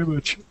don't care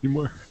about you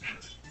anymore.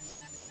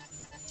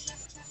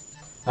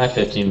 I have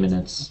 15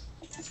 minutes.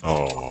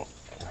 Oh.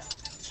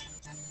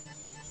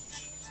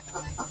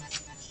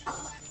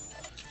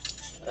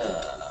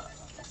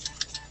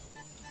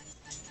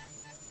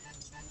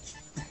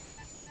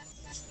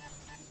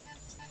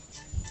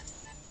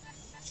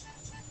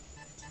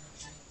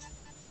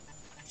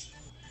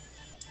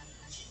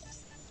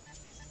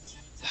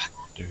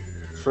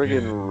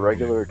 Friggin'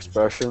 regular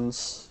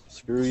expressions.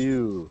 Screw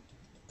you.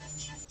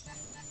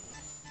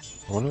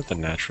 I wonder what the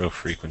natural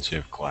frequency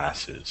of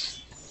glass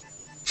is.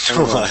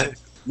 What?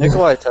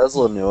 Nikolai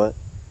Tesla knew it.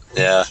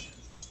 Yeah.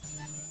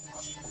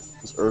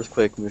 His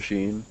earthquake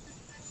machine.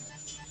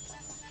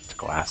 It's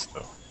glass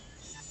though.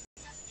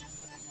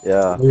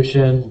 Yeah.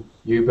 Lucien,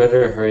 you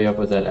better hurry up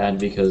with that ad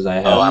because I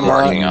have. Oh, I'm 15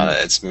 working on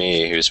minutes. it. It's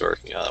me who's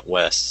working on it.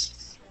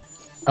 Wes.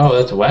 Oh,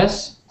 that's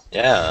Wes?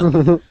 Yeah.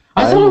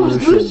 I I'm thought it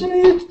was Lucien.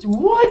 Lucien.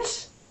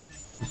 What?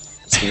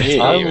 It's me.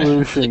 I'm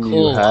Lucian, you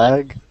Cool.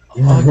 hag.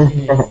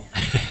 Okay.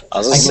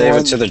 I'll just save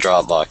it to the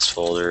Dropbox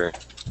folder.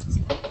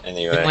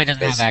 Anyway, Finwei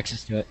doesn't have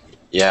access to it.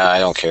 yeah, I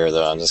don't care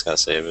though. I'm just gonna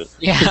save it.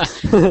 Yeah,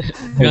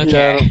 Yeah,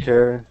 care. I don't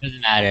care.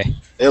 doesn't matter.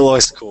 It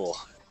looks cool.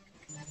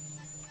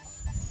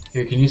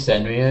 Here, can you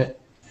send me it?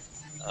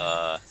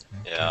 Yeah,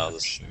 I'll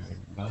just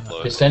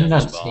upload Just send it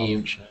on to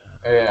Steam.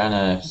 Or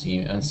on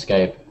Steam, on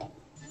Skype.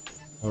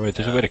 Oh wait,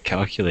 there's a way to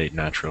calculate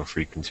natural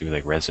frequency with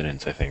like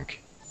resonance, I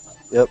think.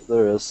 Yep,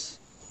 there is.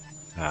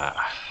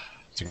 Ah,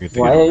 it's a good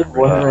thing Why I are you remember that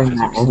wondering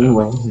that physics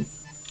anyway?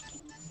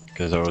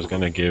 Because I was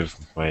gonna give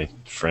my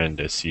friend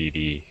a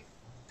CD,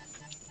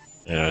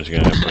 and I was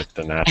gonna put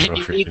the natural You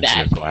need frequency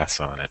that. of glass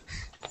on it.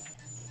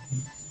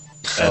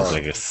 As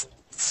like a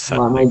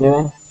What am I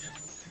doing?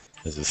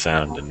 as a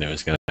sound, and it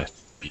was gonna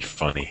be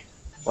funny.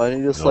 Why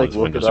don't you just All like those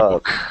look it windows are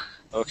up?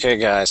 Okay,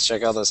 guys,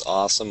 check out this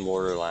awesome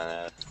Borderline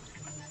ad.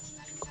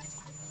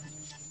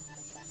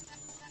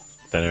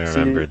 Then I See-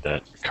 remembered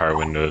that car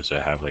windows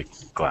that have like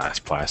glass,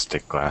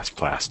 plastic, glass,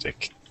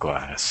 plastic,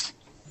 glass.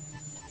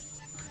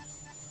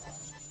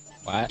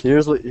 What?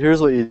 Here's what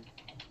you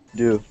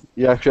do.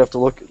 You actually have to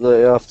look. You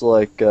have to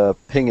like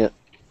ping it.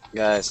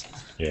 Guys,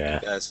 Yeah,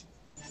 guys.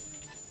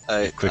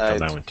 I clicked I on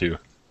that one too.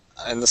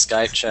 in the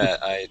Skype chat,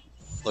 I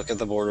look at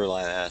the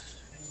Borderline ad.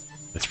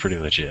 It's pretty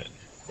legit.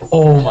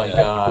 Oh my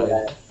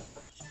god.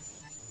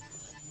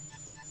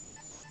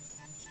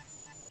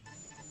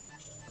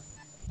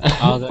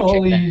 I'll go check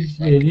Holy that.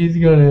 shit, he's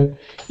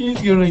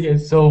gonna get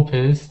so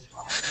pissed.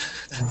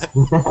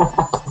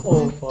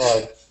 Oh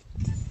fuck.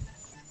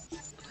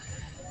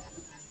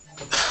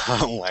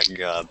 Oh my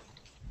god.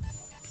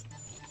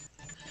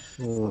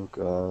 Oh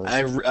god.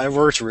 I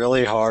worked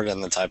really hard on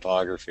the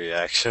typography,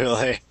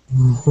 actually.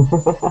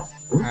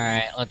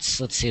 Alright, let's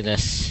see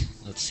this.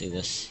 Let's see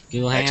this.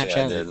 Google Hangout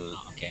Actually, I chat? didn't.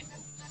 Oh, okay.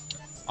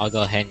 I'll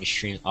go ahead and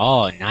stream.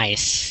 Oh,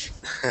 nice.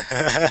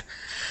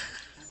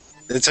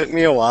 It took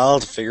me a while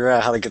to figure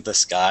out how to get the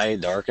sky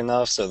dark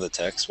enough so the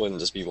text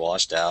wouldn't just be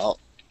washed out.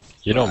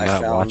 You know I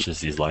Matt found- watches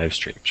these live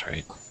streams,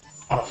 right?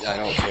 I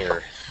don't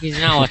care. He's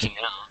not watching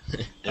now.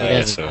 Yeah, He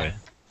that's doesn't. why.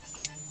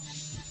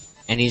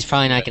 And he's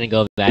probably not going to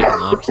go back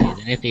and watch these.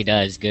 And if he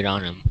does, good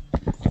on him.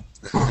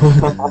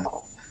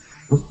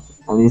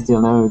 At least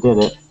you'll know who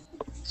did it.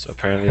 So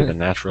apparently the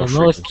natural The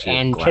most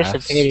frequency of glass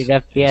anticipated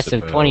FPS is of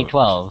about-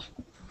 2012.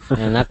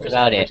 And that's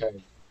about it.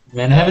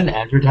 Man, I haven't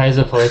advertised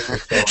a place for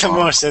so The long.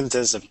 most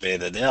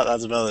anticipated. Yeah,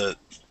 that's about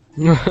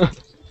it.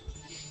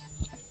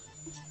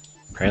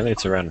 Apparently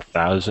it's around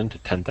 1,000 to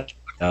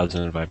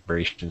 10,000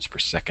 vibrations per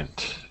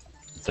second.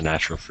 The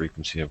natural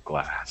frequency of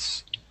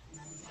glass.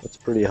 That's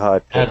pretty high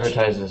pitch.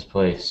 Advertise this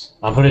place.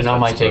 I'm putting all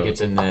my That's about-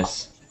 tickets in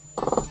this.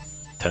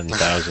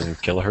 10,000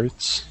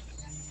 kilohertz.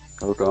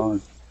 Oh god.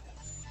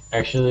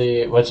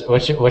 Actually, what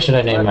should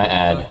I name my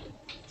ad?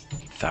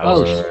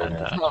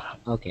 1,000.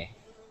 Okay.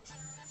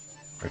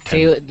 Or 10.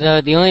 See,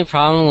 the only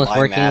problem with Why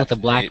working Matt with the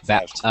black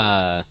box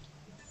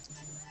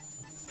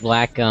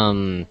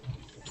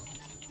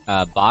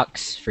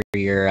for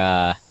your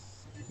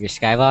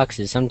skybox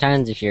is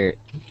sometimes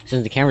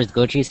since the camera's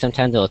glitchy,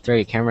 sometimes it'll throw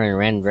your camera in a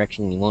random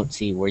direction and you won't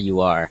see where you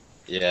are.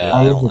 Yeah,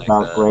 I I use don't the like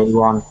dark that. grey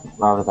one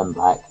rather than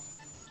black.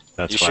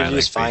 That's You why I should like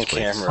use Find base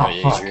plates. Camera,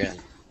 Oh, fuck. Adrian.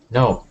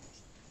 No.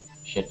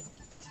 Shit.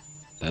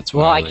 That's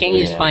why Well, I like can't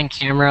use yeah. Find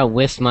Camera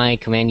with my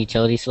command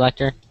utility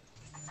selector.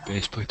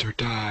 base plates or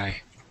die.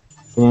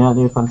 Can you not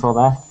do Control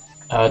F?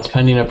 It's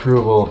pending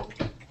approval.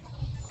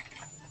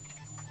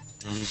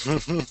 This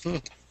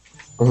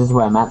is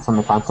where Matt's on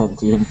the content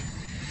team.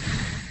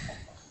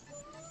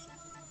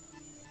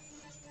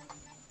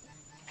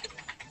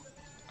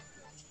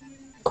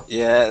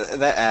 Yeah,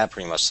 that ad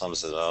pretty much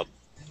sums it up.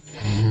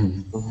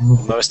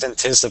 Most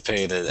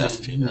anticipated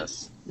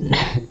FPS.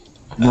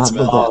 Not That's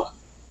the about best.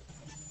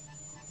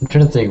 I'm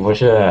trying to think, what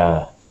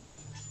should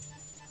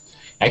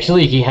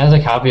Actually, he has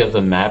a copy of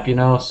the map, you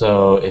know,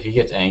 so if he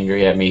gets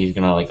angry at me, he's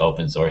gonna, like,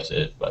 open source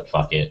it, but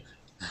fuck it.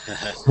 it.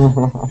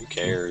 Who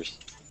cares?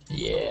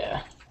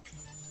 Yeah.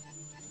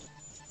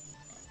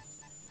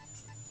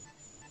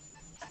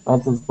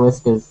 That's his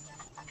whiskers.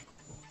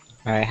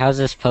 Alright, how's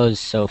this pose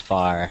so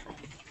far?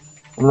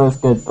 It looks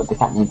good, but the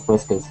cat needs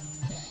whiskers.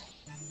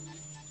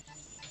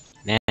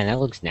 Man, that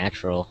looks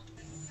natural.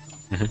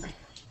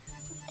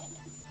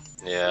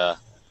 Yeah.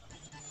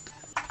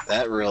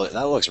 That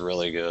looks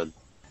really good.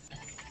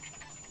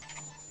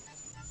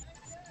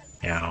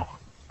 Meow.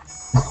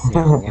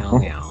 Meow, meow,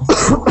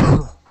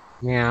 meow.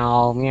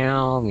 Meow,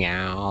 meow,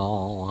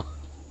 meow.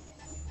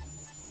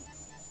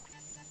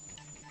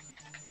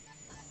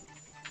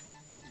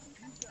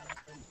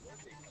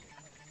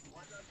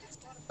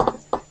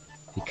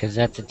 Because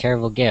that's a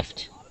terrible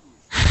gift.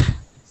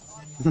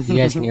 You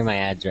guys can hear my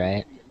ads,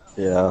 right?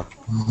 Yeah.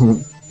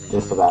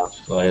 Just about.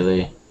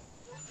 Slightly.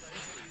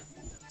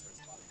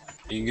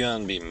 You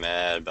gonna be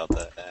mad about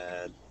that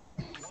ad.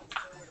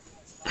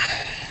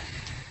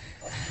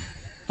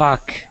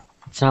 Fuck.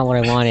 It's not what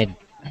I wanted.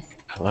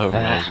 Hello,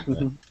 Ah.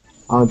 man.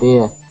 Oh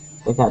dear.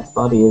 The cat's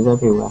body is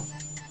everywhere.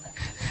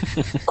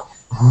 It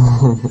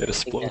I think that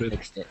exploded.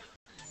 fixed it.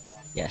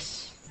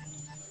 Yes.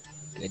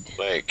 Good.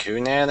 Wait,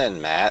 Kunan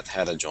and Matt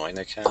had a joint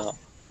account?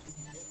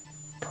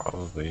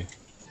 Probably.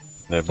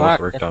 They both Fuck,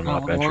 worked that's on not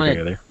Mod what I Venture wanted.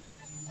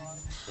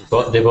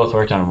 together. They both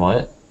worked on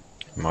what?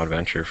 Mod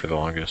Venture for the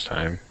longest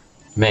time.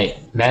 Mate,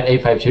 Matt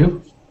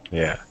 852?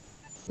 Yeah.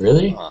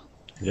 Really? Huh.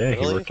 Yeah, he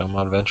Really? worked on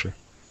Mod Venture.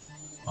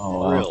 Oh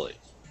wow. Really?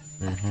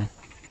 Mm-hmm.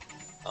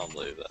 I don't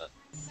believe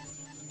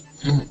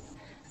that.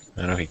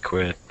 I know he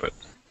quit, but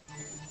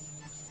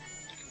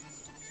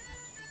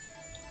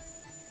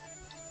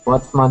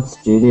What's Mod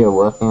Studio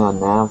working on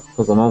now?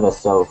 Because I know they're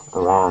still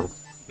around.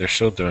 they're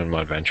still doing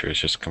Mod Venture. It's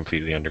just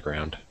completely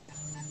underground.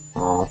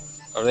 Uh,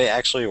 Are they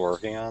actually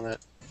working on it?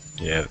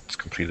 Yeah, it's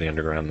completely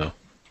underground though.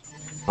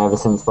 ever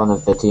since one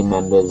of the team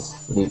members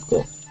leaked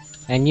it.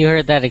 And you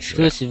heard that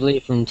exclusively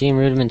from Team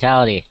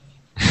Rudimentality.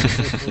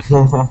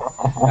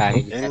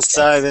 Right.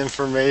 Inside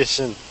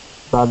information.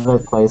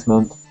 Product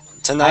placement.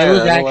 Tonight I was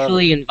at 11.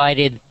 actually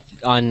invited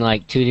on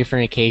like 2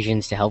 different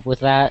occasions to help with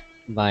that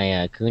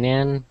by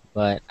Kunan,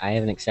 but I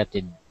haven't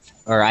accepted,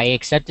 or I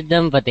accepted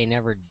them, but they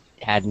never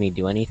had me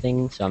do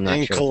anything, so I'm not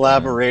In sure.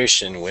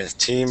 collaboration with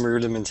Team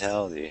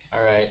Rudimentality.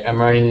 Alright, I'm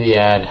writing the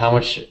ad. How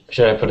much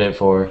should I put it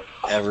for?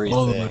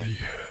 Everything.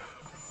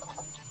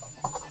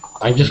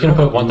 I'm just gonna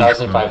put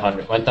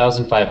 1,500.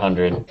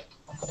 1,500.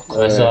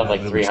 So I still have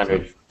like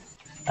 300.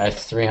 I have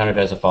 300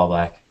 as a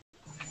fallback.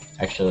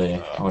 Actually,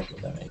 how much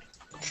would that make?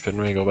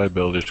 Shouldn't we go by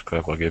Builders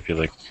Club? I'll give you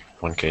like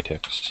 1k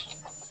tips.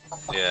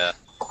 Yeah.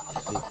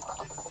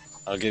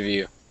 I'll give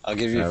you I will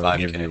 5K.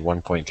 give you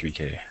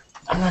 1.3k.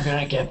 I'm not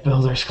gonna get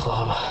Builders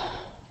Club.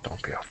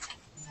 Don't be off.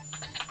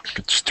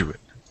 Just do it.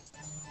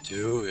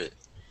 Do it.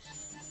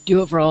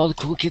 Do it for all the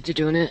cool kids are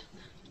doing it,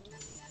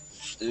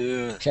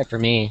 Do it. except for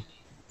me.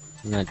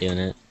 I'm not doing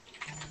it.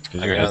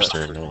 Because I you're a got it.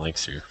 hipster and no one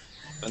likes you.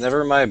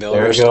 Whenever my There we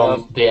Builders go.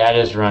 Club, The ad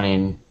is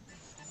running.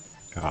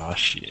 Aw,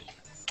 shit.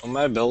 when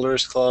my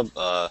Builders Club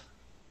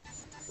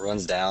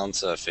runs down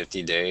to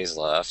 50 days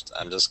left,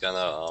 I'm just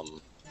gonna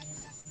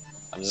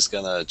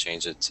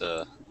change it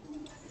to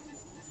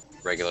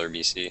regular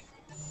BC.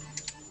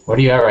 What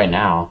are you at right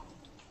now?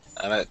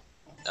 I'm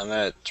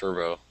at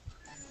Turbo.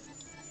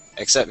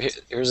 Except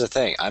here's the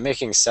thing, I'm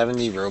making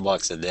 70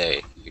 Robux a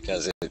day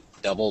because it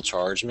double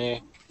charged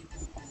me,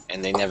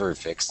 and they never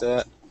fixed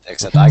it.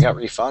 Except I got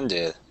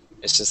refunded.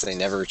 It's just they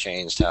never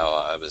changed how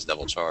I was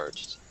double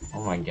charged.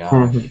 Oh my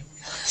gosh.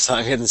 So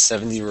I'm getting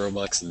 70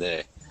 Robux a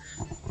day.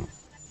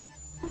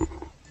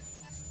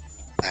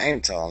 I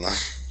ain't telling them.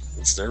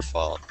 It's their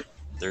fault.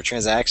 Their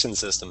transaction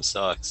system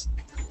sucks.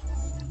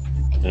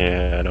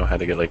 Yeah, I know how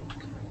to get like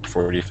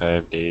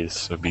 45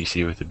 days of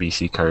BC with a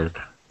BC card.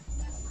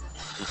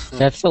 Does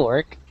that still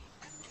work?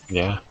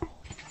 Yeah,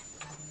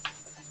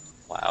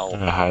 Wow.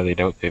 I highly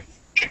doubt they've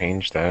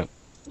changed that.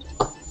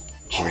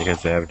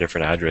 Because they have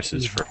different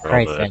addresses for all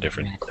Christ, the that's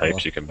different mad cool.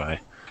 types you can buy.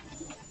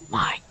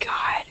 My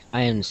god,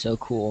 I am so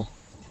cool.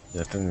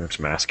 That thing looks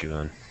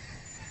masculine.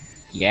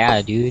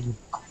 Yeah, dude.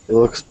 He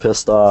looks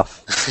pissed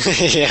off.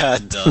 Yeah,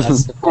 it That's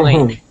does. the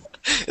point.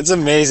 It's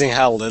amazing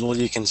how little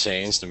you can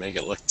change to make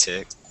it look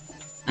ticked.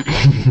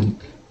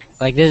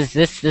 Like this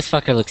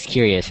fucker looks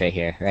curious right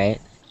here, right?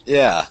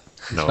 Yeah.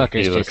 No,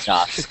 fucker's he looks pissed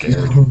off.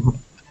 scared.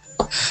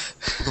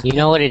 You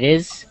know what it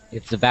is?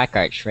 It's the back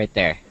arch right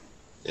there.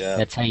 Yeah.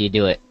 That's how you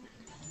do it.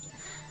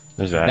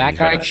 There's that. Back he's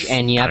got a arch,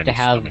 and you have to tiny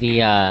have stomach.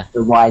 the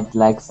The wide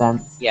leg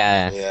sense.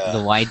 Yeah.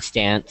 the wide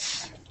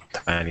stance.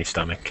 Tiny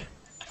stomach.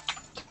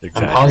 I'm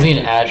pausing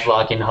Exaggerated. ad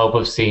block in hope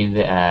of seeing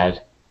the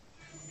ad.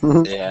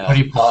 Yeah.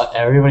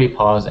 Everybody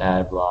pause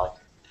ad block.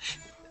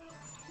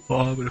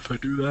 Oh, but if I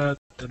do that,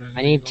 then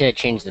I need to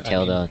change the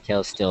tail though.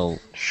 Tail's still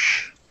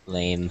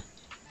lame.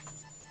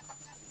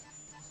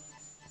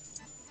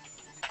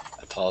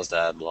 I paused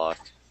ad block.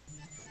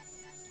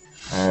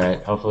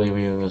 Alright, hopefully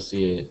we will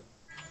see it.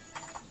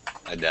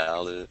 I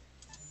doubt it.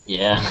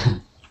 Yeah.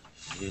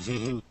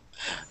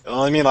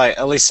 Well, I mean, like,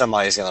 at least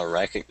somebody's gonna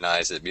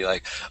recognize it. Be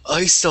like,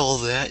 I saw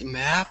that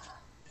map.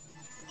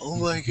 Oh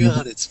my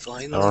god, it's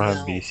finally I don't have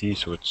out. BC,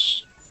 so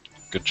it's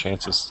good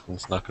chances.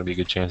 It's not gonna be a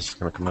good chance it's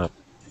gonna come up.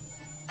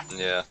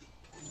 Yeah.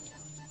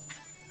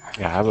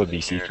 Yeah, I have a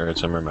BC card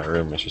somewhere in my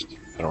room. It's just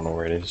I don't know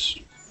where it is.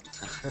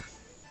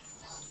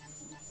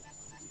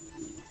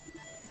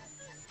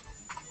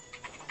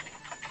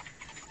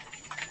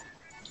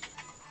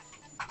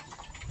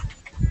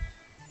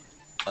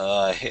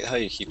 I hate how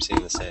you keep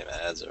seeing the same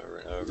ads over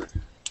and over.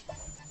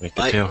 Make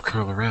the I- tail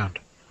curl around.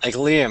 Like,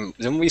 Liam,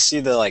 didn't we see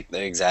the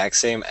exact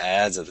same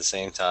ads at the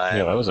same time?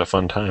 Yeah, that was a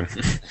fun time.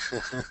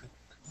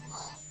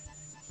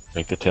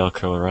 Make the tail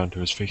curl around to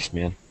his face,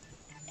 man.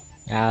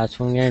 Yeah, that's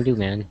what I'm gonna do,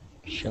 man.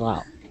 Chill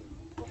out.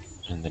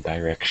 In the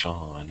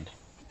direction.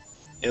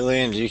 Hey,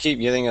 Liam, do you keep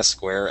getting a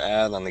square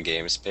ad on the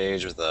games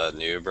page with a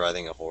noob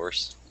riding a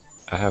horse?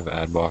 I have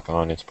ad block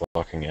on. It's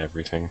blocking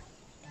everything.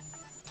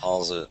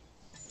 Pause it.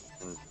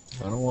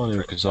 I don't want to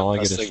because all I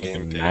get That's is the game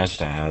fucking page.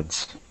 Mazda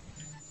ads.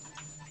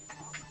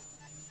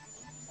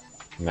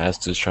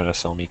 Mazda's trying to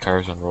sell me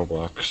cars on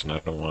Roblox, and I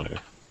don't want to.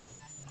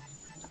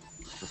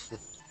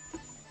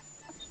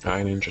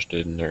 I'm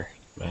interested in their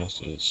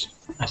Mazdas.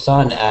 I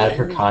saw an ad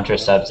for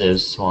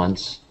contraceptives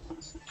once.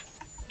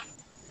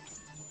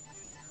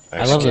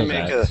 I love Can those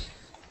make ads.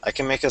 I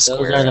can make a Those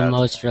square are the ad.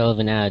 most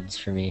relevant ads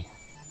for me.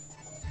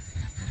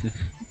 Is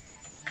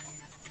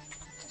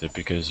it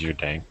because you're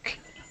dank?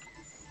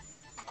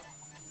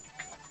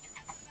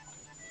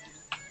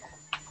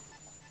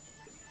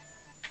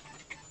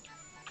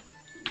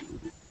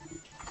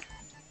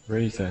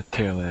 Raise that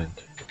tail end.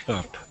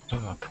 Up,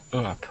 up,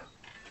 up.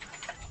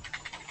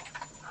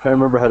 I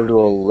remember how to do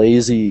a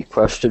lazy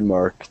question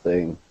mark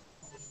thing.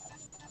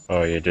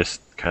 Oh, you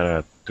just kind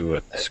of do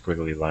a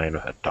squiggly line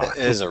with a dot.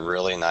 It is a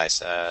really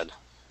nice ad.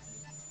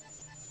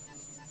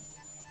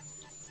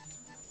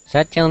 Does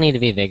that tail need to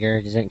be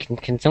bigger?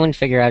 Can someone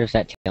figure out if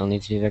that tail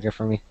needs to be bigger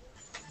for me?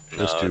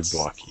 Just too it's-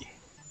 blocky.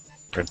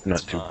 Or not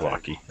it's too fine.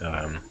 blocky.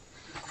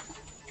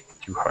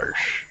 Too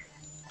harsh.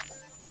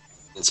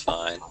 It's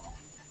fine.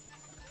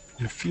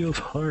 It feels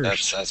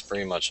harsh. That's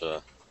pretty much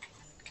a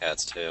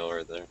cat's tail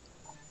right there.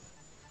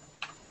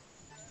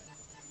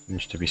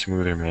 Needs to be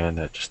smoother, man.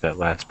 That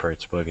last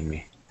part's bugging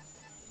me.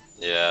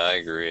 Yeah, I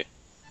agree.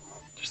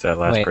 Just that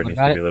last Wait, part what needs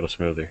about to be it? a little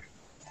smoother.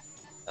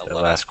 That That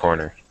last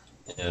corner.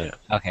 Yeah.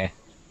 Okay.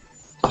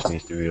 Just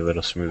needs to be a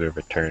little smoother of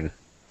a turn.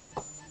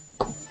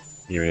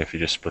 Even if you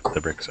just split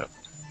the bricks up.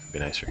 It'd be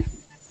nicer.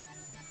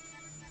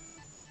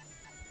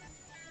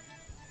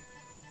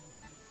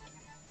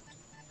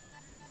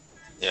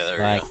 Yeah, there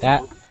we Like go.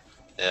 that?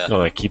 Yeah. No,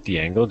 like keep the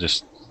angle,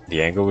 just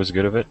the angle was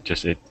good of it.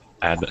 Just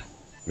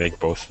make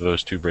both of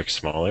those two bricks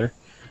smaller,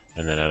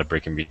 and then add a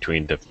brick in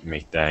between to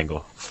make the angle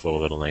flow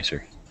a little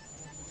nicer.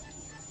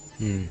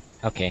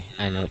 Okay,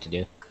 I know what to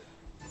do.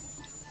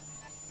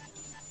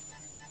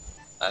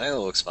 I think it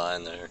looks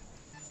fine there.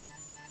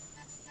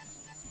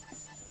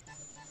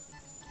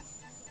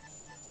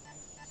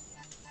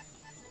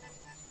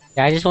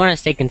 Yeah, I just want to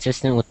stay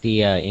consistent with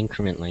the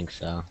increment length,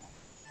 so...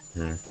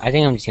 I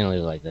think I'm just gonna leave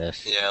it like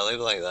this. Yeah, leave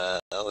it like that.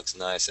 That looks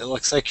nice. It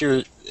looks like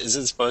you're... Is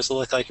it supposed to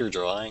look like you're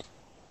drawing?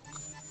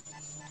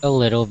 A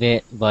little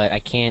bit, but I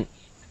can't,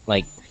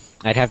 like...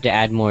 I'd have to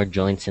add more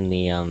joints in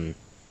the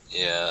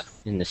Yeah.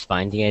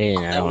 spine to get it,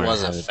 and I That don't want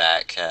was to a have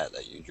fat cat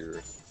that you drew.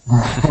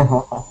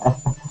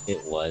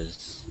 it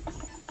was.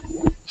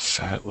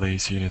 Fat,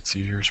 lazy, and its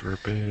ears were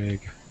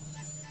big.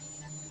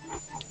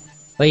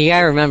 But you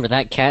gotta remember,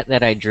 that cat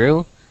that I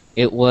drew,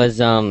 it was,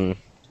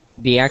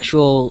 the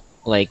actual,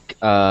 like,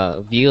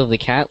 view of the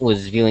cat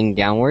was viewing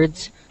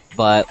downwards,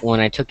 but when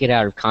I took it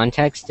out of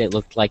context, it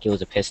looked like it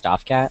was a pissed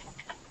off cat.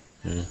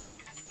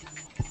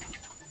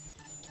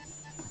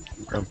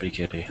 Grumpy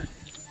kitty.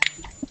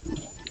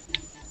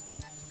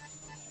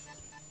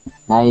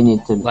 Now you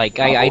need to. Like,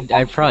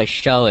 I'd probably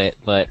show it,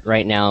 but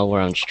right now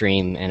we're on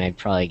stream, and I'd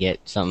probably get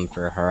something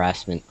for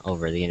harassment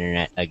over the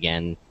internet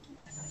again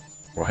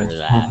for What?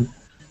 that.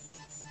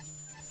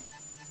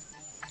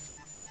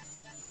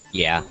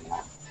 Yeah,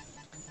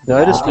 Now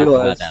I just we'll talk about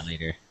realized that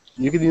later.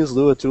 you can use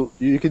Lua to.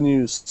 You can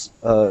use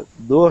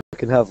Lua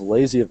can have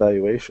lazy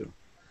evaluation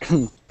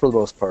for the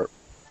most part.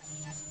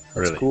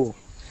 That's Really? cool.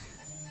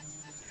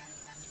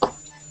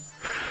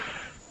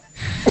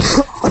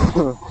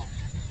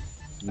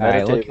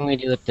 Alright, what can we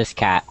do with this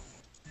cat?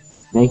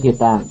 Make it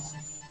dance.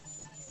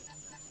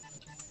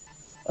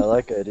 I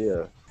like the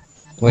idea.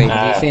 Wait,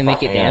 did you say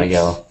make it I gotta dance?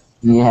 go.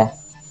 Yeah.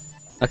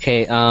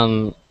 Okay,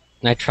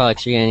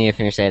 Nitrolix, you're gonna need to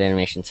finish that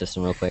animation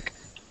system real quick.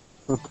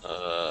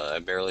 I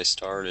barely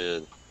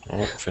started. Oh,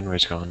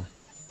 Finway's gone.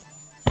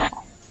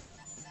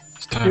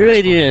 It's time. You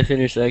really need to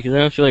finish that, because I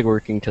don't feel like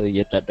working until you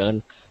get that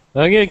done.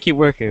 I'm gonna keep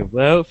working,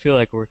 but I don't feel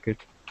like working.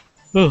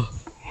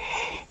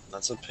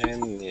 That's a pain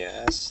in the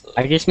ass. Though.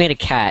 I just made a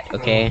cat,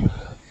 okay?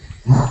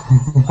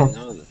 I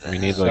know that. We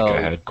need like So-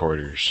 a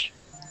headquarters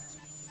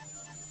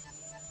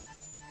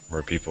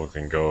where people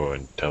can go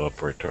and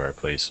teleport to our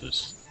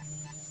places.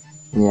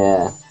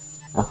 Yeah.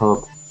 I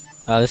hope.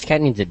 Oh, this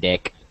cat needs a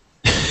dick.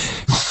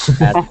 That's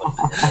what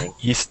I'm saying.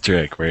 Easter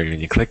egg, where when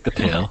you click the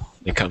tail,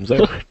 it comes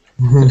out.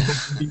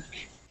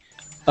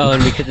 Oh,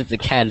 and because it's a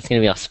cat, it's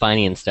gonna be all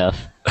spiny and stuff.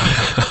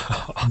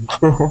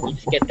 You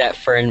just get that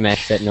fern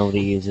mesh that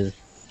nobody uses.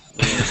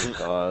 Oh,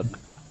 God.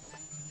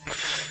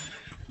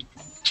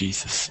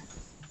 Jesus.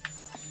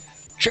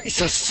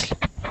 Jesus!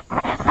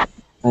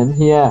 And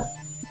here.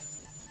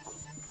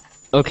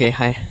 Okay,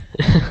 hi.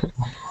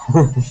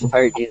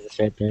 Pirate Jesus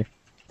right there.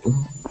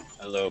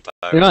 Hello,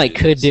 You know what I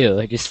could Pirates.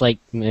 do? Just like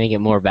make it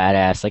more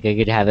badass. Like I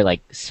could have it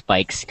like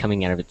spikes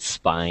coming out of its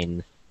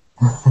spine.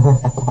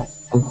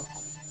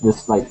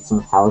 Just like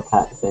some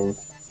Hellcat thing.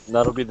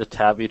 That'll be the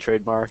Tabby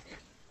trademark.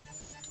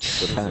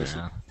 I don't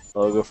know.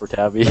 Logo for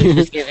Tabby.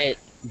 Just give it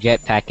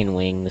jetpack and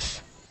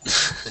wings.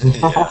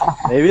 Yeah.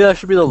 Maybe that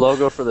should be the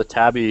logo for the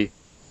Tabby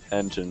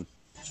engine.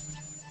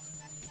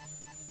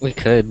 We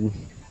could.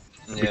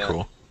 That'd be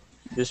cool.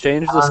 Just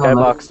change the I don't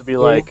know. skybox to be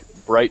like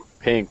bright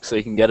pink so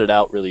you can get it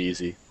out really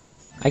easy.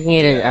 I can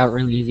get it out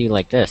really easy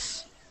like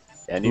this.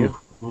 Can you?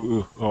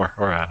 Ooh, or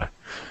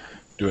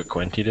do what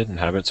Quenty did and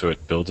have it so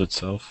it builds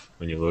itself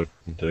when you load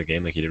into the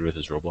game like he did with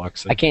his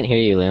Roblox I thing. can't hear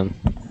you, Liam.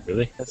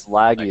 Really? It's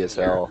laggy I as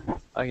can hear hell.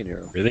 I can hear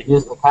him. Really?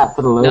 Use the cat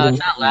for the loading. No, it's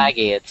not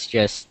laggy. It's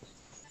just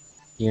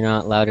you're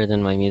not louder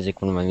than my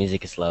music when my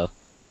music is low.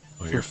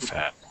 Oh, you're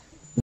fat.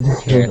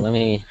 Here, let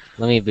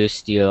me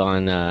boost you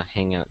on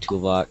Hangout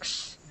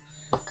Toolbox.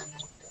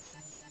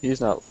 He's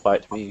not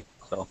fight me,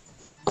 so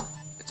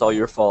it's all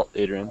your fault,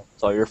 Adrian.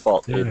 It's all your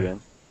fault, Yeah.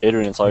 Adrian.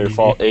 Adrian, it's all your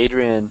fault,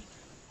 Adrian.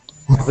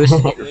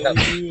 Boosted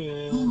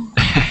you.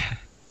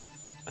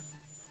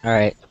 All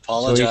right.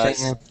 Apologize.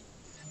 So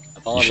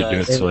You should do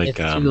it Apologize. so like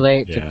it's too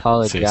late to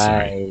yeah, say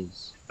sorry.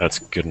 apologize. That's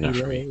good enough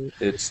for me.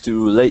 It's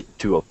too late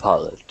to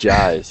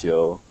apologize,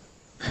 yo.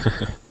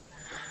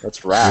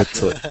 That's rap.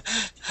 It's like, Look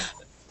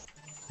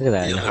at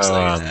that. He you know looks how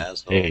like an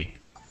asshole. hey,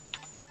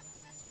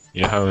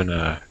 you know how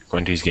in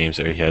Quenty's games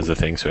there he has the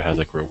thing so it has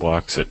like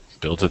Roblox that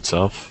builds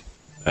itself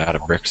out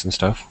of bricks and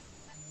stuff.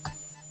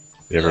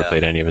 You ever Yeah.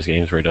 played any of his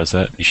games where he does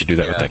that? You should do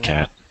that with Yeah. that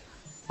cat.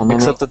 And then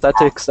Except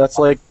that's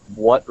like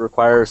what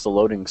requires the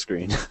loading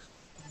screen.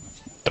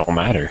 Don't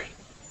matter.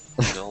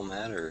 It don't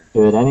matter.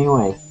 do it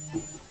anyway.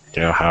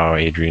 You know how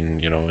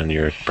Adrian, in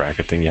your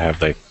bracket thing you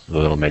have like the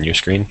little menu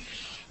screen?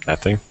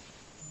 That thing?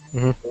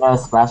 Yeah,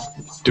 splash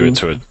Do screen. it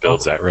so it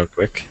builds that real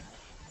quick.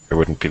 It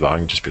wouldn't be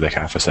long, just be like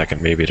half a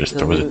second maybe, it just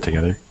throws it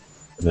together.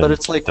 And But then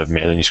it's like- the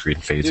menu screen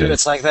fades Dude, in.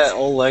 it's like that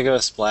old Lego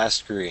splash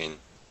screen.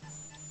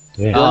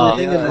 Yeah. The Oh,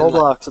 thing in yeah,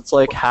 Roblox, it's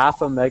like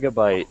half a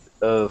megabyte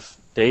of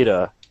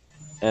data,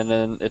 and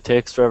then it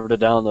takes forever to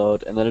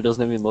download, and then it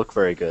doesn't even look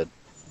very good.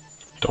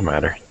 Don't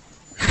matter.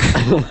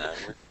 Don't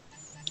matter.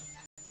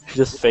 You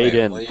just fade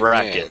Wait, in, what do you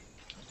bracket. mean?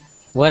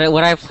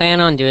 What I plan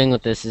on doing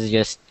with this is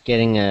just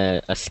getting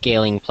a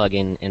scaling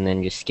plugin and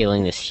then just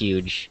scaling this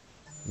huge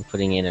and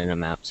putting it in a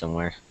map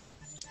somewhere.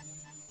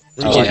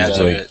 You I can't like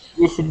do that. it.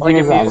 You should Like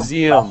use a that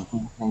museum. splash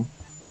screen thing.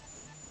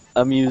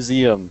 A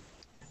museum.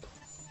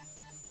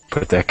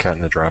 Put that cat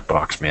in the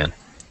Dropbox, man.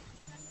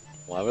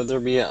 Why would there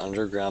be an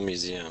underground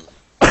museum?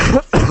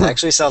 It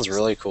actually sounds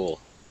really cool.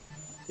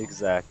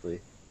 Exactly.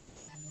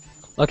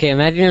 Okay,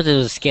 imagine if it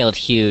was scaled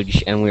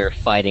huge and we were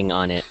fighting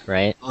on it,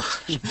 right? And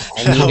you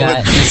That would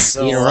got be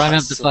so you run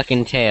up the awesome.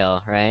 fucking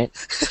tail, right?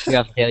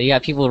 You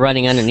got people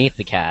running underneath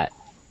the cat.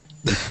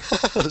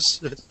 Oh,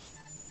 shit.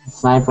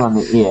 Sniper on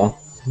the ear.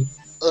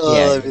 Oh,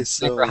 yeah, that'd be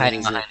so sniper hiding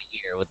amazing. behind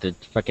a ear with the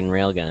fucking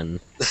railgun.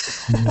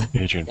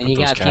 Adrian, put And you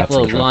those got cats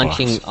people in the Dropbox.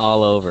 launching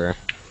all over.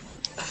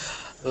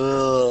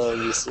 Oh, that'd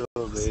be so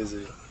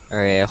amazing.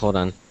 Alright, hold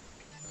on.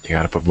 You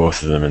gotta put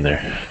both of them in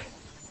there.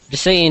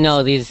 Just so you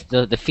know,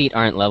 the feet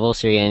aren't level,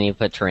 so you're gonna need to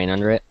put terrain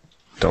under it.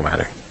 Don't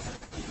matter.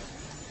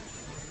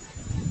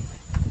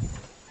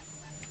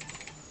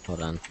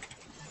 Hold on.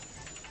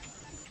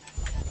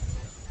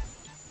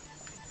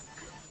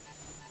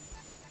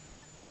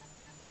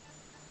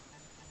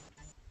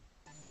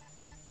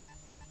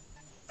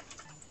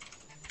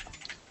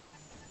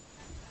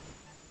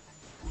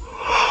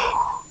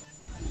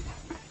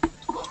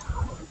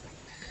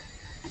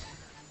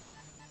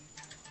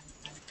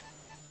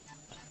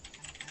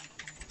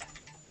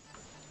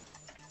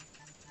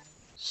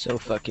 So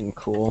fucking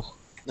cool.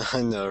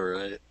 I know,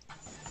 right?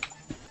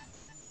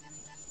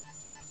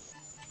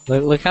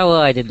 Look how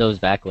well I did those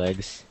back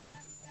legs.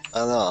 I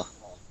know.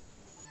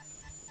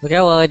 Look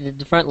how well I did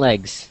the front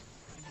legs.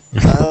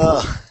 I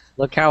know.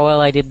 Look how well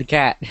I did the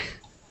cat.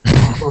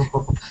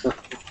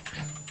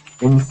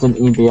 Instant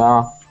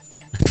EBR.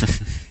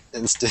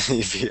 Instant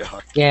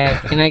EVR. Yeah,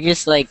 can I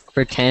just like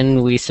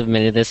pretend we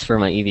submitted this for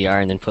my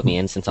EVR and then put me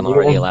in since I'm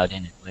already allowed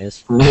in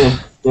anyways?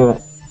 Do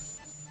it.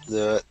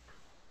 Do it.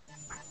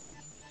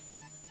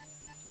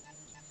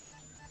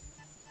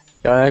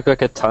 Gotta make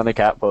like a ton of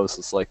cat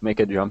poses, like make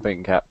a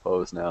jumping cat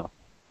pose now.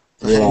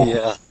 Yeah.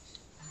 Yeah.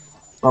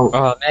 Oh,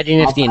 Oh, imagine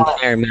if the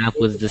entire map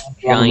was this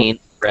giant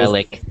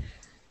relic.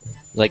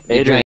 Like a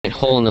Adrian. giant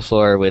hole in the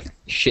floor with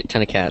shit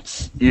ton of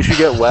cats. You should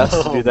get Wes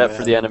to Oh, do that for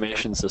man. the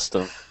animation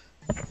system.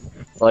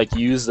 Like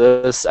use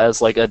this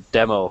as like a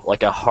demo,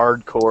 like a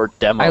hardcore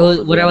demo. I was-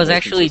 for the what I was animation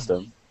actually-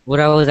 system. What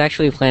I was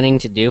actually planning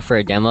to do for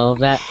a demo of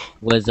that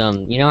was,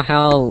 you know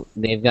how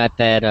they've got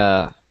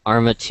that,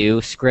 Arma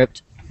 2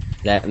 script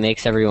that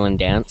makes everyone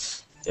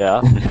dance?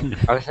 Yeah.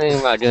 I was thinking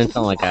about doing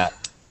something like that.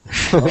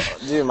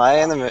 Dude, my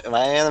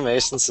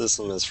animation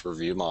system is for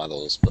view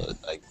models, but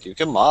like you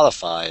can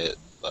modify it,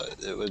 but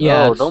it would.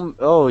 Yeah. Oh, don't.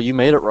 Oh, you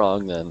made it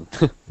wrong then.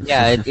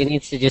 Yeah, it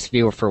needs to just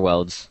be for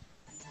welds.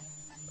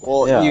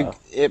 Well, Yeah.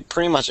 it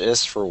pretty much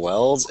is for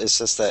welds. It's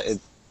just that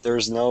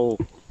there's no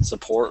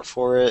support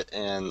for it,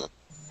 and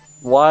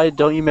Why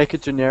don't you make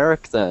it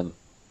generic then?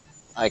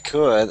 I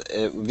could.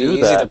 It would be Do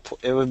easy that.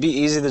 it would be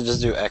easy to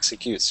just do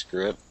execute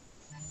script,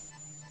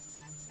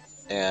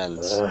 and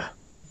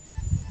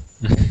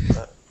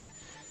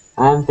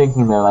I'm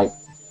thinking they're like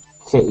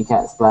kitty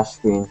cat splash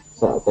screen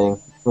sort of thing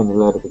when you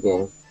load up the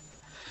game.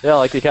 Yeah,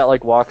 like the cat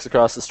like walks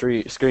across the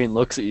screen,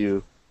 looks at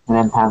you, And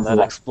then pounds and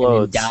that it. And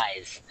explodes. then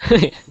dies.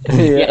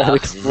 Yeah, it we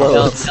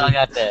explodes. all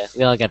got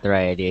the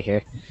right idea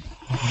here.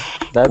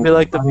 That'd be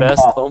like the I mean,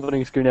 best cat.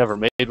 opening screen ever,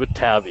 made with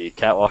Tabby.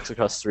 Cat walks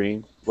across the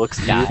screen, looks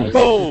at you, Dies.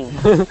 boom.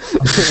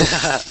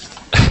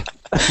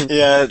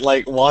 yeah, it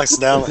like walks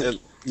down.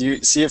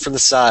 You see it from the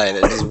side.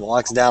 It just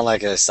walks down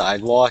like a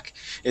sidewalk.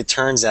 It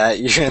turns at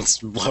you and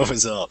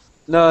blows up.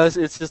 No, it's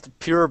just a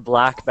pure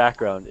black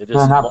background. It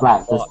just No, not black,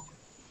 just walk.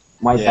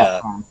 white Yeah.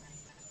 background.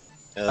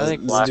 I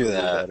think let's black do would be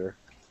that. better.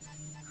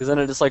 Because then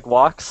it just like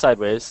walks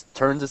sideways,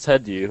 turns its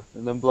head to you,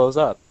 and then blows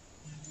up.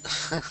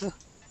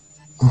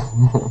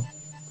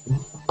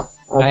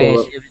 Okay, I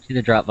well, saved it to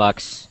the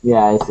Dropbox.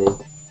 yeah, I see.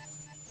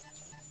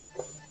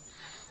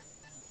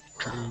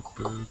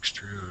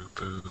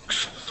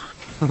 Books.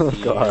 Oh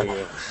god.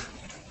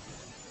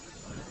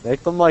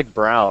 Make them like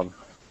brown.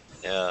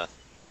 Yeah.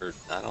 Or,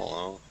 I don't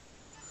know.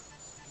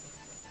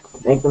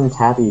 Make them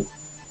tabby.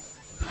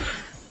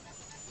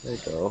 There you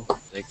go.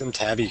 Make them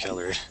tabby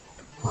colored.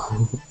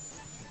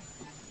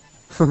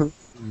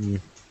 Hmm.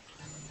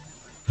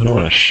 I don't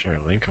want to share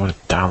a link. I want to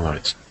download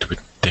it. Stupid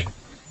thing.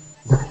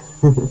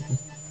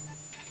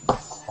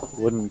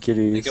 Wooden Make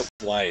kitties. it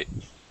white.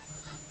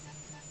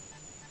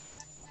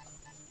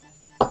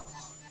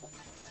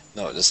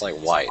 No, just like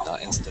white,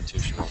 not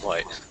institutional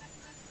white.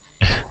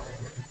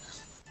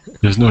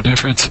 There's no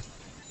difference.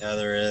 Yeah,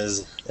 there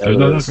is. Yeah, There's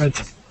no there is.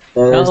 difference.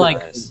 There Not is like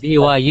Nice.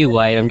 BYU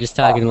white. I'm just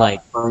talking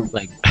like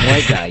white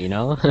guy. You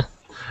know.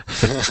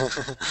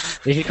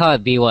 They should call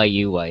it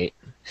BYU white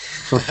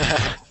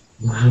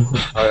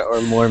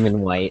or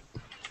Mormon white.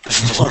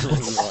 Mormon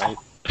white.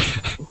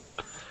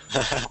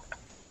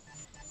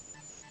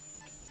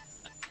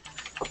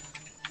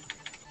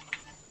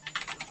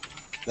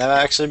 That'd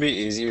actually be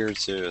easier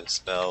to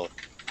spell.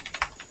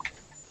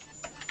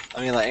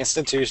 I mean, like,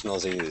 institutional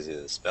is easy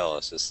to spell,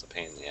 it's just a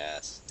pain in the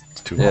ass.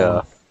 It's too Yeah.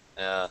 long.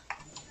 Yeah.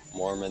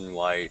 Mormon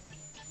white.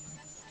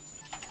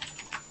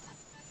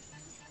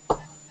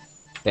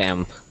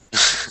 Bam.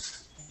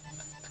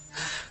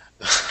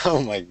 Oh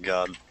my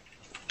god.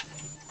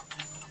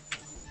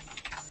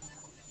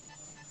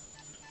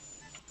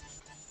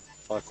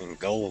 Fucking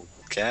gold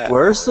cat.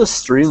 Where's the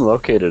stream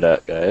located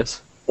at,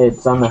 guys?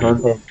 It's on the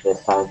homepage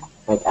this time.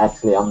 Like,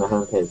 actually on the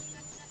homepage.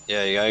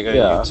 Yeah, you gotta go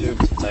Yeah. to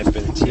YouTube, type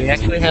in Do we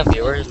actually have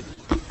viewers?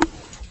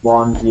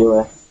 One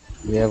viewer.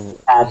 We have.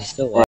 At, He's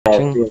still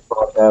watching. 3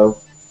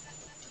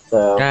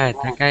 So, God,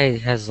 that guy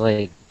has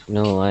like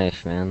no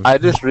life, man. I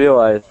just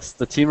realized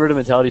the Team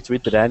Rudimentality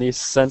tweet that Andy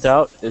sent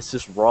out is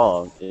just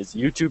wrong. It's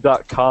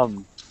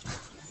youtube.com.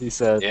 He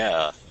said.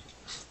 Yeah.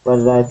 what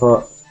did I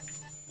put?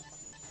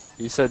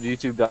 He said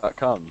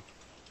youtube.com.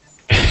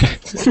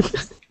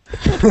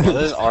 What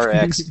does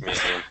RX mean?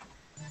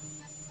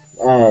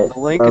 The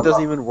link it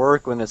doesn't even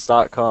work when it's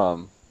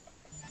 .com.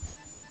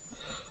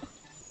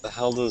 The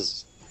hell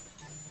does...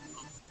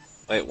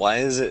 Wait, why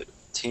is it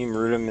Team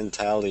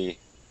Rudimentality?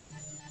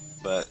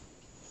 But...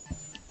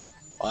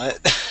 What?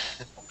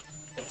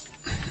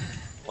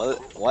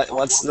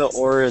 What's the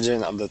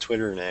origin of the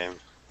Twitter name?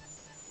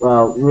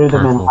 Well,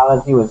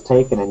 rudimentality was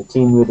taken and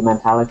team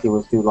rudimentality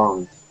was too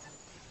long.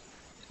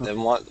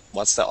 Then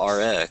what's the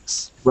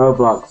RX?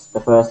 Roblox, the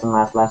first and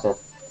last letter.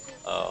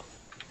 Oh.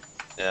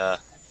 Yeah.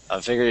 I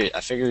figured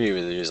you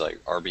would use like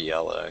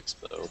RBLX,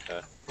 but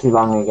okay. Too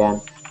long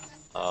again.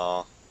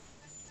 Oh.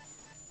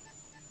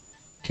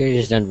 Could've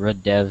just done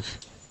Rud Dev.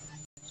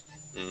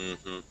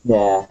 Mm-hmm.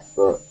 Yeah,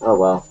 but oh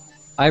well.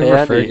 I've Hey,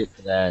 referred Andy. it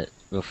to that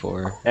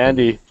before.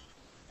 Andy,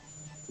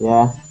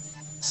 Yeah.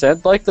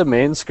 set the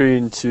main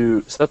screen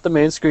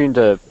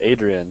to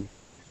Adrian.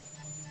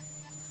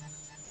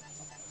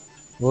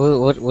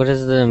 What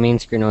has the main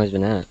screen always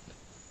been at?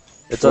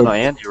 It's on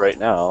Andy right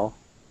now.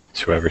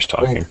 It's whoever's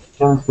talking. It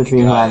jumps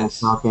between where I'm Guys.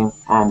 talking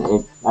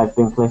and I've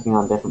been clicking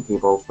on different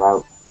people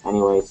throughout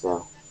anyway,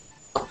 so.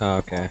 Oh,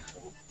 okay.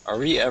 Are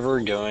we ever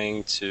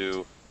going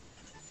to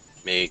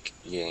make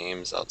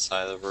games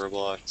outside of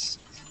Roblox?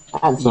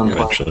 At some point,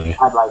 Eventually.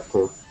 I'd like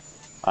to.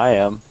 I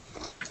am.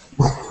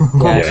 Yeah,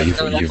 Yeah, so you've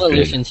that's what been-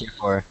 Lucian's here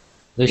for.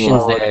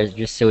 Lucian's Yeah. there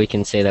just so we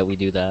can say that we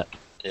do that.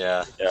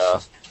 Yeah. Yeah.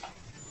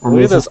 And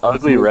Look at this this is-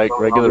 ugly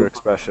regular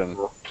expression.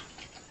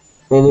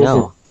 Hey, listen,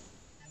 No.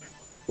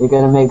 you're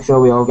gonna make sure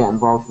we all get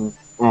involved in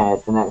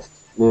the next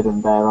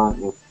Ludum Bear, aren't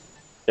you?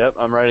 Yep,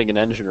 I'm writing an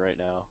engine right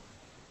now.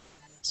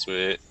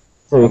 Sweet.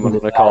 So we I'm can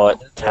gonna just call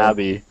add- it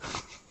Tabby.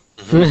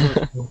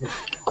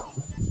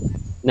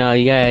 No,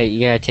 you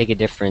gotta take a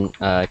different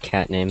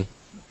cat name.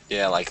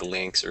 Yeah, like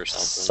Lynx or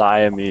something.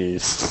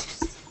 Siamese.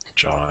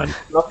 John.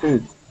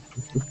 Fluffy.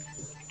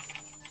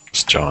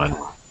 It's John.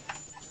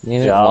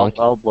 Name it Yeah, Wonky.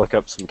 I'll look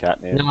up some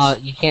cat names. No,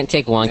 you can't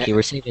take Wonky.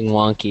 We're saving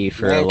Wonky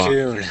for a long.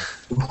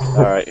 Mancoon.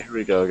 Alright, here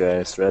we go,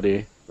 guys.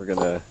 Ready? We're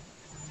gonna.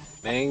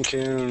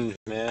 Mancoon,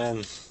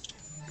 man.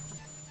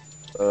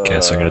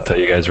 Guess I'm gonna tell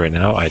you guys right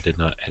now, I did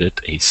not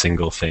edit a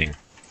single thing.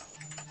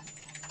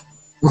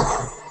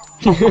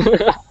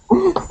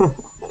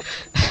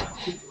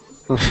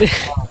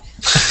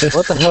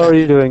 What the hell are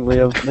you doing,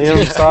 Liam?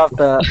 Liam, stop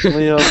that.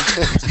 Liam.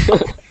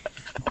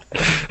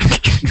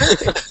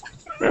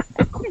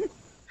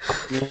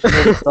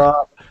 Liam,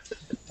 stop.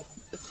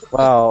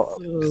 Wow.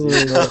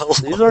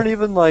 These aren't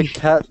even like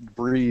cat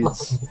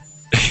breeds.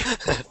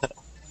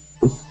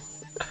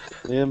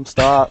 Liam,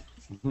 stop.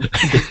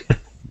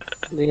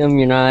 Liam,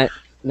 you're not.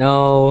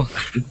 No.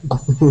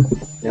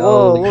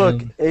 No. Whoa,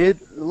 Liam.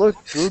 look,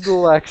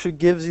 Google actually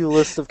gives you a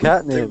list of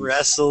cat The names.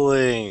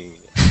 wrestling.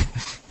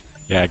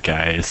 Yeah,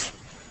 guys.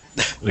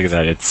 Look at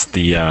that. It's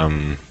the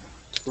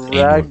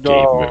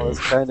Ragdoll is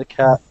move. kind of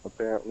cat,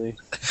 apparently.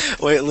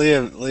 Wait,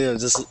 Liam,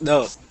 just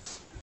no.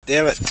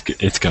 Damn it!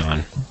 It's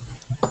gone.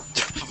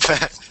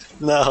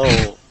 No.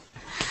 I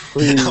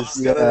Please, was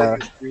gonna yeah.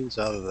 make a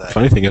screenshot of that.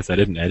 Funny thing is, I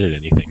didn't edit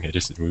anything. I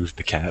just moved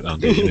the cat on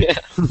the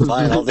unit.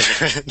 Fine, I'll do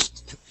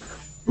it.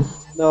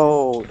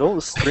 No,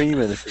 don't stream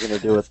it if you're gonna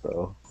do it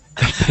though.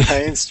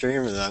 I ain't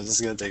streaming it. I'm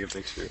just gonna take a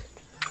picture.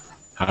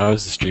 How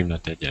is the stream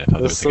not dead yet? I thought The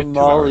it was like a 2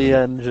 hour. Somali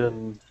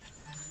engine.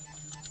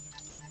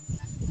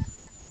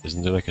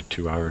 Isn't there like a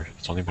 2 hour?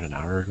 It's only been an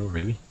hour ago,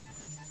 really?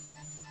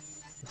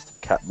 It's the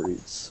cat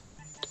breeds.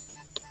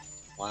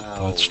 I Wow.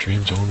 thought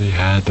streams only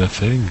had the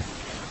thing.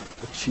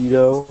 The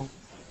Cheeto.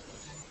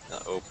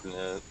 Not open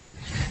it.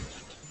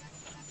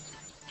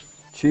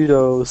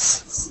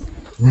 Cheetos.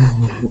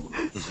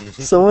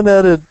 Someone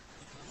added.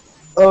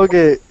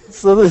 Okay,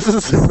 so this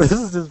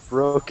is just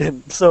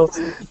broken. So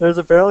there's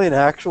apparently an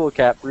actual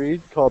cat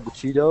breed called the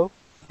Cheeto.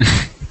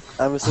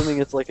 I'm assuming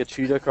it's like a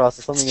cheetah crossed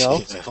with something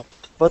else. You know?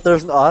 But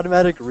there's an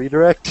automatic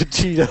redirect to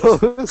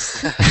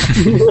Cheetos.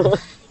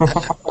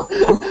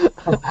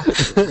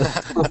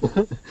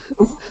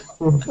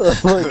 Oh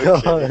my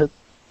god.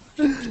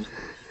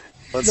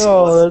 What's,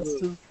 No, what's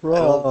that's the- just I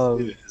don't wrong.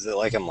 see it. Is it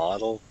like a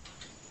model?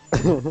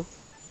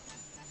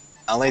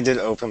 I only did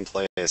open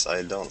place.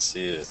 I don't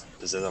see it.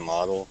 Is it a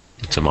model?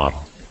 It's a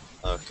model.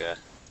 Okay.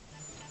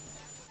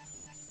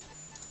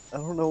 I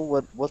don't know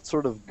what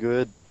sort of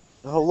good.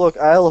 Oh look,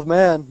 Isle of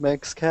Man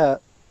makes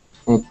cat.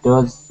 It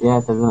does,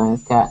 yes, there's a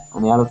nice cat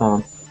on the other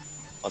fan.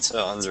 What's it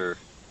under?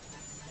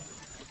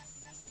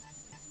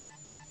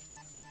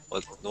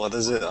 What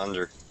is it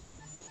under?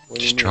 What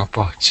do you Just mean?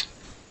 Dropbox.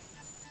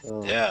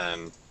 Oh. Yeah,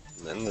 I'm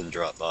in the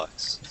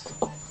Dropbox.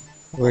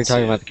 We're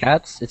talking about the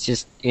cats. It's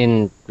just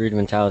in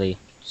rudimentality,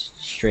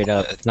 straight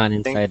up. It's not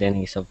think- inside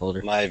any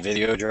subfolder. My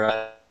video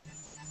drive.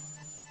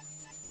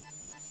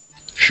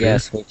 Sure.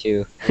 Yes, me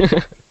too.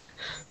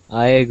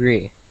 I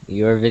agree.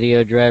 Your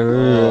video driver.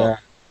 Oh.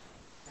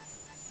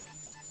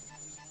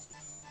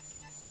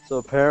 So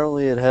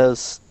apparently it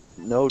has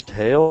no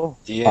tail.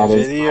 The That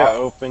is NVIDIA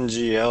awesome.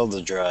 OpenGL,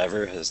 the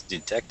driver, has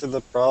detected the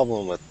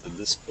problem with the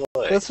display.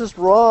 That's just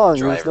wrong.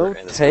 There's Driver, no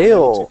and it's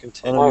tail going to on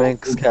continue. a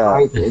Manx It's cat.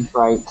 right, it's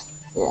right.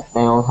 Yeah, they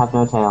all have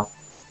no tail.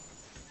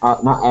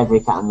 Not every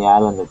cat on the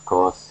island, of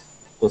course.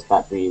 Just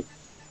that breed.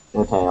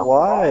 No tail.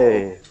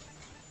 Why?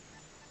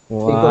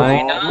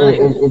 Why Because not?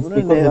 It's I'm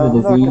because not of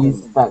a gonna-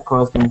 disease that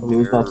caused them to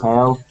lose their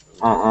tail,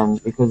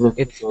 and because of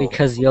It's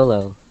because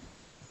YOLO.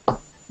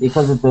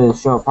 because of the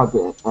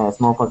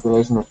small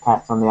population of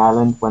cats on the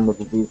island when the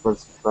disease was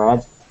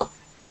spread.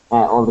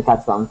 All the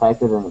cats got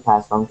infected and it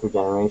passed on through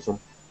generation.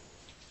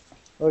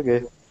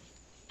 Okay.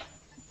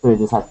 So we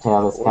just have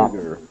tailless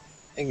cats.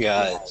 Hey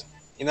guys,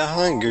 you know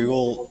how in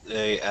Google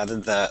they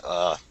added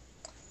that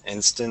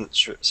instant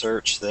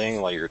search thing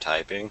while you're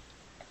typing?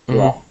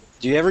 Yeah.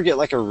 Do you ever get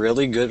like a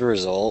really good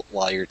result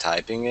while you're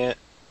typing it,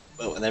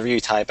 but whenever you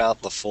type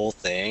out the full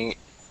thing,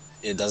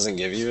 it doesn't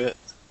give you it?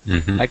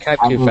 Mm-hmm. I type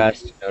too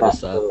fast to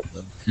notice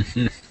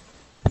that.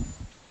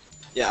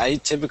 Yeah, I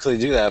typically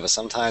do that, but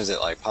sometimes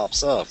it like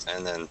pops up,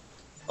 and then,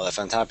 well, if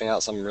I'm typing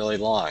out something really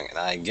long, and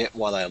I get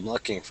what I'm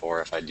looking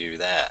for if I do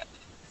that.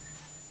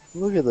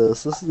 Look at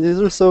this.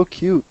 These are so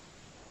cute.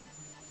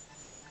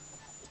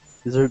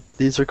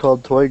 These are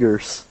called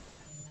toigers.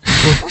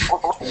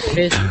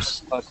 It's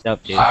fucked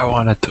up, dude. I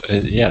wanted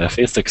to. Yeah, the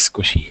face looks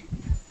squishy.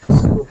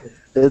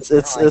 It's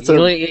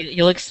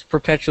He looks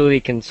perpetually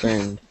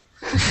concerned.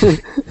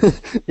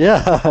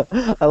 Yeah,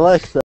 I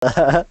like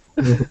that.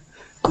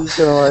 He's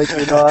kind of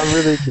like, I'm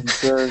really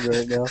concerned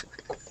right now.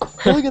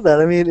 Look at that.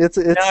 I mean, it's.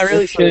 No, I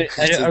really it's should. it's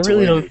a I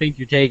really toy. don't think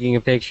you're taking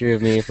a picture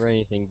of me for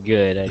anything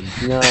good.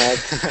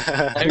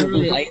 I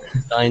really like the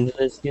design of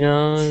this, you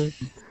know.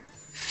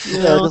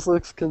 Yeah, it just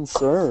looks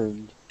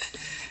concerned.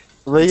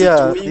 But It's a yeah,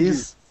 toiger.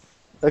 these,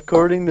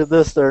 according to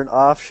this, they're an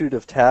offshoot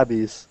of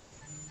tabbies.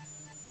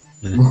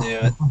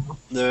 Yeah,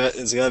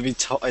 it's gotta be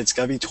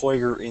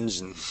Toiger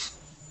engine,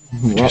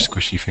 Your Yep.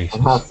 squishy faces.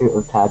 And half shoot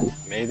of tabby.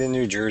 made in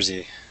New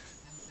Jersey.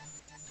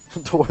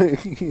 Toy.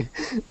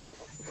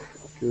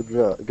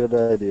 Good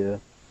idea.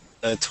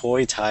 A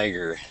toy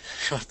tiger.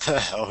 What the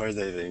hell are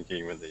they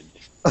thinking when they?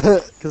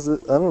 Because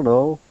I don't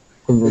know.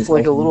 It's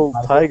like a little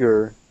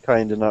tiger,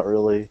 kinda, not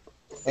really.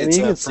 I mean, It's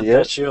you a can see it.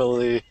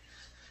 perpetually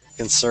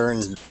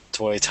concerned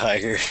toy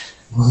tiger.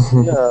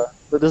 Yeah,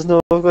 but doesn't it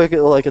look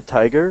like a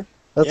tiger?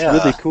 That's Yeah.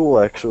 really cool,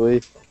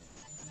 actually.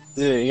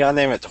 Dude, you gotta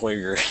name it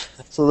Toiger.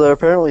 So there are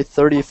apparently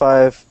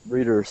 35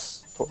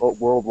 breeders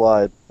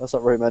worldwide. That's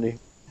not very many.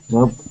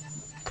 Nope.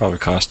 Probably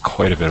cost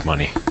quite a bit of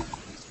money.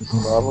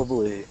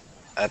 Probably.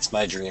 That's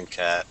my dream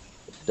cat.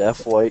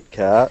 Deaf white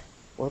cat?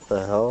 What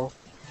the hell?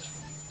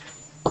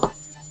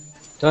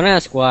 Don't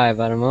ask why,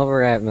 but I'm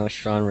over at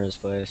maelstronmer's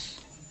place.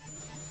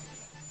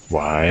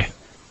 Why?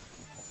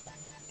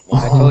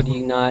 I told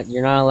you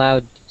you're not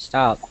allowed to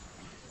stop.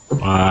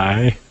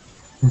 Why?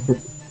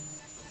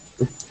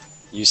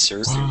 You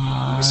search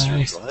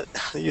what?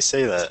 How do you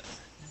say that?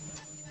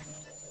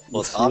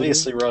 Well, it's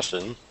obviously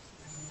Russian.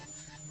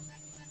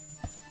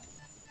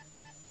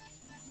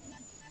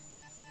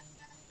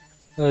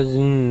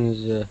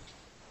 Azunza.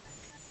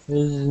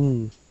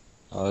 Azun.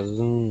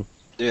 Azun.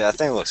 Dude, that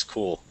thing looks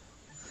cool.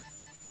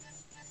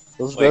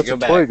 Wait, That's go a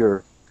back.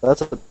 Toiger.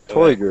 That's a Go back.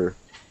 Toiger.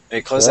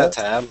 Hey, close Yeah. that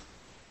tab.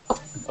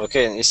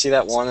 Okay, and you see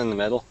that one in the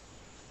middle?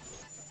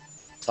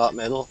 Top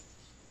middle?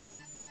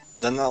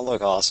 Doesn't that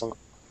look awesome?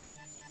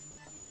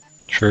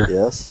 Sure.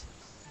 Yes.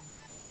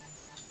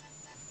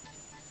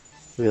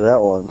 Look at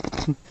that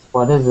one.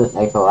 What is it,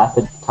 like a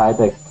leopard type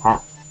of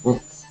cat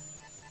mix?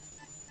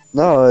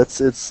 No, it's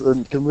a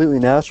completely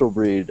natural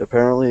breed.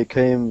 Apparently, it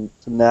came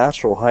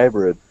natural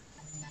hybrid,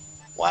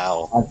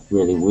 Wow. That's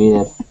really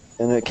weird.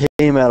 and it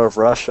came out of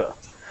Russia.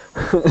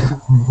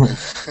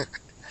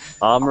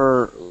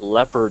 Amur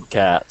leopard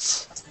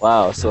cats.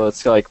 Wow, so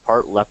it's like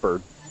part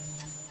leopard.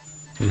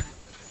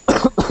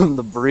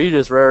 The breed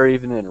is rare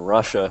even in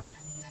Russia.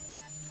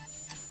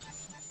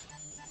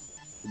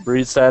 The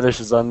breed status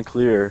is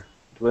unclear,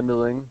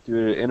 dwindling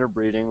due to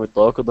interbreeding with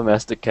local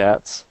domestic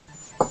cats.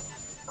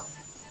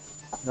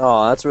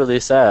 Oh, that's really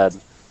sad.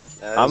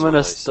 That I'm is gonna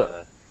really st-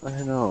 sad.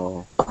 I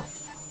know.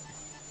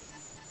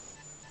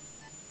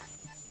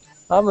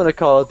 I'm gonna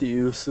call it the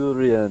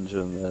Usuri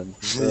engine then.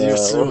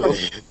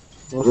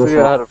 We'll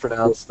figure out how to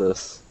pronounce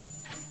this.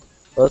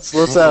 Let's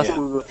ask Yeah.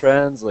 Google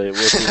Translate,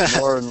 which is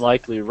more than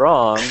likely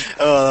wrong.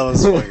 Oh, that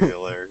was fucking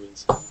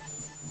hilarious.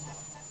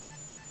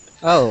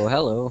 Oh,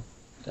 hello.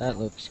 That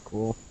looks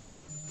cool.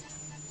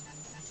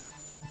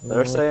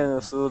 They're saying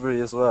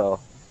Usuri as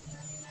well.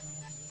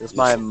 It's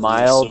my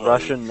mild Usuri.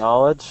 Russian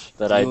knowledge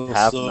that I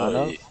have none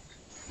of.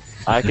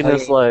 I can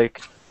just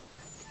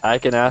I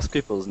can ask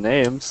people's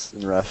names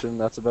in Russian.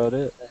 That's about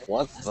it.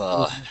 What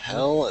the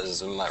hell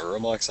is in my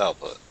Roblox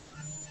output?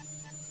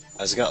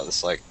 I just got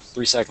this like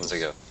 3 seconds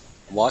ago.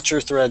 Watcher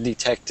thread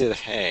detected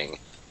hang.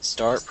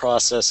 Start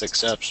process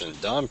exception.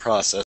 Done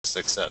process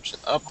exception.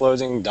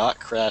 Uploading dot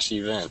crash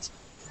event.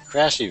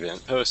 Crash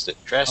event posted.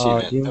 Crash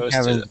event Doom posted.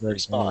 Caverns does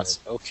Response.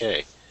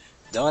 Okay.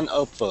 Done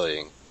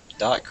uploading.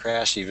 Dot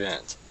crash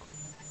event.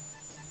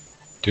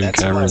 Doom That's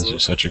Caverns my-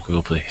 is such a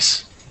cool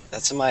place.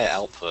 That's in my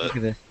output. Look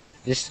at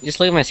this. Just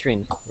look at my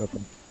screen, real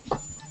quick.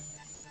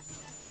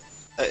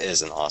 That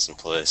is an awesome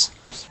place.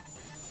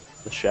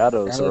 The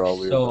shadows That are all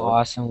looks weird. so though.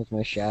 awesome with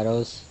my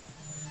shadows.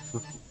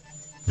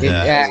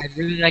 Yeah. Yeah, I'd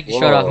really like to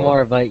show it off Whoa.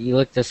 more, but you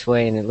look this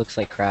way and it looks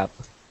like crap.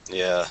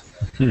 Yeah.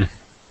 Hmm.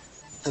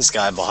 The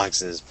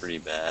skybox is pretty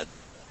bad.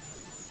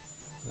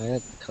 I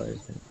like the colors.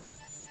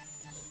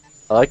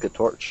 I like the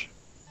torch.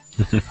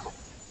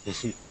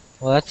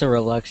 Well, that's a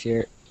Roblox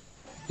here.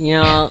 You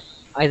know,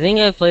 I think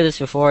I've played this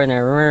before, and I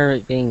remember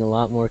it being a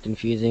lot more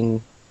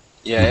confusing.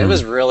 Yeah, it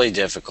was really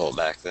difficult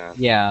back then.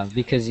 Yeah,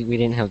 because we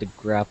didn't have the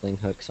grappling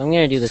hook. So I'm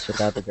gonna do this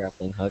without the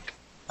grappling hook.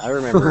 I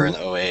remember in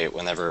 08,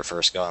 whenever it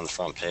first got on the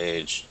front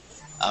page,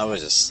 I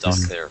was just stuck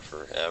there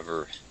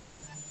forever.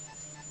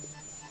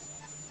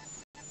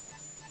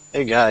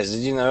 Hey guys,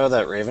 did you know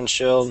that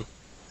Ravenshield,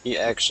 he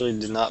actually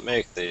did not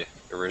make the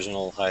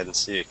original hide and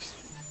seek?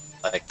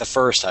 Like, the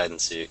first hide and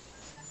seek.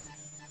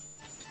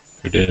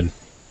 Who did?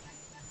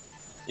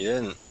 He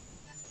didn't.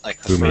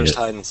 Like, the Who made first it?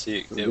 hide and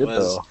seek. It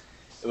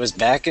It was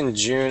back in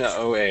June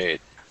 08.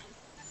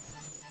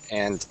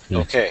 And, Yeah.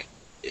 okay,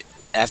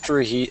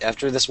 after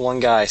this one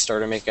guy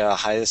started making a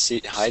hide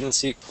and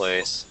seek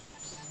place,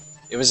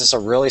 it was just a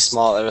really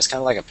small, it was kind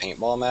of like a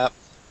paintball map.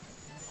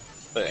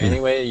 But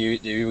anyway,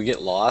 you would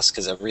get lost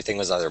because everything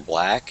was either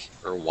black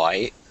or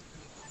white.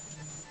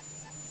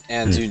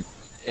 And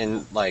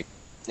like,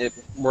 it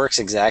works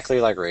exactly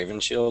like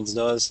Ravenshields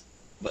does.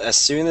 But as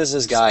soon as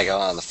this guy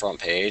got on the front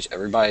page,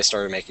 everybody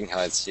started making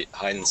hide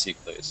and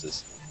seek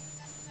places.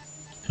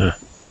 I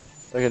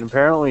can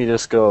apparently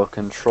just go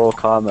Control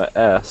comma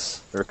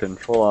S or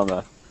Control I'm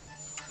trying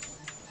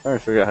to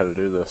figure out how to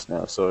do this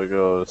now. So it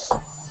goes.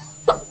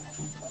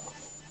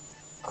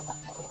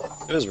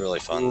 It was really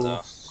fun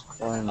though.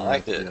 I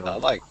liked it. I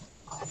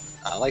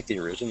like the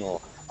original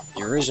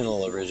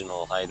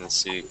hide and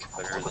seek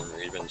better than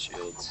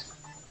Ravenshields.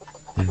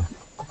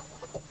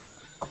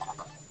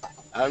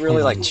 I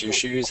really like Two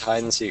Shoes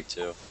hide and seek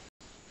too.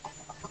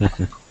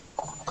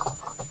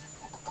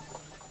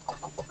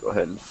 Go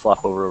ahead and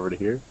flop over to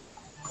here.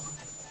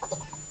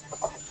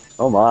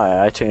 Oh my,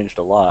 I changed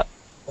a lot.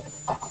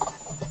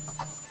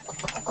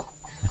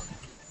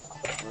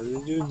 What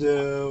did you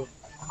do?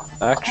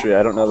 Actually,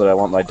 I don't know that I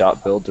want my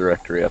 .build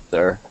directory up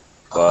there,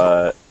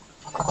 but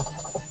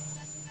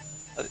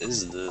What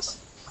is this?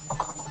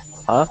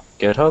 huh?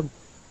 GitHub?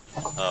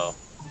 Oh.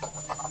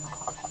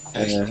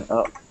 Yeah.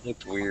 Oh, It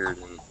looked weird.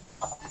 And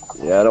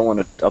yeah, I don't want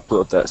to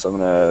upload that, so I'm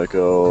gonna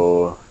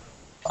go.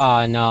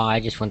 Oh no, I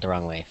just went the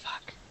wrong way.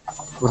 Fuck.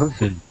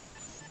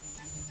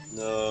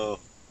 no.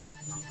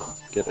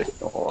 Get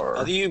ignore.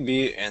 How do you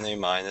beat NA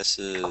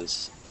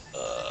minuses?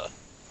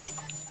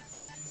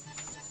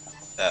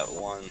 That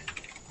one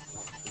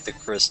with the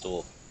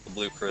crystal, the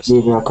blue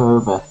crystal.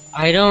 Vidrakova.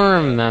 I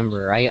don't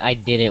remember. I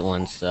did it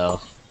once though.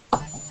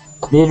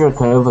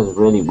 Vidrakova is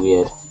really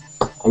weird.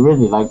 I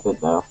really liked it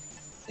though.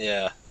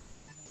 Yeah.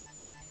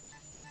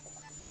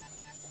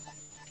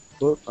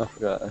 Whoop, I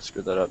forgot. I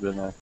screwed that up, didn't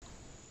I?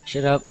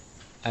 Shut up.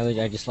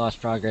 I just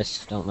lost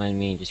progress. Don't mind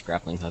me. Just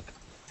grappling hook.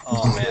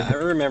 Oh man, I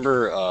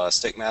remember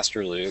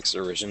Stickmaster Luke's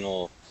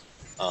original,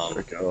 There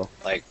we go.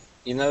 like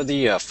you know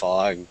the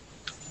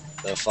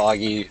the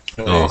foggy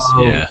Oh,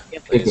 place, yeah.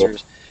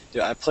 lasers.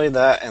 Dude, I played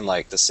that in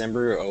like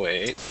December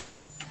 '08.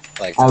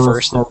 Like I the was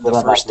first so good the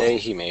at first that day game.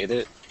 he made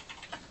it.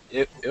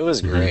 It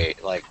was Mhm.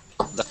 great. Like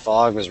the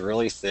fog was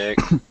really thick,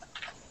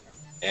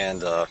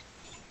 and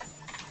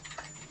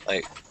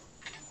like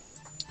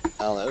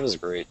I don't know, it was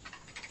great.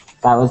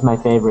 That was my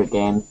favorite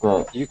game,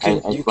 but You I,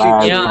 could I you swear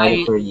could I You know, played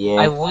it create. for a I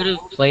year. would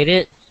have played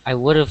it. I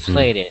would have Hmm.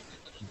 played it,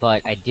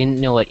 but I didn't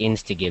know what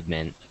instagib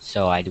meant,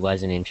 so I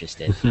wasn't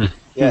interested.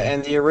 Yeah,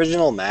 and the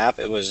original map,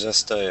 it was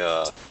just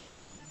a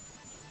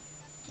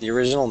the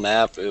original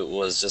map. It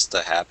was just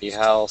a happy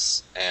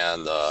house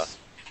and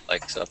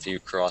like a few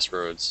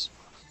crossroads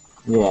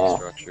Yeah.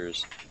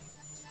 structures.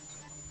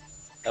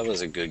 That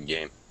was a good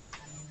game.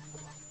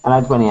 I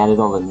liked when he added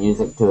all the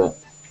music to it.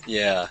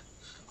 Yeah,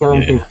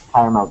 Killing Yeah. people with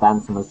caramel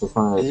dancing was just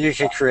one of and those. you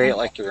could create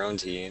like your own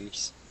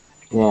teams.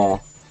 Yeah.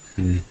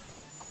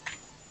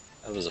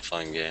 That was a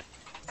fun game.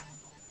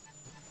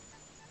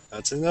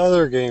 That's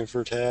another game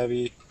for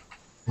Tabby.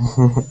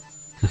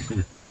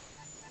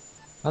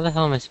 How the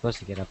hell am I supposed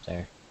to get up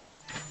there?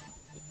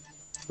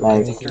 I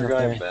Like, think you're Up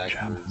going there?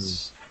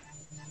 backwards.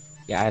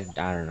 Yeah, I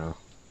don't know.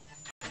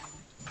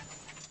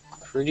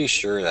 Pretty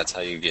sure that's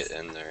how you get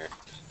in there.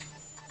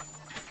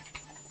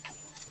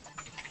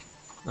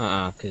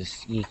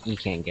 Cause you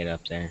can't get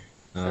up there.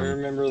 I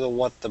remember the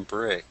what the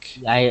brick.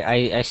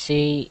 I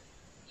see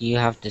you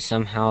have to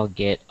somehow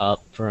get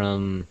up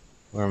from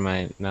where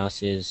my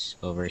mouse is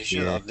over You should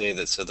here. update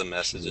it so the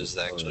messages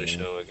actually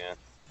show again.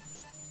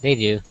 They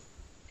do.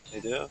 They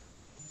do?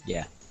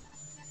 Yeah.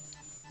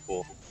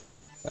 Cool.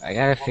 But I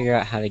gotta figure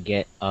out how to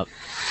get up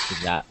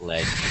to that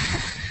ledge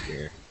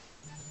here.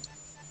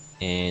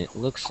 And it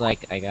looks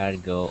like I gotta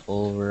go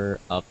over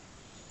up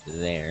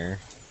there.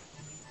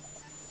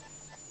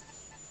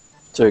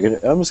 So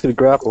I'm just gonna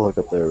grapple hook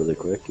up there really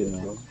quick, you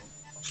know.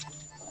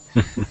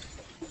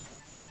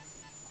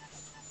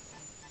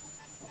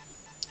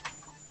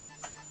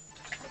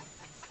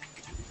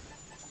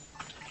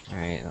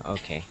 Alright,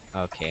 okay.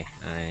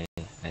 I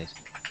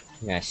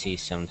think I see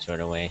some sort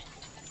of way.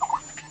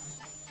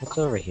 What's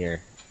over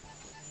here?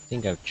 I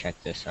think I've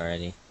checked this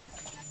already.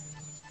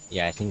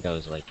 Yeah, I think I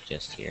was like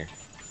just here.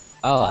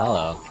 Oh,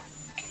 hello.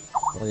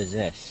 What is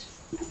this?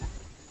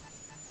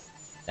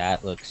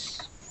 That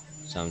looks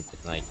something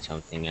like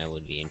something I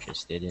would be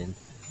interested in.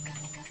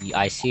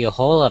 I see a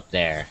hole up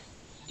there.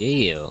 Do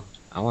you?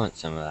 I want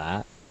some of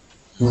that.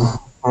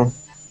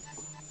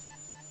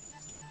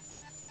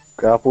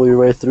 Grapple your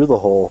way through the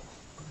hole.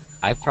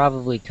 I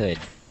probably could.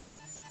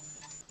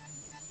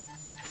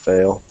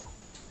 Fail.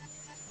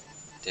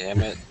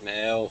 Damn it,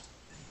 Mail.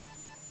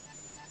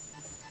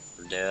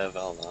 Or Dev, I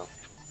don't know.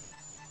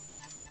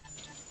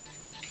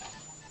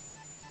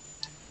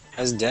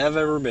 Has Dev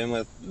ever been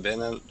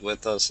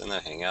with us in a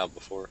hangout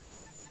before?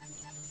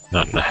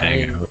 Not in the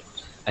hangout.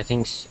 I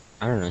think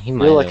I don't know. He I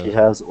might feel like have. he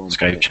has at one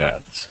Skype point.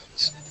 chats.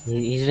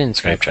 He's been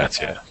Skype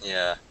chats, yeah.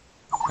 Yeah.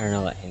 I don't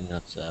know what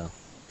hangouts though.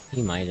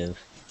 He might have.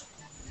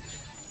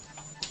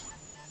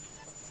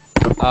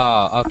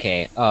 Oh,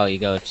 okay. Oh, you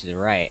go to the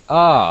right.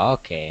 Oh,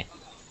 okay.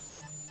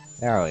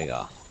 There we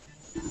go.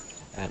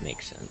 That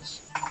makes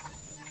sense.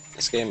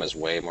 This game is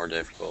way more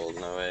difficult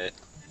than 08.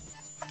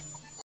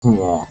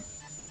 yeah.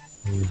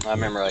 I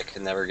remember I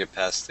could never get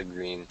past the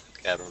green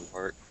cavern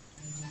part.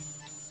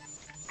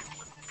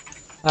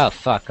 Oh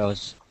fuck! I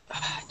was.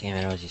 Damn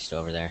it! I was just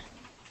over there.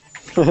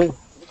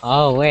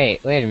 Oh wait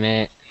a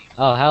minute.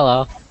 Oh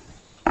hello.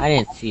 I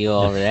didn't see you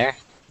over there.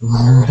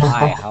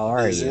 Hi, how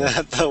are Isn't you?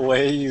 that the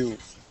way you...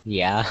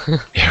 Yeah.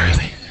 Yeah,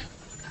 really.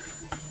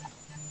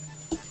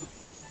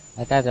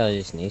 I thought that was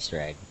just an Easter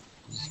egg.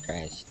 Jesus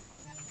Christ.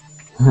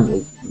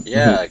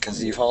 Yeah,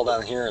 because you fall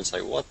down here and it's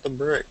like, what the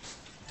brick?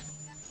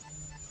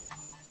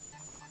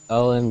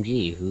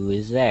 OMG, who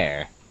is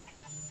there?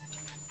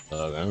 I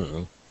don't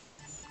know.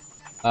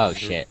 Oh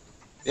shit.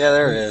 Yeah,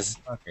 there it is.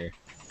 Fucker.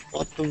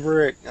 What the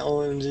brick?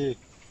 OMG.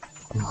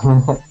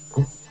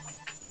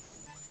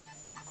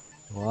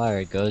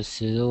 Water goes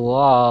through the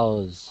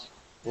walls.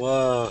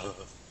 Whoa.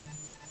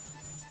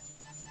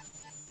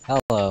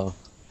 Hello.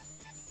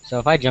 So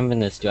if I jump in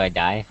this, do I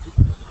die?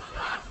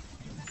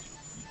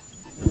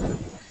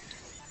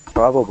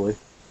 Probably.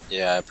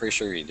 Yeah, I'm pretty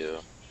sure you do.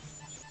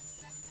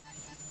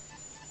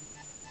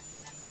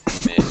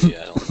 Maybe,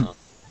 I don't know.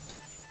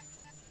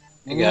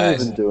 Hey What have I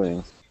guys, been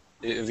doing?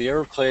 have you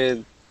ever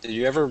played...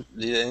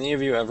 Did any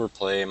of you ever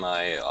play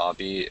my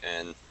obby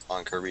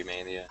on Kirby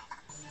Mania?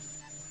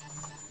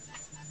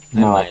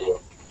 no might. idea.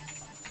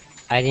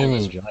 I didn't It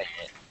was- enjoy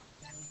it.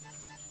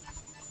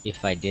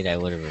 If I did, I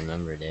would have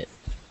remembered it.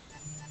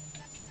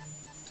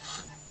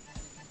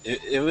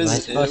 It Am I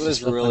was supposed to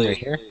slip really... under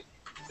here?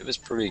 It was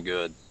pretty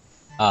good.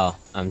 Oh,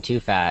 I'm too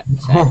fat.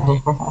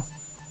 Sadly. Oh,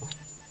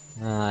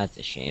 that's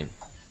a shame.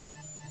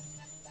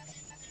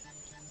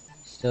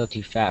 Still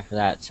too fat for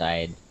that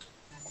side.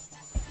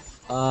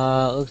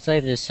 Looks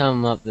like there's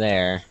something up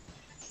there.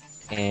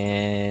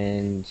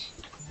 and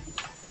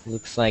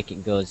looks like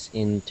it goes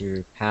in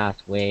through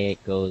pathway.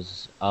 It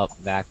goes up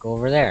back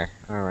over there.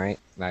 Alright,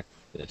 back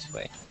this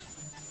way.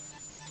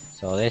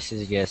 So this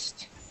is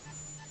just...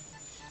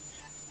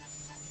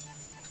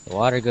 the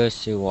water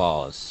goes through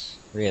walls.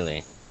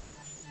 Really.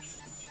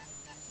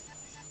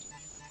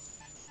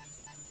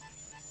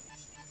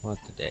 What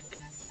the dick?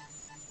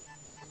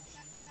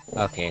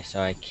 Okay,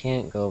 so I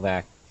can't go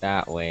back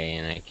that way,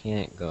 and I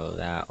can't go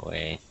that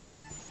way.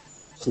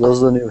 So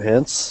those are the new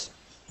hints?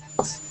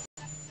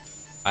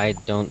 I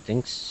don't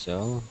think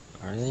so.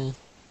 Are they?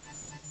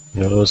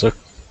 You know, those look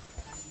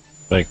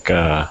like,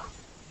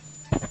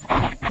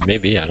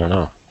 maybe, I don't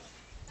know.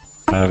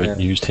 I haven't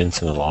used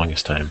hints in the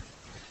longest time.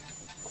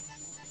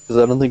 Because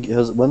I don't think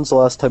when's the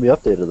last time you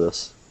updated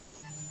this?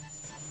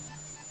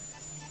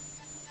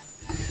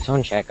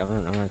 Someone check.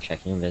 I'm not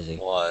checking. I'm busy.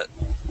 What?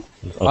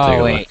 I'll take Oh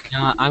a wait, look.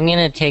 no, I'm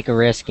gonna take a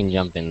risk and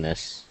jump in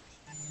this.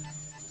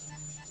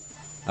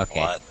 Okay.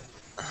 What?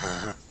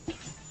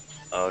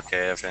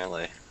 Okay,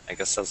 apparently. I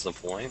guess that's the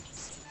point.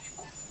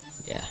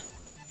 Yeah.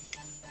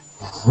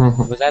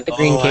 Was that the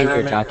green I cave you're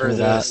remember talking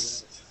about?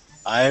 this.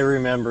 I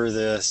remember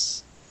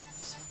this.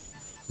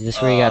 Is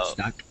this where you got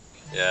stuck?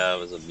 Yeah, it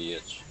was a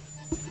beach.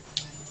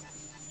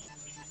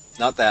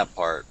 Not that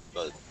part,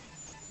 but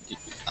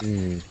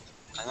Hmm.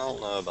 I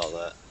don't know about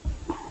that.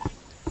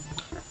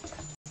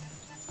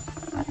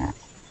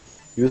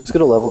 You just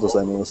gonna level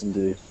design and listen to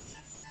you.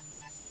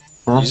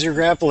 Use your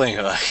grappling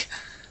hook.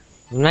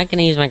 I'm not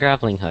gonna use my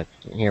grappling hook.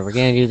 Here, we're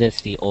gonna do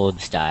this the old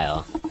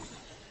style.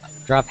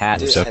 Drop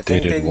hats. It's I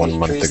think updated they 1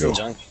 month decreased the ago.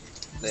 jump.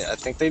 I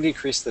think they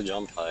decreased the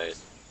jump height.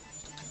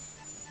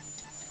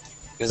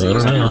 Because I it don't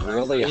used to know. be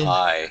really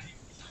high.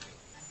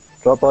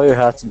 Drop all your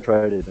hats and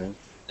try it, Adrian.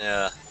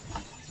 Yeah,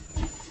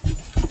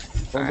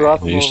 Don't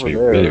drop It them used to over be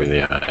there. really, really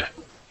high.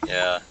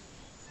 yeah.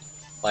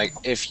 Like,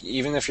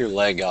 even if your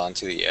leg got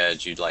onto the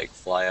edge, you'd like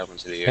fly up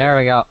into the air. There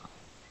we go.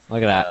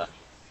 Look at that.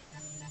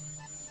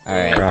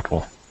 Alright.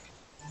 Grapple.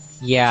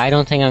 Yeah, I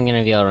don't think I'm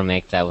gonna be able to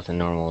make that with a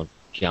normal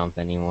jump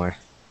anymore.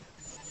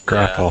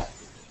 Grapple.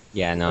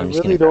 Yeah, no, I I'm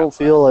just really gonna don't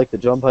feel like the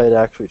jump height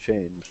actually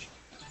changed.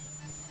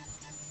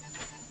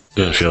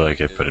 Doesn't feel like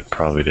it, but it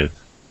probably did.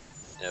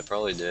 Yeah, it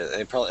probably did.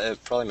 It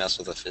probably messed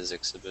with the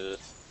physics a bit.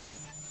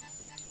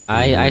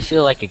 I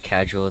feel like a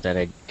casual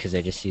because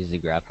I just used the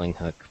grappling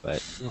hook,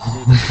 but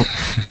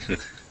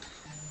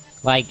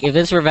like if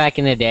this were back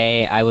in the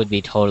day, I would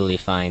be totally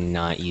fine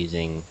not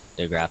using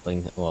the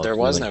grappling. Well, There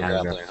we was no wouldn't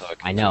have grappling hook.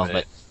 I know,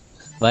 right?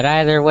 but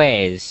either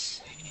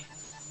ways,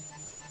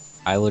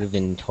 I would have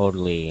been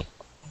totally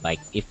like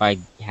if I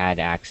had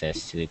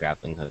access to the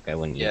grappling hook, I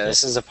wouldn't Yeah,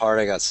 use this is the part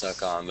I got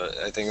stuck on, but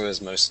I think it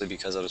was mostly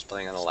because I was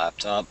playing on a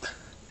laptop. it.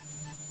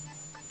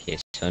 Okay,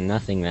 so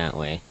nothing that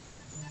way.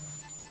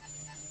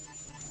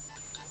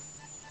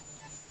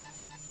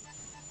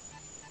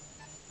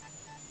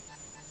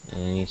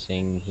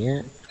 Anything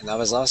here? And I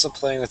was also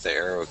playing with the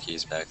arrow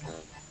keys back then.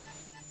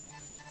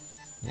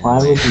 Why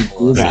would you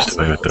do I that? used to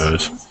play with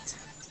those.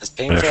 As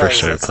When painful I first as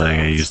started it's- playing,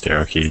 I used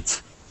arrow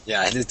keys.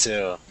 Yeah, I did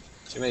too.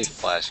 Too many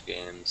flash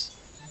games.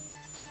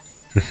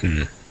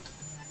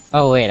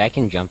 Oh wait, I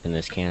can jump in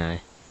this, can't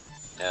I?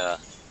 Yeah.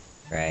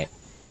 Right.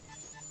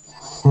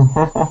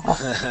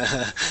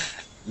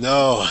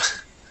 No!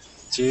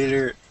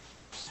 Cheater!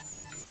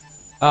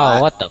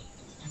 Oh, what the?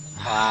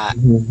 Ah.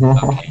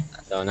 Okay,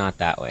 so not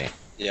that way.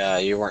 Yeah,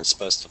 you weren't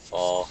supposed to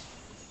fall.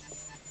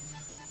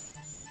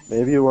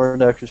 Maybe you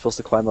weren't actually supposed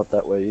to climb up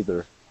that way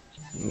either.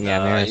 Yeah,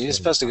 Maris you're was-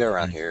 supposed to go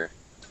around here.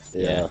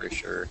 Yeah. For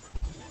sure.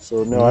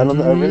 So no, I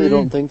really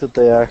don't think that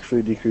they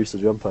actually decreased the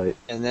jump height.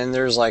 And then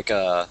there's like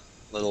a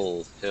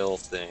little hill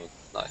thing.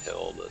 Not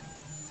hill, but...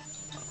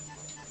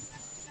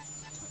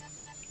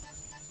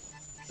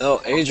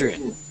 Oh,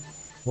 Adrian!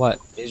 What?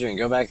 Adrian,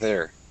 go back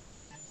there.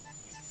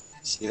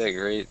 See that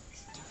great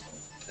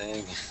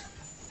thing?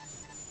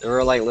 There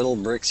were like little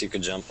bricks you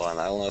could jump on.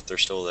 I don't know if they're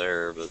still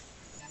there, but...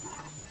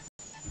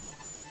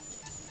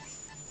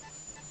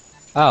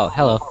 Oh,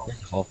 hello.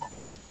 There's a hole.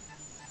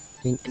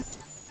 Dink.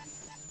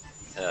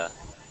 Yeah.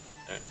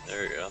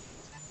 There you go.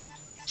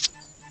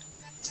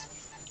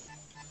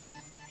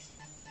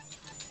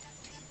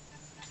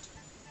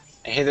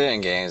 I hate it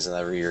in games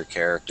whenever your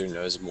character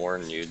knows more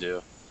than you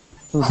do.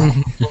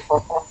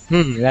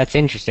 That's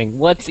interesting.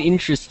 What's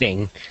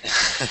interesting?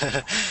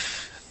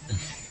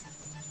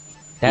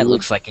 That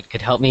looks like it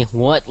could help me.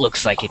 What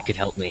looks like it could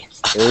help me?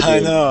 I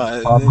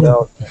know. Popped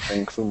out, I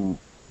think, from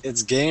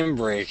It's game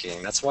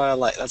breaking. That's why I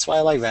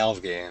like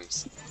Valve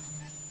games.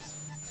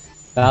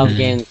 Valve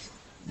games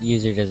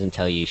user doesn't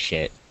tell you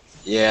shit.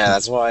 Yeah,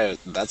 that's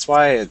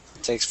why it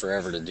takes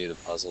forever to do the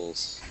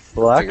puzzles.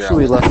 well, Figure out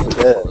actually, what Left the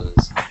 4 Dead. puzzle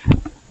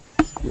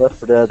is. Left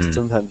 4 Dead.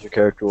 Sometimes your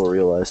character will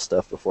realize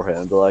stuff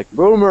beforehand. They're like,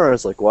 "Boomer!"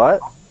 It's like,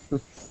 "What?"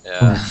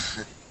 Yeah.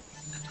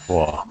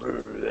 Whoa.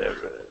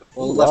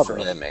 Well, Left 4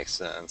 Dead makes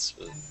sense,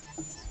 but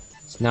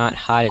It's not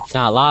hot, it's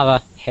not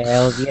lava.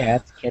 Hell yeah,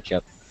 it's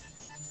ketchup.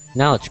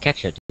 No, it's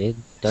ketchup, dude.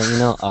 Don't you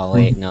know? Oh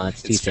wait, no,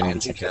 it's too it's thin.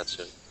 fancy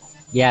ketchup.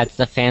 Yeah, it's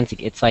the fancy.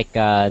 It's like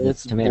the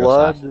It's tomato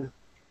blood. sauce.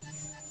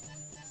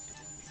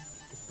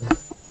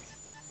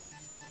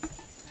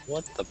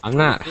 What the? I'm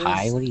not purpose?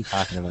 high. What are you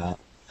talking about?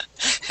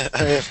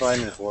 I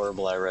find it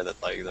horrible. I read it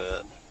like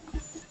that.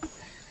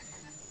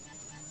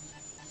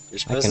 You're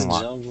supposed can to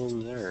walk. jump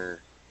from there.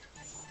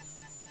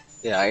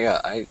 Yeah,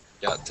 I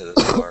got to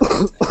this part.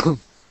 I think.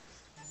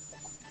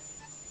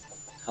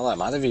 Hell, I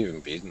might have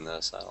even beaten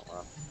this. I don't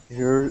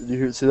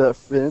know. See that,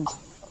 Finn?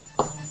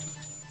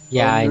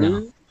 Yeah, I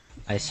know.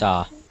 I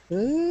saw.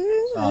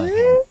 Saw it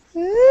here.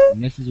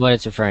 And this is what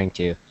it's referring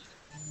to.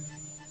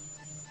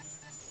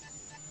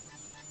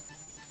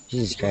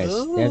 Jesus Christ.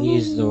 They have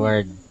used the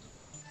word.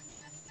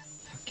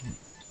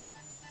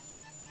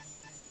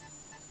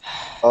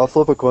 I'll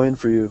flip a coin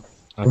for you.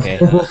 Okay.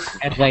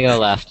 As I go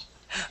left.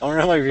 I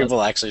wonder how many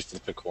people actually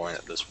flip a coin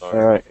at this part.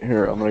 Alright,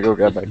 here, I'm gonna go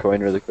grab my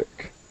coin really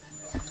quick.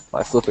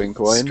 My flipping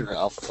coin. Screw it,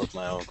 I'll flip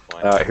my own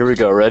coin. Alright, here we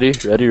go. Ready?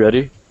 Ready?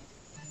 Ready?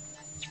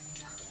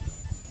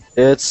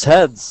 It's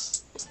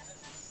heads!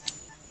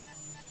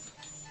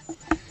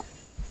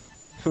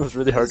 It was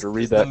really hard to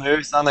read The that.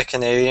 moves on the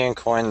Canadian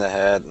coin the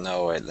head.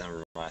 No, wait,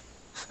 never mind.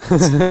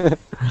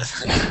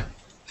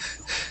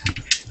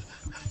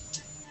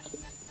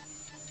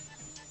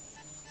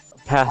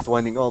 Path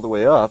winding all the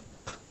way up?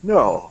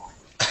 No.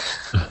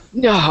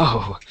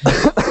 No!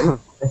 I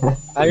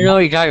don't know what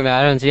you're talking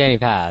about. I don't see any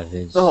paths.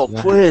 It's No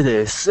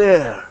puede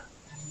ser.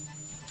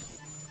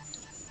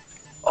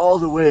 All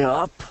the way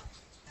up?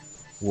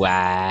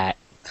 What?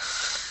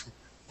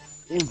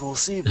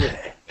 Imposible.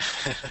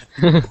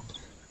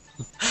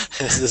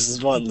 This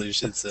is what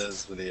Lucien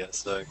says with the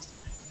SX.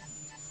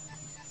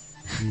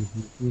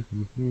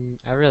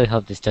 I really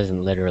hope this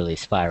doesn't literally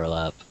spiral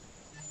up.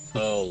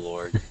 Oh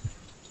lord.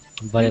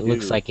 But it You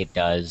looks do. like it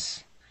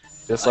does.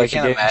 Just I like the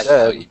can't game imagine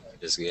said. how easy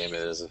this game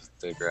is with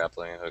the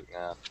grappling hook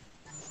now.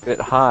 Bit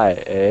high,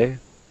 eh?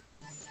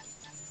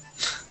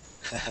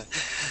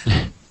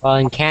 Well,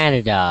 in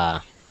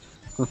Canada.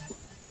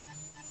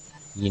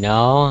 You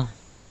know?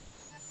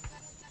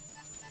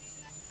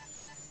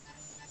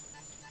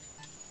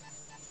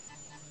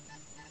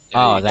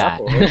 Oh, that.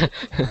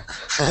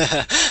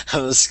 I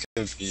was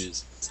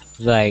confused.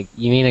 Like,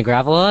 you mean a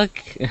grapple hook?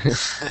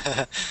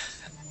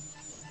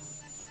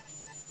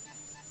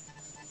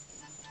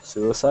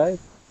 Suicide?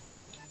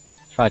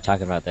 Probably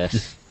talking about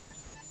this.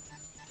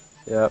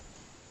 Yep.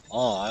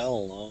 Oh, I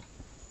don't know.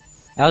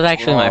 That was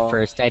actually my Well-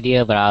 first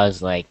idea, but I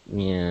was like,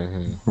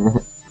 yeah. Uh,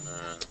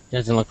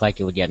 Doesn't look like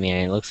it would get me,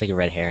 and it looks like a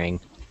red herring.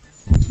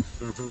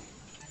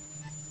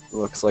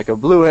 Looks like a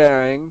blue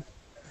herring.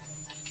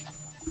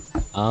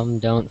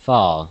 Don't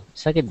fall.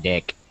 Suck a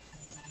dick.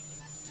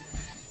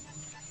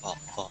 oh,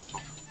 oh.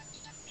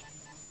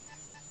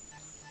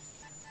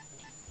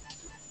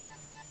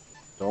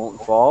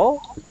 Don't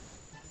fall?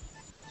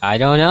 I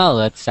don't know,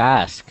 let's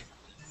ask.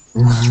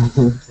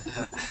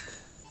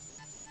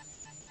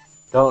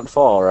 Don't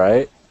fall,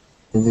 right?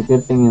 It's a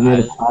good thing you made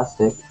of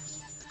plastic.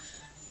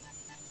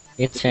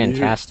 It's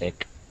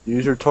fantastic.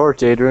 Use your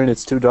torch, Adrian.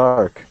 It's too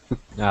dark.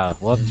 Oh,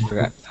 whoops.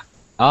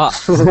 Oh,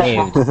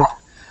 saved.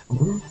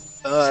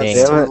 Oh, Same.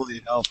 that's Damn it.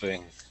 totally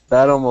helping.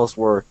 That almost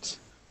worked.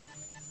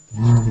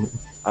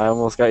 I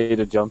almost got you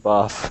to jump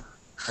off.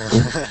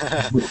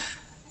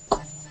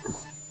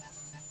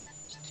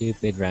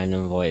 Stupid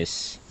random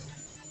voice.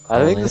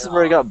 I think this is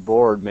where I got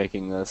bored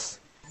making this.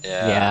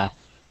 Yeah.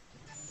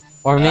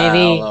 Or I maybe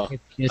don't know.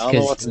 it's I just don't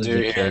know what because to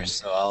do here,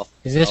 so I'll.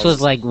 Because this I'll was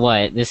just- like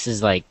what? This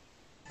is like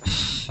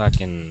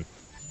fucking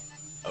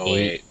Oh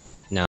wait,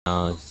 no,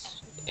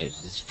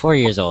 it's 4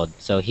 years old.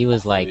 So he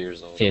was 4 like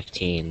years old.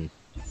 15.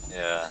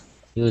 Yeah,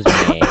 He was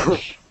my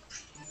age.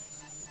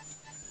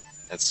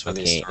 that's when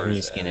he Okay, started. I'm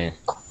just gonna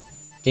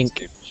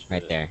think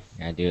right there.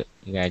 You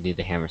gotta do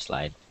the hammer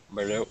slide.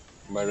 Bardo,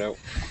 bardo,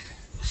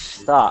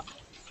 Stop.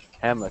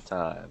 Hammer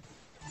time.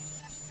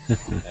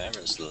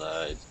 hammer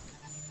slide.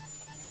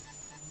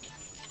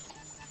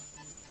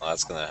 Well,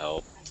 that's gonna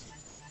help.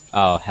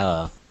 Oh,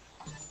 hello.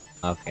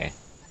 Okay.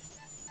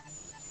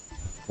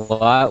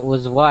 What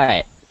was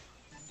what?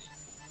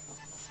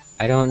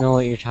 I don't know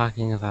what you're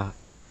talking about.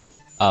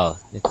 Oh,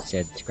 it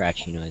said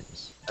scratchy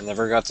noises. I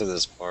never got to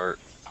this part.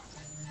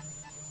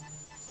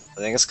 I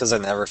think it's because I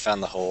never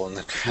found the hole in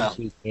the ground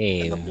in the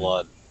Cave.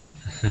 blood.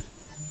 I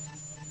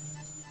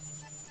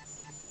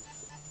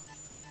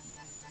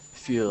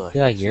feel I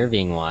feel like you're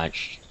being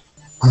watched.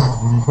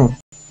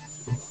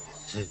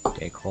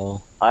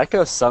 Dickhole. I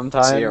go Is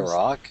sometimes. he a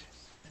rock?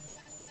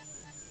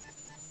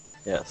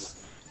 Yes.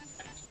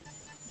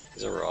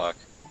 He's a rock.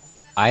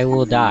 I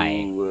will die.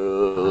 You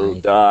will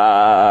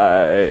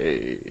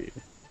die.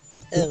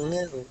 Oh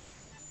no.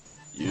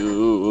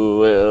 You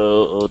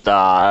will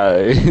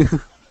die.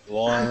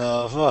 One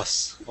of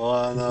us.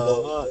 One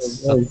of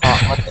us. Oh,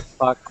 what the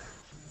fuck?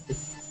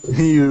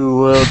 You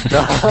will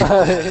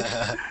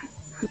die.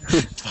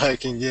 If I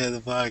can get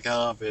the fuck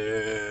up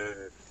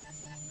here.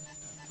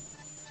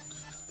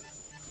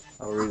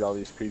 I'll read all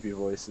these creepy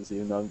voices,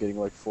 even though I'm getting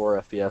like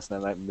 4 FPS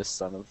and I might miss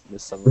some of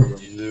them.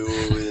 You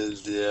will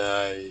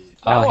die.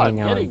 Now Oh, hey, I'm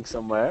now getting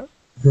somewhere.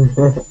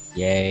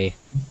 Yay.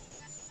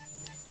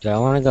 Do I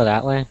want to go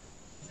that way?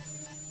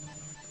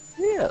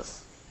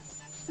 Yes.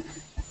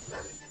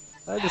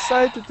 I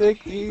decided to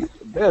take the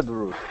bed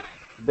route.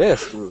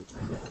 Best route.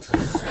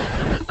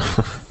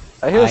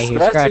 I hear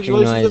scratching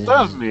noises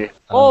above me.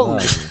 Oh!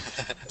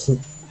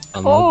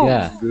 Oh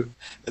my god.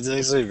 It's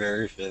actually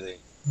very fitting.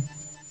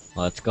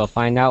 Let's go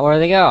find out where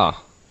they go.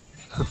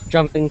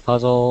 Jumping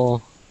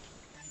puzzle.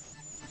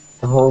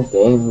 The whole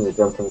game is a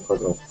jumping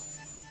puzzle.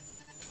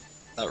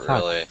 Not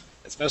really.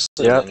 It's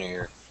mostly Yep.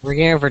 linear. We're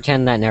gonna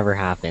pretend that never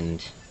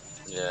happened.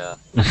 Yeah.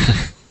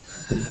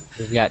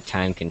 We've got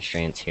time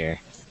constraints here.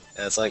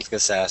 Yeah, it's like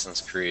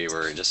Assassin's Creed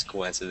where it just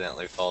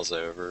coincidentally falls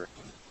over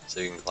so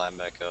you can climb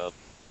back up.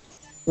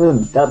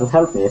 That'll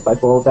help me if I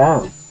fall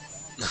down.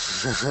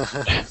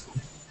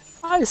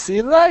 I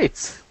see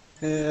light!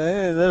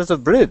 Yeah, there's a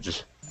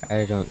bridge.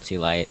 I don't see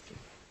light.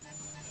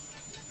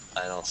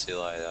 I don't see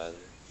light either.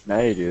 Now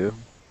you do.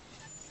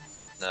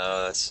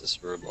 No, that's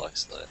just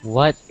Roblox light.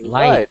 What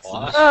light?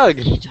 What? Ugh!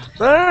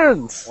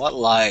 Burns! What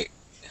light?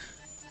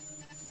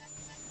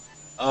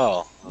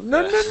 Oh.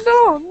 Okay.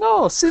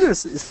 No!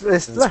 Seriously, it's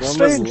This that one was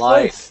strange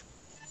light.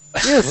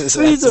 light. Yes, Is that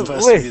freedom,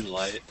 supposed to wait. be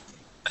light?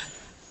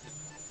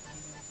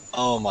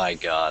 Oh my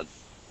god.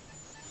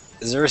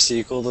 Is there a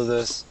sequel to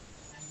this?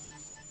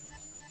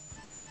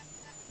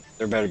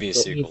 There better be a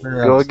sequel.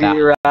 Keeper Go of get Sky.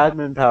 your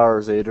admin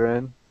powers,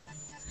 Adrian.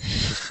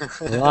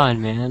 Come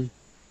on, man.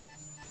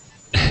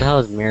 What the hell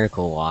is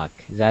Miracle Walk?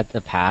 Is that the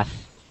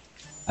path?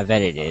 I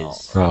bet it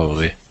is.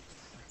 Probably.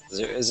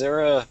 Is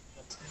there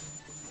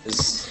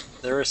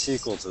a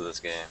sequel to this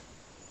game?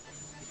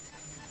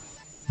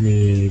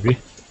 Maybe.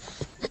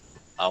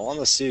 I want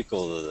a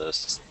sequel to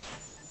this.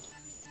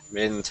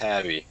 Made in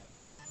Tabby.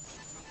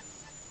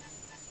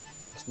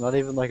 It's not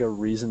even like a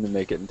reason to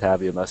make it in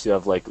Tabby unless you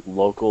have like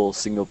local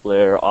single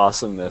player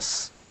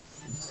awesomeness.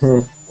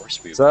 Horse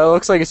people. So it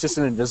looks like it's just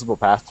an invisible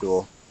path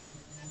tool.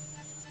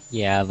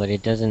 Yeah, but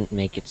it doesn't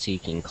make it so you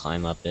can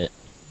climb up it.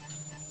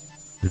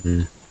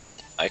 Mm-hmm.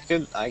 I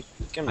can I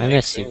make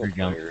miss single Super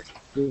Jump. player.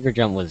 Super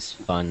Jump was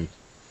fun.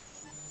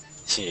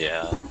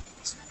 Yeah.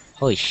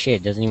 Holy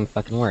shit, it doesn't even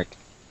fucking work.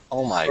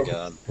 Oh my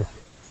god.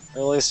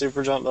 Really,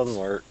 Super Jump doesn't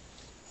work?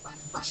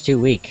 It's too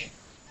weak.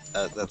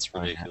 That's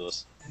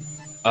ridiculous.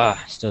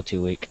 Still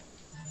too weak.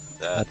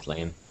 That, That's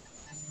lame.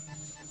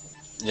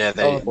 yeah,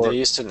 they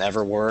used to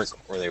never work,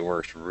 or they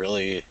worked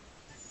really,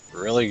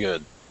 really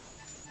good.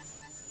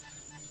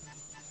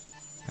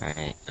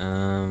 Alright,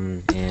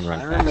 and run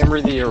I fast.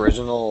 remember the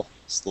original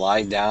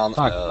slide down.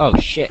 Fuck. Oh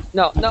shit.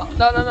 No. There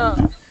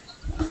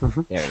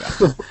we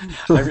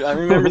go. I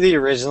remember the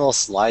original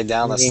slide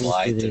down a Games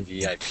slide do to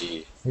this.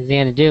 VIP. This is the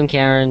end of Doom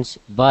Caverns,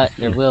 but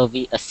there will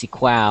be a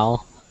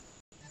sequel.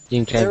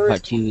 Doom There Caverns is-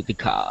 Part 2, The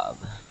Cobb.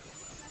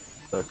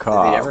 The Did they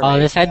car. ever Oh,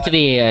 make this had that? to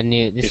be a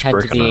new. This He's had to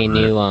working be a on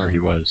new. that, or he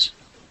was.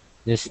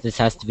 This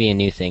has to be a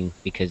new thing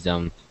because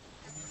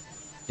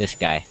this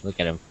guy. Look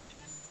at him.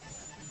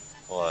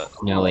 What?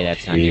 No way,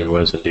 that's not He new.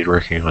 was indeed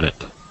working on it.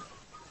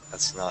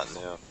 That's not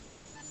new.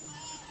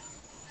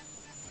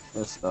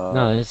 That's,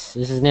 No, this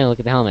is new. Look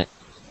at the helmet.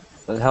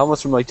 The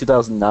helmet's from like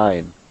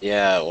 2009.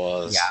 Yeah, it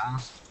was. Yeah.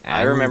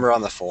 I remember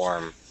on the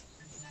forum,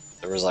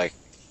 there was like,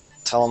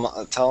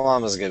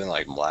 Telemon was giving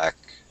like black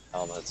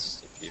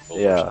helmets to people. or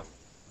Yeah. something.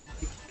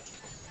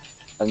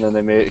 And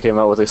then they came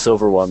out with a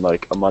silver one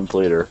like a month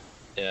later.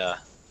 Yeah.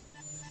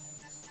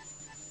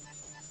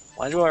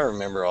 Why do I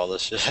remember all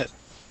this shit? I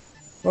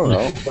don't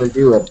know. Because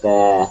you were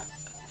there.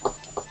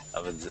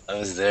 I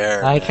was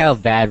there. I like man. how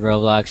bad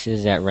Roblox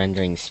is at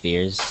rendering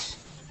spheres.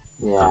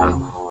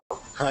 Yeah.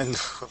 I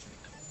know.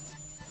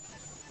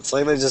 It's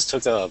like they just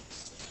took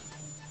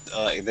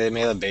they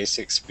made a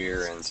basic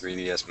spear in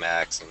 3ds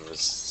Max and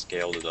just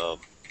scaled it up.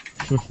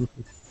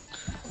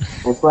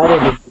 That's why they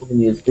didn't even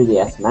use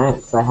 3ds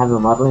Max. I have a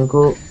modeling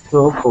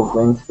tool called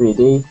Wings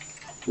 3D,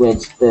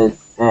 which the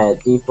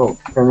default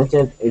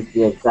primitive is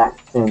the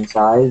exact same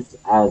size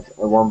as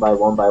a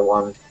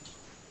 1x1x1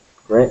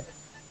 grid.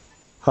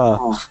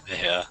 Huh.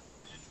 Yeah.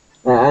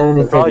 I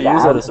only They probably take it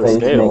use that out as so their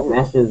to scale.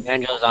 make meshes.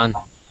 Angel's on.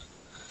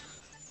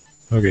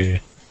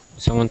 Okay.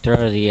 Someone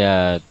throw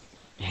the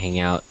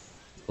hangout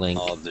link.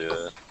 I'll do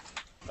it.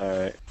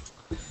 Alright.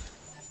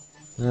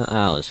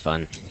 That was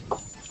fun.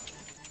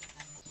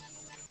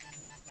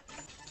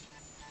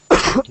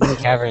 Doom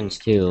Caverns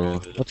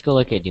 2. Let's go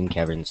look at Doom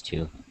Caverns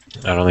 2.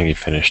 I don't think he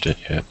finished it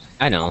yet.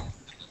 I know.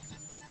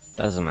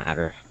 Doesn't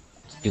matter.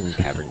 It's Doom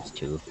Caverns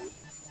 2.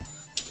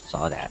 That's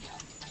all that.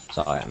 That's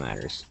all that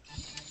matters.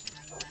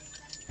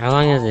 How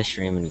long has this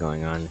stream been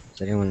going on?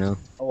 Does anyone know?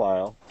 A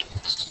while.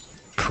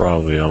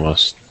 Probably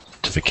almost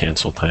to the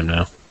cancel time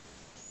now.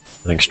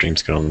 I think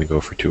streams can only go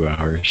for 2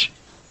 hours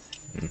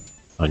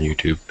on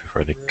YouTube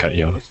before they cut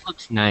you off. This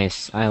looks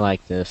nice. I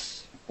like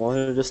this. Want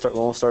to just start?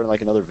 Won't start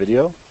like another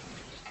video?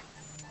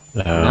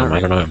 I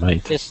don't know, it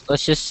might.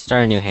 Let's just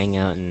start a new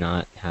hangout and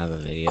not have a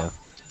video.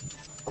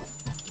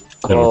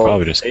 Then we'll Well,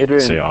 probably just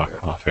Adrian- say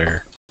off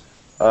air.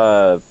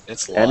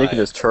 It's Andy live. can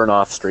just turn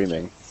off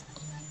streaming.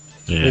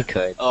 We Yeah.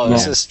 could. Oh,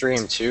 this Yeah. is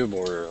stream 2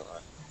 Borderline.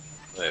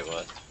 Wait,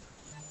 what?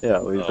 Yeah,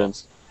 we've Oh. been.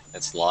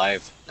 It's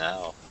live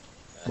now.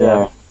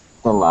 Yeah.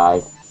 It's a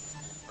lie.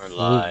 We're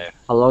live.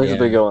 How long has Yeah. it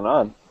been going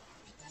on?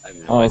 I have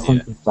no idea.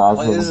 Synthesizer.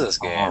 What is this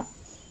game? Oh, No Uh, idea. synthesizer. What is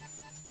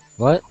this game?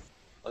 What?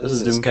 What This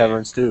is this Doom game?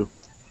 Caverns 2.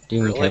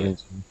 Doom Really?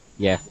 Caverns.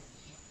 Yeah.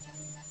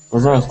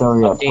 Is there a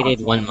story of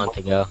Updated 1 month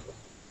ago.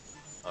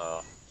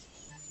 Oh,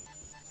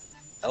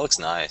 that looks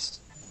nice.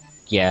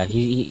 Yeah,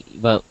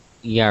 but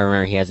you gotta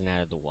remember he hasn't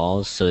added the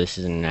walls, so this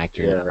isn't an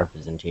accurate Yeah.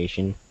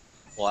 representation.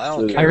 Well, I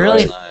don't I care.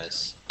 really- It's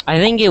nice. I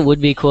think it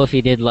would be cool if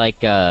he did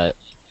like a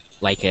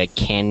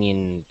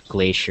canyon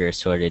glacier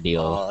sort of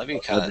deal. Oh, that'd be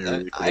kind of.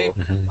 That'd be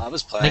really I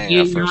was playing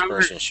you a remember-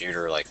 first-person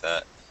shooter like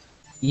that.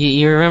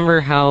 You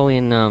remember how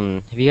in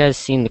have you guys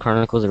seen the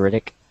Chronicles of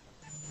Riddick?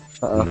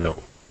 No.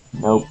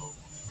 Nope.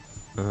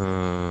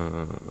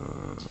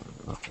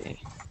 Okay.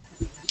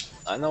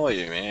 I know what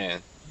you mean.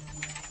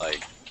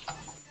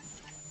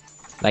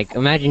 Like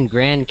imagine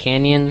Grand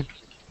Canyon,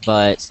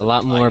 but a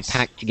lot more Ice.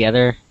 packed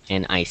together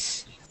and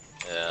ice.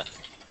 Yeah.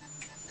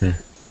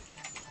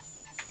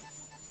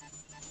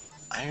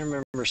 I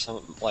remember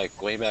some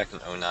way back in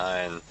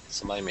 '09,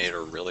 somebody made a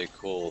really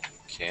cool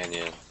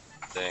canyon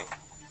thing.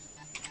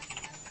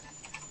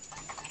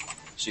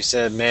 She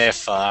said, "Meh,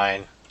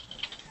 fine."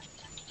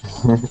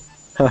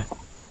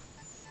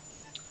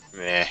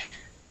 Meh,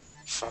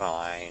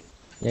 fine.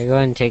 Yeah, go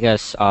ahead and take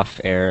us off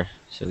air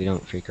so we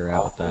don't freak her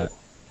out with that.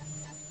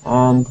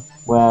 And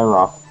we're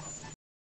off.